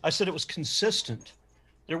 I said it was consistent.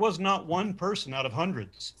 There was not one person out of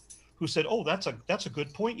hundreds who said, oh, that's a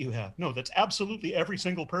good point you have. No, that's absolutely every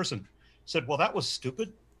single person said, well, that was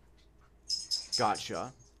stupid.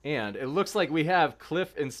 Gotcha. And it looks like we have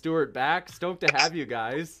Cliff and Stuart back. Stoked to have you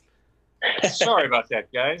guys. Sorry about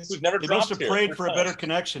that, guys. We've never They must have prayed for a better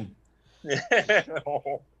connection.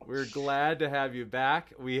 We're glad to have you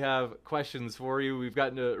back. We have questions for you. We've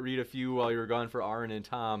gotten to read a few while you were gone for Aaron and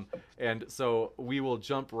Tom, and so we will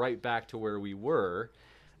jump right back to where we were.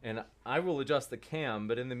 And I will adjust the cam,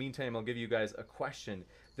 but in the meantime, I'll give you guys a question.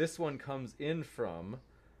 This one comes in from,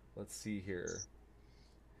 let's see here,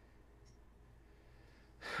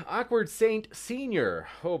 Awkward Saint Senior.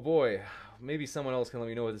 Oh boy, maybe someone else can let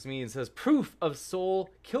me know what this means. It says, proof of soul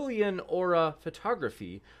Killian aura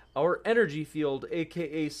photography. Our energy field,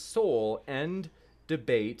 aka soul, end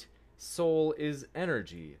debate. Soul is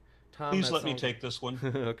energy. Tom, Please let me take this one.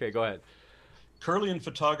 Okay, go ahead. Kirlian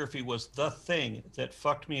photography was the thing that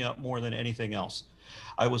fucked me up more than anything else.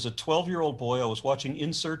 I was a 12-year-old boy. I was watching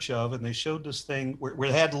In Search Of, and they showed this thing where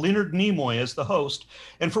they had Leonard Nimoy as the host.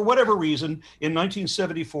 And for whatever reason, in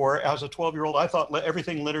 1974, as a 12-year-old, I thought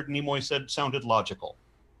everything Leonard Nimoy said sounded logical.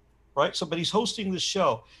 Right? So, but he's hosting this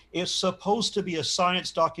show. It's supposed to be a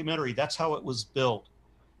science documentary. That's how it was built.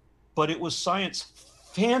 But it was science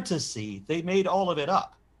fantasy. They made all of it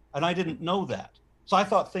up. And I didn't know that. So I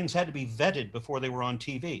thought things had to be vetted before they were on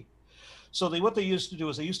TV. So what they used to do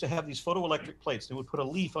is they used to have these photoelectric plates. They would put a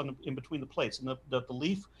leaf in between the plates. And the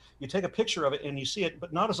leaf, you take a picture of it and you see it,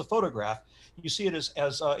 but not as a photograph. You see it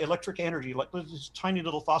as electric energy, like these tiny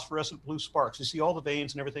little phosphorescent blue sparks. You see all the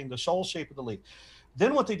veins and everything, the shoal shape of the leaf.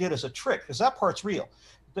 Then what they did as a trick, because that part's real,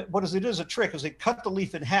 what they did as a trick is they cut the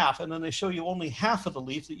leaf in half, and then they show you only half of the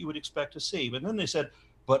leaf that you would expect to see. But then they said,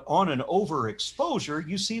 but on an overexposure,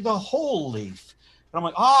 you see the whole leaf. And I'm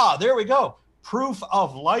like, there we go. Proof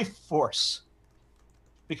of life force.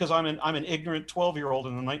 Because I'm an ignorant 12-year-old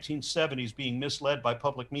in the 1970s being misled by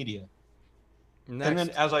public media. Next. And then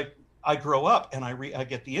as I grow up and I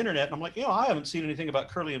get the internet, and I'm like, I haven't seen anything about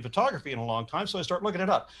Kirlian photography in a long time, so I start looking it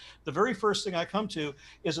up. The very first thing I come to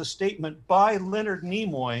is a statement by Leonard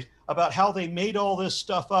Nimoy about how they made all this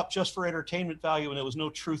stuff up just for entertainment value, and there was no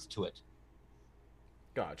truth to it.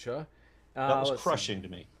 Gotcha. That was crushing to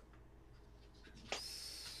me.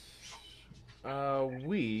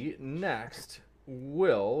 We next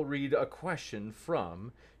will read a question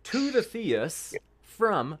from To the Theist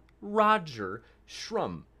from Roger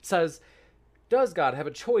Shrum. Says, does God have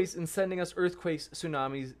a choice in sending us earthquakes,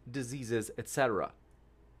 tsunamis, diseases, etc.?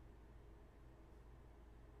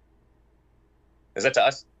 Is that to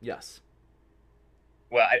us? Yes.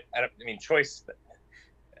 Well, I mean, choice,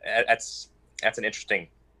 that's an interesting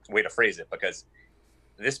way to phrase it, because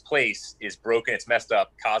this place is broken, it's messed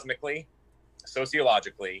up cosmically,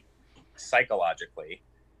 sociologically, psychologically,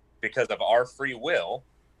 because of our free will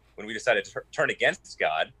when we decided to turn against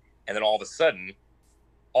God, and then all of a sudden,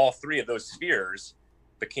 all three of those spheres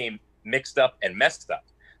became mixed up and messed up.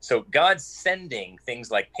 So God's sending things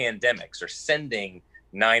like pandemics or sending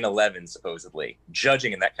 9/11 supposedly,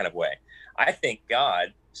 judging in that kind of way. I think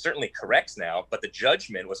God certainly corrects now, but the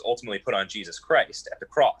judgment was ultimately put on Jesus Christ at the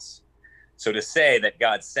cross. So to say that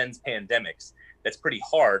God sends pandemics, that's pretty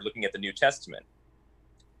hard looking at the New Testament.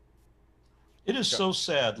 It is so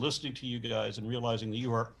sad listening to you guys and realizing that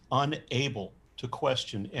you are unable to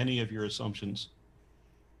question any of your assumptions.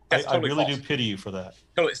 I really do pity you for that.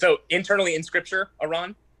 So internally in Scripture,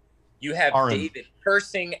 Aaron, you have David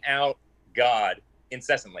cursing out God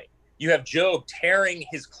incessantly. You have Job tearing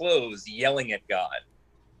his clothes, yelling at God.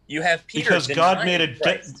 You have Peter because God made a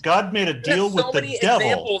deal with the devil. So many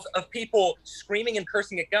examples of people screaming and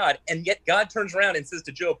cursing at God, and yet God turns around and says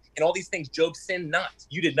to Job, "In all these things, Job sinned not.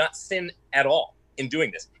 You did not sin at all in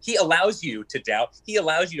doing this." He allows you to doubt. He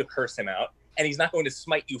allows you to curse him out, and he's not going to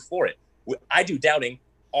smite you for it. I do doubting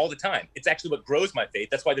all the time. It's actually what grows my faith.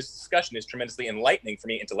 That's why this discussion is tremendously enlightening for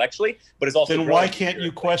me intellectually, but it's also. Then why can't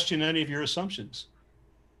you question any of your assumptions?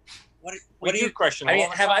 What do you question? I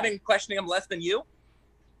mean, have I been questioning them less than you?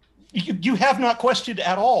 You have not questioned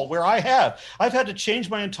at all, where I have. I've had to change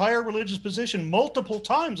my entire religious position multiple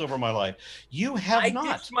times over my life. You have not.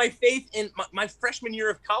 I ditched my faith in my freshman year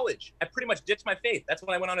of college. I pretty much ditched my faith. That's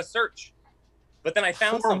when I went on a search. But then I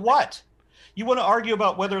found something. For what? You want to argue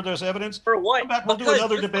about whether there's evidence? For what? Come back, we'll do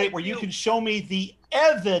another debate where you can show me the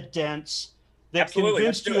evidence that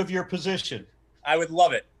convinced you of your position. I would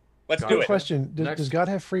love it. Let's do it. Question. Does God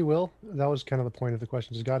have free will? That was kind of the point of the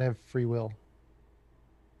question. Does God have free will?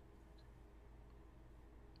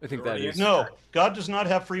 I think that is. No, God does not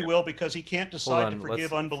have free will because he can't decide to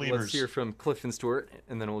forgive unbelievers. Let's hear from Clifton Stewart,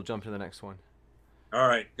 and then we'll jump to the next one. All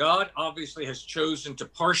right. God obviously has chosen to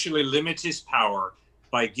partially limit his power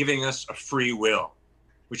by giving us a free will,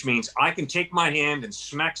 which means I can take my hand and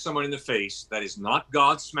smack someone in the face. That is not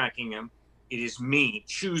God smacking him. It is me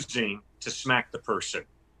choosing to smack the person.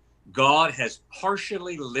 God has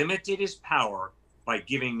partially limited his power by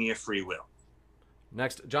giving me a free will.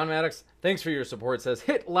 Next, John Maddox, thanks for your support, says,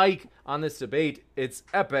 hit like on this debate. It's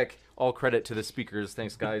epic. All credit to the speakers.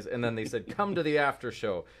 Thanks, guys. And then they said, come to the after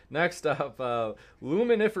show. Next up,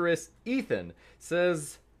 Luminiferous Ethan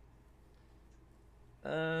says,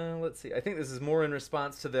 let's see. I think this is more in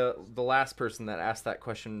response to the last person that asked that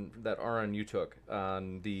question that Aaron, you took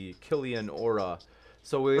on the Killian aura.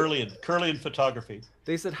 So Kirlian photography.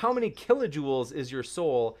 They said, how many kilojoules is your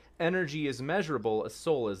soul? Energy is measurable, a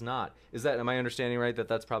soul is not. Am I understanding right that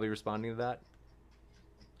that's probably responding to that?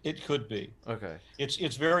 It could be. Okay.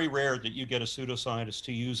 It's very rare that you get a pseudoscientist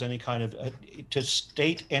to use any kind of to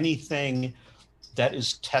state anything that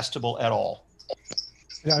is testable at all.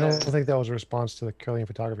 Yeah, I don't think that was a response to the Kirlian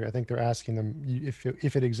photography. I think they're asking them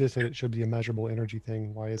if it existed, it should be a measurable energy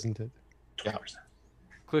thing. Why isn't it? Yeah.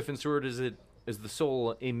 Cliff and Stewart, is the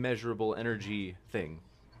soul a measurable energy thing?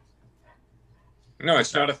 No,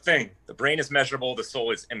 it's not a thing. The brain is measurable. The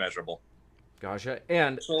soul is immeasurable. Gotcha.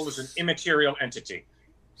 And the soul is an immaterial entity.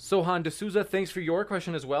 Sohan D'Souza, thanks for your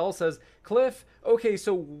question as well, says, Cliff, okay,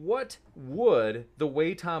 so what would the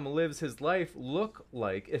way Tom lives his life look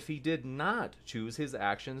like if he did not choose his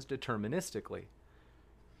actions deterministically?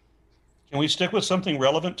 Can we stick with something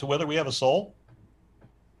relevant to whether we have a soul?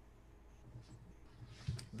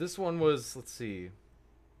 This one was, let's see.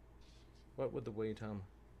 What would the way Tom...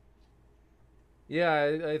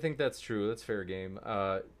 Yeah, I think that's true. That's fair game.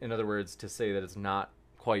 In other words, to say that it's not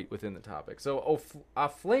quite within the topic. So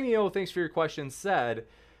Flamio, thanks for your question, said,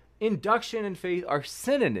 induction and faith are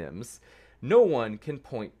synonyms. No one can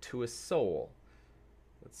point to a soul.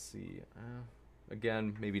 Let's see.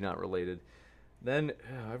 Again, maybe not related. Then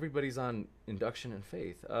everybody's on induction and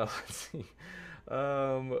faith. Let's see.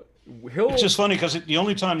 It's just funny because the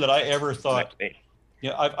only time that I ever thought...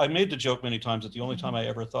 Yeah, I've made the joke many times that the only time I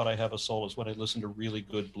ever thought I have a soul is when I listen to really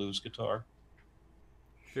good blues guitar.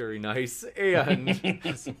 Very nice. And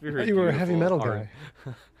you were a heavy metal guy.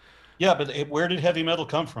 Yeah, but where did heavy metal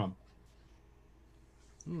come from?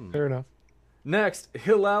 Fair enough. Next,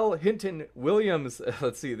 Hillel Hinton Williams.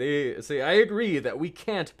 Let's see. They say, I agree that we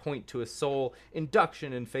can't point to a soul.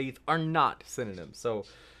 Induction and faith are not synonyms. So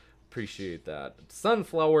appreciate that.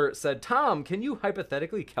 Sunflower said, Tom, can you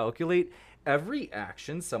hypothetically calculate every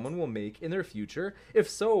action someone will make in their future? If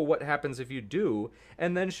so, what happens if you do?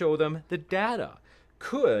 And then show them the data.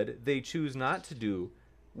 Could they choose not to do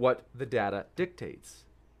what the data dictates?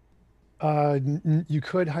 You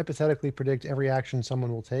could hypothetically predict every action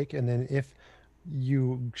someone will take, and then if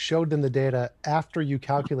you showed them the data after you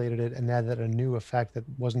calculated it and added a new effect that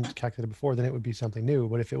wasn't calculated before, then it would be something new.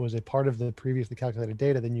 But if it was a part of the previously calculated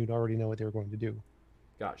data, then you'd already know what they were going to do.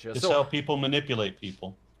 Gotcha. It's how people manipulate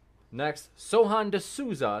people. Next, Sohan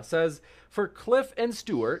D'Souza says, for Cliff and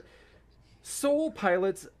Stewart, soul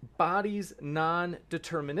pilots bodies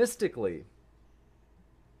non-deterministically.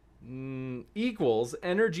 Equals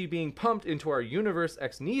energy being pumped into our universe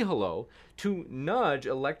ex nihilo to nudge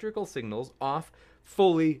electrical signals off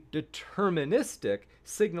fully deterministic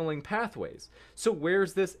signaling pathways. So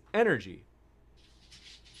where's this energy?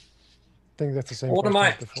 I think that's the same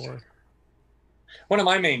question before. One of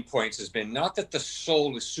my main points has been not that the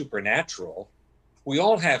soul is supernatural. We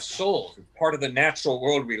all have souls, part of the natural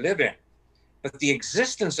world we live in. But the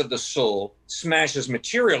existence of the soul smashes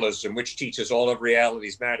materialism, which teaches all of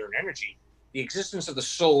reality's matter and energy. The existence of the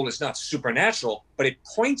soul is not supernatural, but it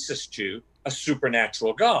points us to a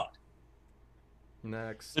supernatural God.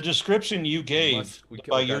 Next. The description you gave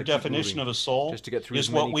by your definition of a soul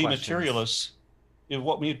is what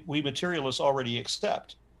we materialists already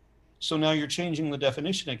accept. So now you're changing the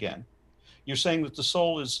definition again. You're saying that the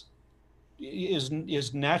soul is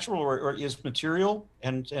natural or is material,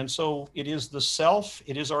 and so it is the self.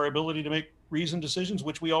 It is our ability to make reasoned decisions,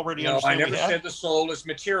 which we already understand. No, I never said the soul is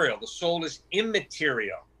material. The soul is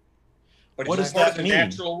immaterial. But what it's does part that of the mean?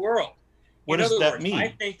 natural world. What does that mean? I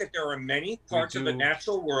think that there are many parts of the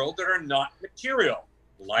natural world that are not material.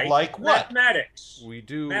 Like what? Mathematics. We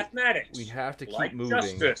do. Mathematics. We have to keep like moving.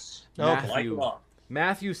 Justice. Like love.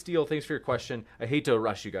 Matthew Steele, thanks for your question. I hate to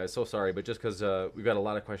rush you guys, so sorry, but just because we've got a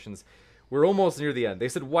lot of questions. We're almost near the end. They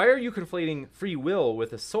said, why are you conflating free will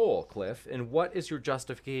with a soul, Cliff? And what is your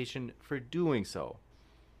justification for doing so?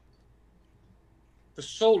 The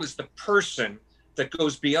soul is the person that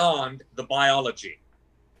goes beyond the biology.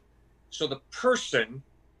 So the person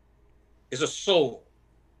is a soul,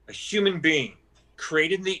 a human being,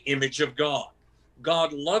 created in the image of God.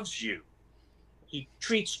 God loves you. He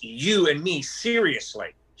treats you and me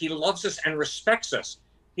seriously. He loves us and respects us.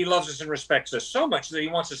 He loves us and respects us so much that he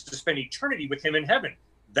wants us to spend eternity with him in heaven.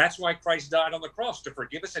 That's why Christ died on the cross, to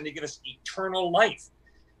forgive us and to give us eternal life.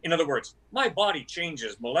 In other words, my body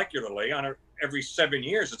changes molecularly every 7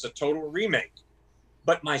 years. It's a total remake.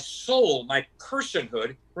 But my soul, my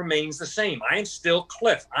personhood remains the same. I am still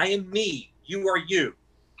Cliff. I am me. You are you.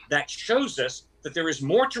 That shows us that there is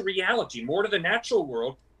more to reality, more to the natural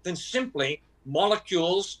world than simply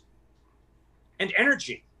molecules and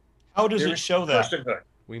energy. How does it show that? Personhood.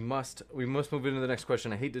 We must move into the next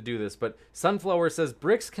question. I hate to do this, but Sunflower says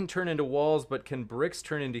bricks can turn into walls, but can bricks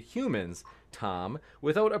turn into humans, Tom,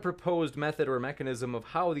 without a proposed method or mechanism of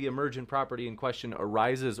how the emergent property in question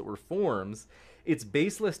arises or forms? It's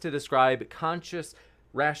baseless to describe conscious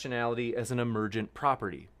rationality as an emergent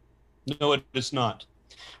property. No, it is not,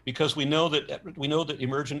 because we know that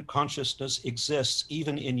emergent consciousness exists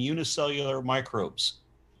even in unicellular microbes,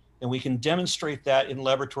 and we can demonstrate that in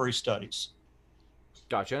laboratory studies.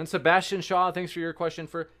 Gotcha. And Sebastian Shaw, thanks for your question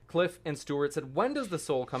for Cliff and Stuart, said, when does the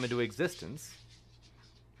soul come into existence?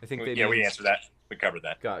 I think they we answered that. We covered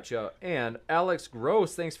that. Gotcha. And Alex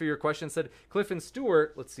Gross, thanks for your question, said, Cliff and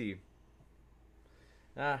Stuart, let's see.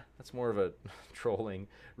 That's more of a trolling.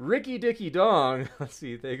 Ricky Dicky Dong, let's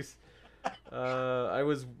see, thanks.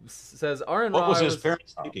 Says Aaron. What was his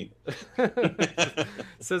parents thinking?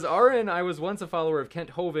 Says Aaron, I was once a follower of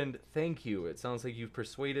Kent Hovind. Thank you. It sounds like you've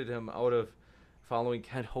persuaded him out of following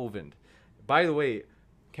Kent Hovind. By the way,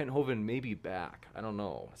 Kent Hovind may be back. I don't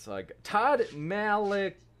know. It's like Todd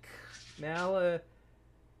Malikoati,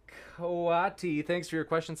 thanks for your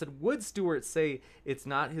question, said, would Stewart say it's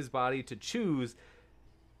not his body to choose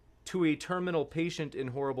to a terminal patient in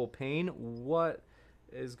horrible pain? What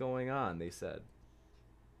is going on, they said.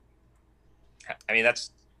 I mean,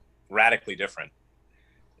 that's radically different,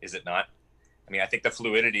 is it not? I mean, I think the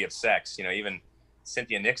fluidity of sex, even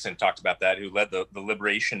Cynthia Nixon talked about that, who led the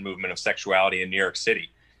liberation movement of sexuality in New York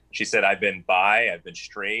City. She said, I've been bi, I've been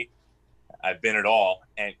straight, I've been it all.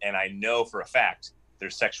 And I know for a fact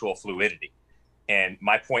there's sexual fluidity. And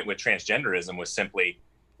my point with transgenderism was simply,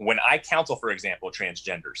 when I counsel, for example,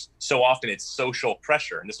 transgenders, so often it's social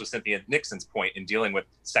pressure. And this was Cynthia Nixon's point in dealing with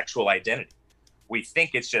sexual identity. We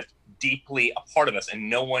think it's just deeply a part of us and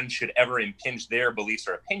no one should ever impinge their beliefs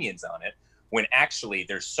or opinions on it, when actually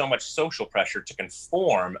there's so much social pressure to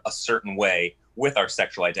conform a certain way with our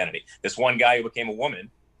sexual identity. This one guy who became a woman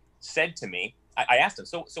said to me, I asked him,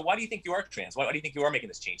 so why do you think you are trans? Why do you think you are making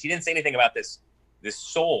this change? He didn't say anything about this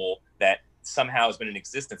soul that somehow has been in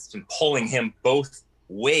existence and pulling him both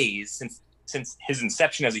ways since his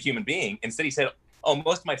inception as a human being. Instead, he said, oh,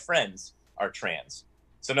 most of my friends are trans.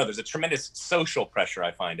 So no, there's a tremendous social pressure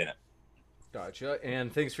I find in it. Gotcha.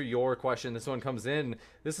 And thanks for your question. This one comes in.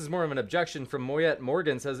 This is more of an objection from Moyette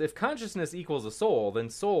Morgan. Says, if consciousness equals a soul, then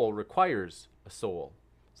soul requires a soul.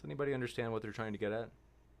 Does anybody understand what they're trying to get at?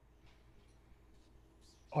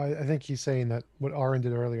 I think he's saying that what Aaron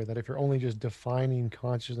did earlier, that if you're only just defining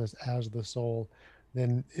consciousness as the soul,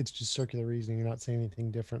 then it's just circular reasoning. You're not saying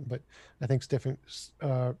anything different. But I think it's different.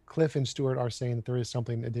 Cliff and Stuart are saying that there is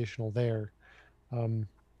something additional there.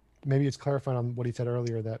 Maybe it's clarifying on what he said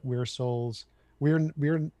earlier, that we're souls.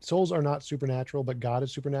 Souls are not supernatural, but God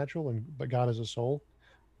is supernatural, but God is a soul.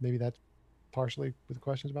 Maybe that's partially what the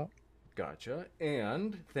question's about. Gotcha.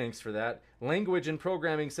 And thanks for that. Language and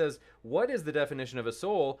Programming says, what is the definition of a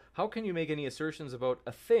soul? How can you make any assertions about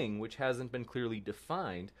a thing which hasn't been clearly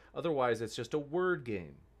defined? Otherwise, it's just a word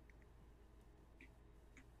game.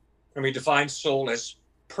 And we define soul as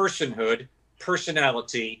personhood,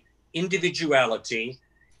 personality, individuality.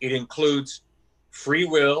 It includes free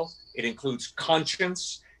will. It includes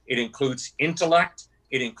conscience. It includes intellect.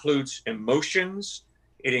 It includes emotions.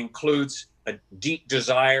 It includes a deep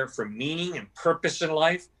desire for meaning and purpose in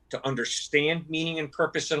life, to understand meaning and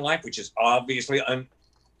purpose in life, which is obviously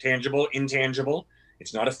intangible.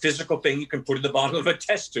 It's not a physical thing you can put in the bottom of a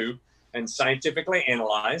test tube and scientifically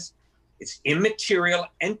analyze. It's immaterial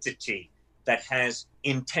entity that has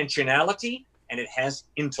intentionality and it has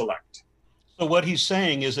intellect. So what he's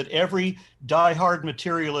saying is that every diehard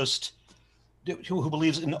materialist who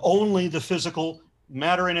believes in only the physical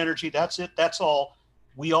matter and energy, that's it, that's all,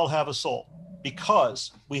 we all have a soul,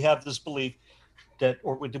 because we have this belief that,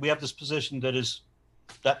 or we have this position that is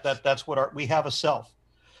that's what we have a self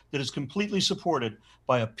that is completely supported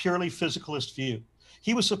by a purely physicalist view.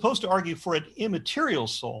 He was supposed to argue for an immaterial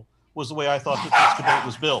soul, was the way I thought that this debate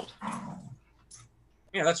was built.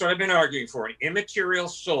 Yeah, that's what I've been arguing for, an immaterial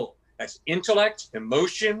soul. That's intellect,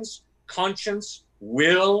 emotions, conscience,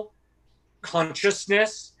 will,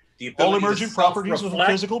 consciousness, the ability all emergent properties of the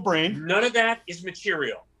physical brain. None of that is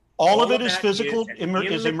material. All of it is physical,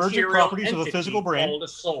 is emergent properties of a physical brain. Called a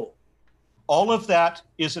soul. All of that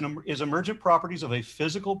is emergent properties of a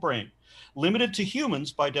physical brain, limited to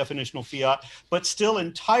humans by definitional fiat, but still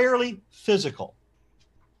entirely physical.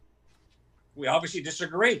 We obviously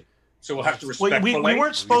disagree. So we'll have to respect. We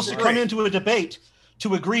weren't supposed to come into a debate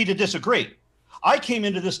to agree to disagree. I came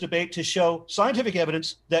into this debate to show scientific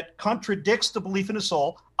evidence that contradicts the belief in a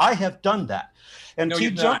soul. I have done that. And No, T.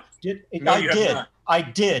 you've Jump not. did. No, you have not. I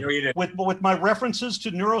did. No, you didn't. With my references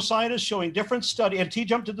to neuroscientists showing different study, and T.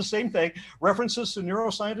 Jump did the same thing. References to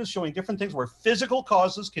neuroscientists showing different things where physical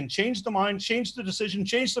causes can change the mind, change the decision,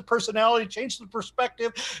 change the personality, change the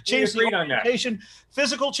perspective, change the agreed on that. orientation.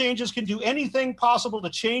 Physical changes can do anything possible to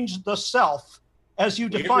change the self as you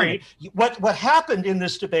We define it. What happened in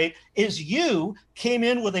this debate is you came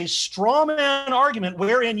in with a straw man argument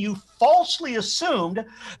wherein you falsely assumed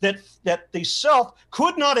that the self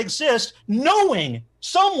could not exist, knowing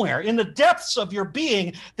somewhere in the depths of your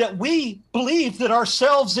being that we believe that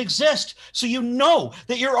ourselves exist. So you know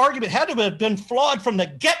that your argument had to have been flawed from the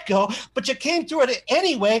get-go, but you came through it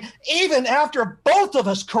anyway, even after both of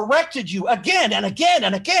us corrected you again and again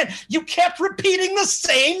and again. You kept repeating the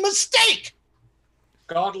same mistake.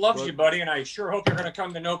 God loves you, buddy, and I sure hope you're going to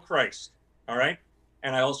come to know Christ. All right?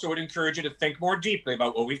 And I also would encourage you to think more deeply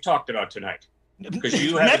about what we've talked about tonight. Because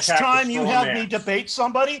you have Next attacked time the you straw have man. me debate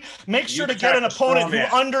somebody, make sure to You've get an attacked the straw opponent man.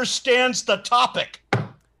 who understands the topic.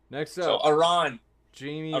 Next So, up, Iran.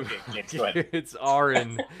 Jamie. Okay, James, go ahead. It's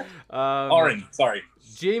Aaron. Aaron, sorry.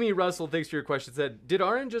 Jamie Russell, thanks for your question, said, did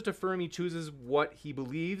Aaron just affirm he chooses what he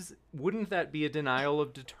believes? Wouldn't that be a denial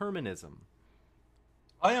of determinism?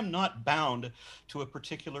 I am not bound to a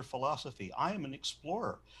particular philosophy. I am an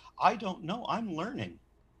explorer. I don't know. I'm learning.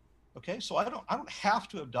 Okay, so I don't have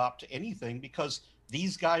to adopt anything because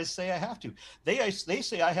these guys say I have to. They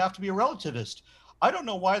say I have to be a relativist. I don't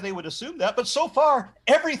know why they would assume that, but so far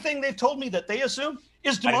everything they've told me that they assume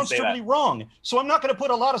is I didn't say that. demonstrably wrong. So I'm not going to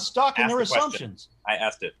put a lot of stock in Ask their the question. assumptions. I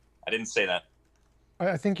asked it. I didn't say that.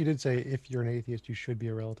 I think you did say if you're an atheist, you should be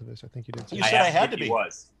a relativist. I think you did say You that. said I asked had if to he be.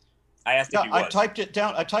 was. I asked if Yeah, he was. I typed it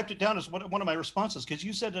down. I typed it down as one of my responses because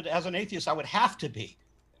you said that as an atheist I would have to be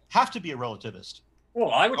a relativist. Well,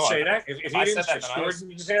 I would Oh, say if- that. If if you I didn't said say that, then I was- you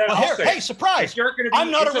can say that, Well, I'll here, say hey, it. surprise! If you're going to be I'm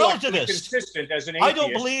not a intellectually relativist. consistent as an I atheist,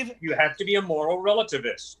 don't believe. you have to be a moral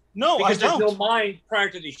relativist. No, Because I there's no don't. mind prior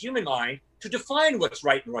to the human mind to define what's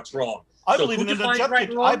right and what's wrong. I So believe who in an defines right objective.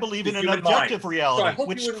 and wrong? I believe in The an human objective mind. So I reality, hope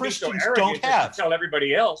which you wouldn't be so Christians arrogant don't as to have. tell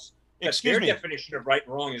everybody else that Excuse their me. definition of right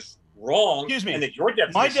and wrong is wrong. Excuse me. And that your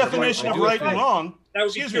definition My of right and definition wrong of is right and wrong. That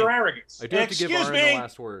would be Excuse pure me. arrogance. I do have to give Excuse Aaron me. the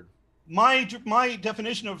last word. My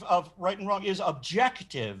definition of right and wrong is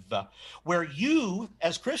objective, where you,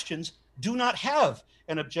 as Christians, do not have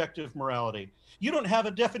an objective morality. You don't have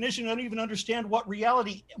a definition. You don't even understand what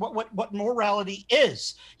reality, what morality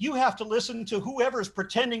is. You have to listen to whoever is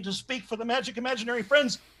pretending to speak for the Magic Imaginary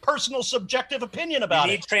Friends' personal subjective opinion about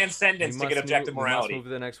You it. need transcendence to get objective We must morality. move to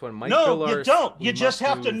the next one. Mike No, Billars, you don't. we You just must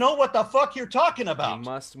have to move- know what the fuck you're talking about. We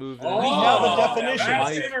must move to the Oh, next have a one. definition. That's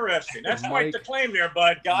Mike- interesting. That's Mike- quite the claim there,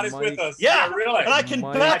 bud. God is Mike- with us. Yeah, really. and I can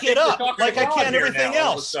Mike- back it up We're talking like I God can here everything now, all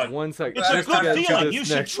of a else. sudden. One second. It's a Let's good get to feeling. this You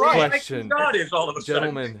should next try it. question. God is all of a sudden.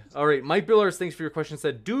 Gentlemen, all right. Mike Billars, thanks for your question.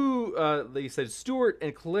 Said, they said Stuart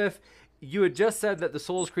and Cliff, you had just said that the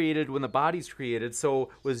soul is created when the body's created. So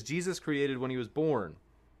was Jesus created when he was born?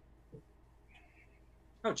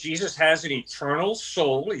 No, Jesus has an eternal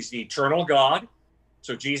soul. He's the eternal God.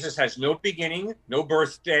 So Jesus has no beginning, no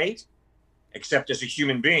birth date, except as a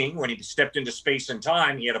human being. When he stepped into space and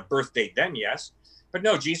time, he had a birth date then, yes. But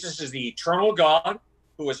no, Jesus is the eternal God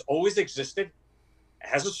who has always existed,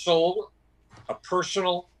 has a soul, a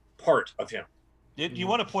personal part of him. Do you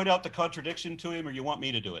want to point out the contradiction to him, or you want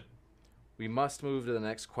me to do it? We must move to the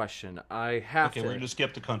next question. I have Okay, to. we're going to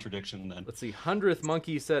skip the contradiction then. Let's see. 100th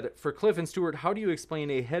Monkey said, for Cliff and Stuart, how do you explain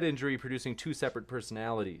a head injury producing two separate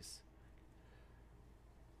personalities?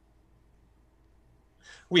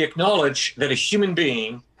 We acknowledge that a human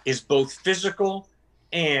being is both physical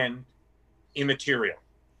and immaterial,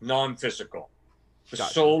 non-physical. The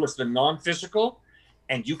Gotcha. soul is the non-physical,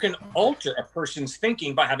 and you can alter a person's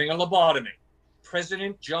thinking by having a lobotomy.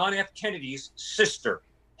 President John F. Kennedy's sister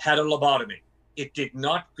had a lobotomy. It did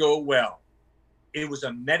not go well. It was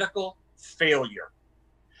a medical failure.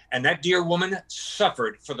 And that dear woman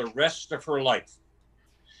suffered for the rest of her life.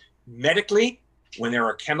 Medically, when there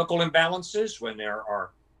are chemical imbalances, when there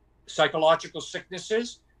are psychological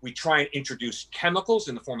sicknesses, we try and introduce chemicals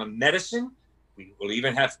in the form of medicine. We will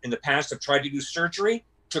even have, in the past, have tried to do surgery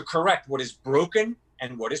to correct what is broken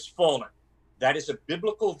and what is fallen. That is a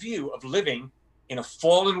biblical view of living in a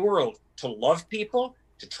fallen world, to love people,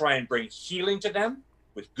 to try and bring healing to them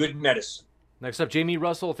with good medicine. Next up, Jamie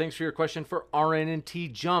Russell, thanks for your question for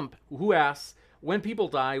RNT Jump, who asks, when people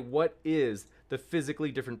die, what is the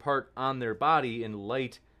physically different part on their body in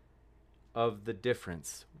light of the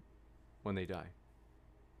difference? when they die?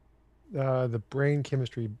 The brain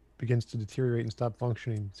chemistry begins to deteriorate and stop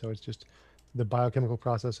functioning. So it's just the biochemical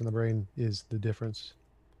process in the brain is the difference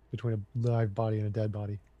between a live body and a dead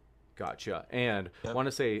body. Gotcha. And I want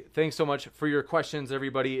to say thanks so much for your questions,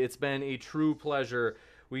 everybody. It's been a true pleasure.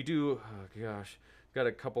 We do, oh gosh, got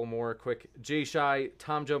a couple more quick. Jay Shy,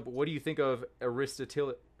 Tom Jump, what do you think of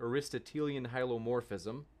Aristotelian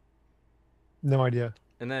hylomorphism? No idea.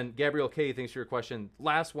 And then Gabriel K, thanks for your question.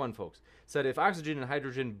 Last one, folks. Said if oxygen and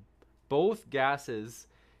hydrogen, both gases,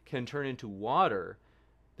 can turn into water,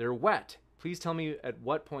 they're wet. Please tell me at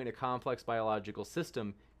what point a complex biological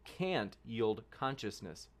system can't yield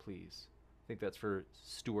consciousness, please. I think that's for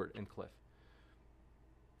Stuart and Cliff.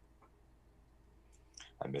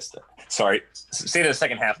 I missed it. Sorry. Say the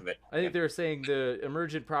second half of it. I think they're saying the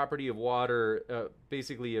emergent property of water,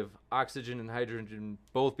 basically of oxygen and hydrogen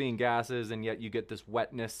both being gases, and yet you get this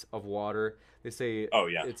wetness of water. They say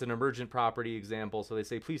it's an emergent property example. So they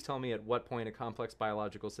say, please tell me at what point a complex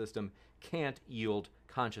biological system can't yield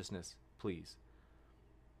consciousness, please.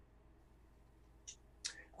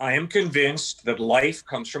 I am convinced that life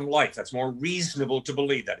comes from life. That's more reasonable to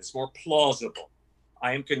believe that. It's more plausible.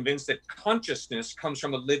 I am convinced that consciousness comes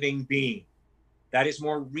from a living being. That is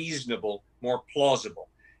more reasonable, more plausible.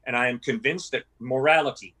 And I am convinced that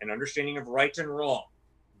morality and understanding of right and wrong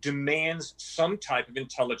demands some type of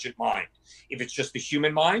intelligent mind. If it's just the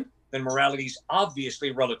human mind, then morality is obviously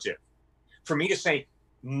relative. For me to say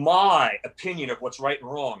my opinion of what's right and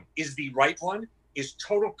wrong is the right one is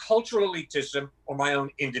total cultural elitism or my own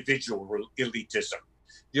individual elitism.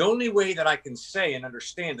 The only way that I can say and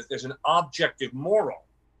understand that there's an objective moral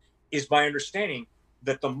is by understanding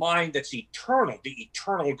that the mind that's eternal, the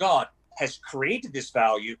eternal God, has created this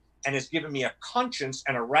value and has given me a conscience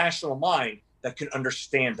and a rational mind that can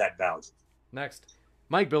understand that value. Next,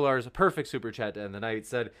 Mike Billars, a perfect super chat to end the night,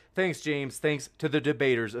 said, thanks, James. Thanks to the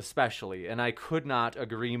debaters especially. And I could not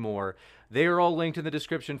agree more. They are all linked in the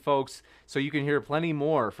description, folks, so you can hear plenty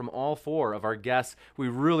more from all four of our guests. We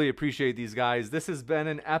really appreciate these guys. This has been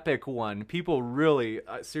an epic one. People really,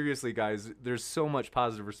 seriously, guys, there's so much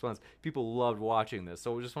positive response. People loved watching this.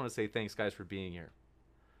 So we just want to say thanks, guys, for being here.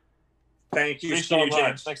 Thank you Appreciate so you, much.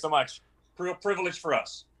 James. Thanks so much. Real privilege for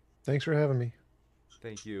us. Thanks for having me.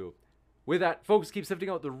 Thank you. With that, folks, keep sifting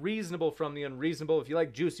out the reasonable from the unreasonable. If you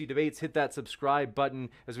like juicy debates, hit that subscribe button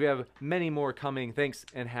as we have many more coming. Thanks,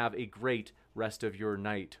 and have a great rest of your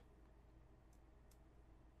night.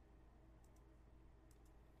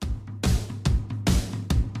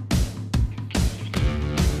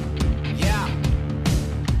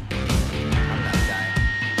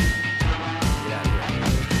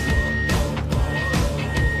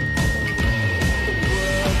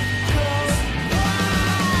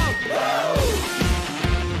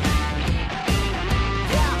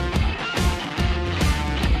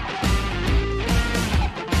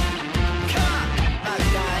 Come, my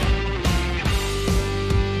guy.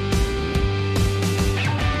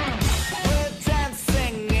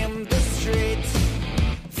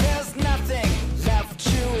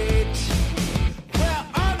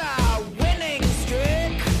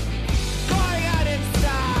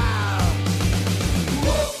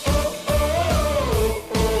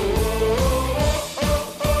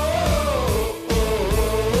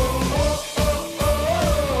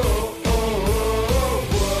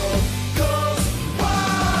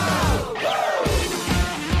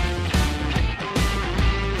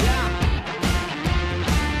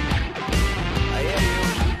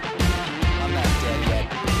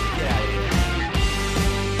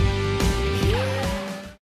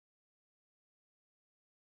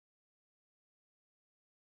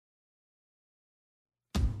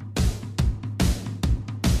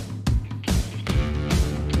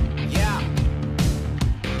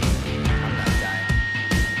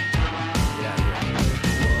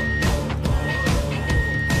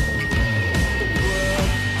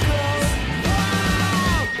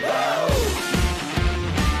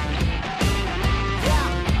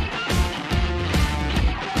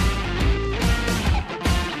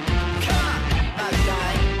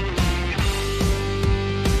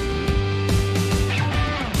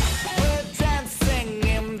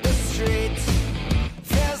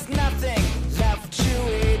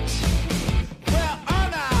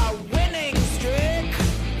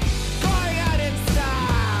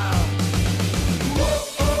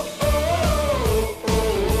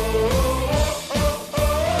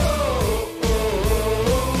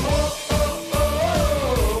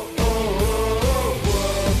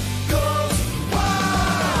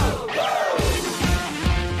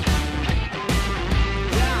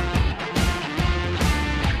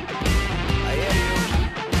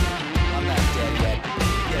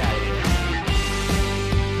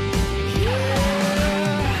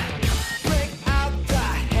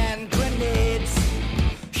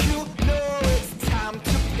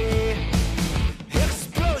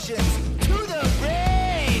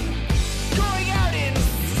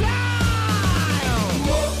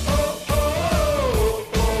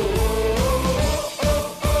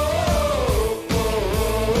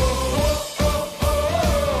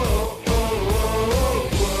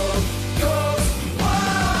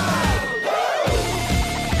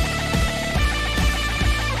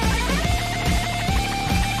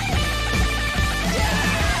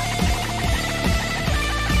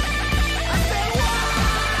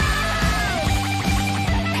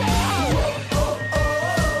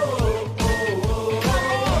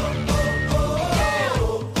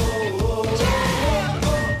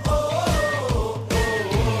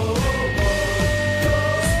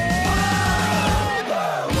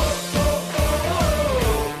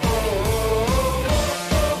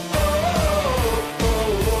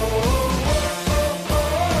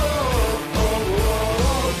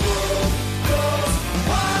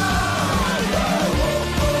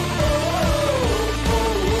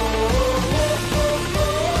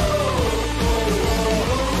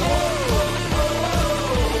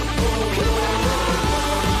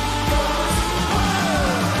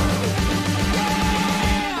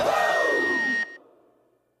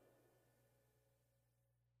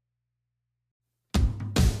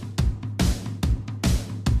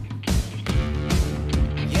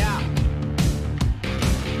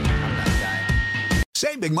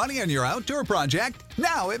 Save big money on your outdoor project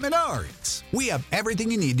now at Menards. We have everything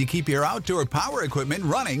you need to keep your outdoor power equipment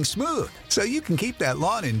running smooth, so you can keep that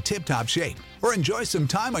lawn in tip-top shape or enjoy some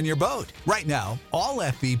time on your boat. Right now, all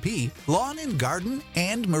FVP, lawn and garden,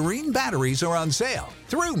 and marine batteries are on sale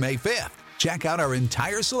through May 5th. Check out our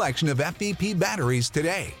entire selection of FVP batteries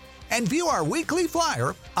today and view our weekly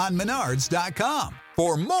flyer on Menards.com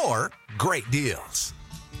for more great deals.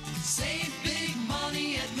 Save big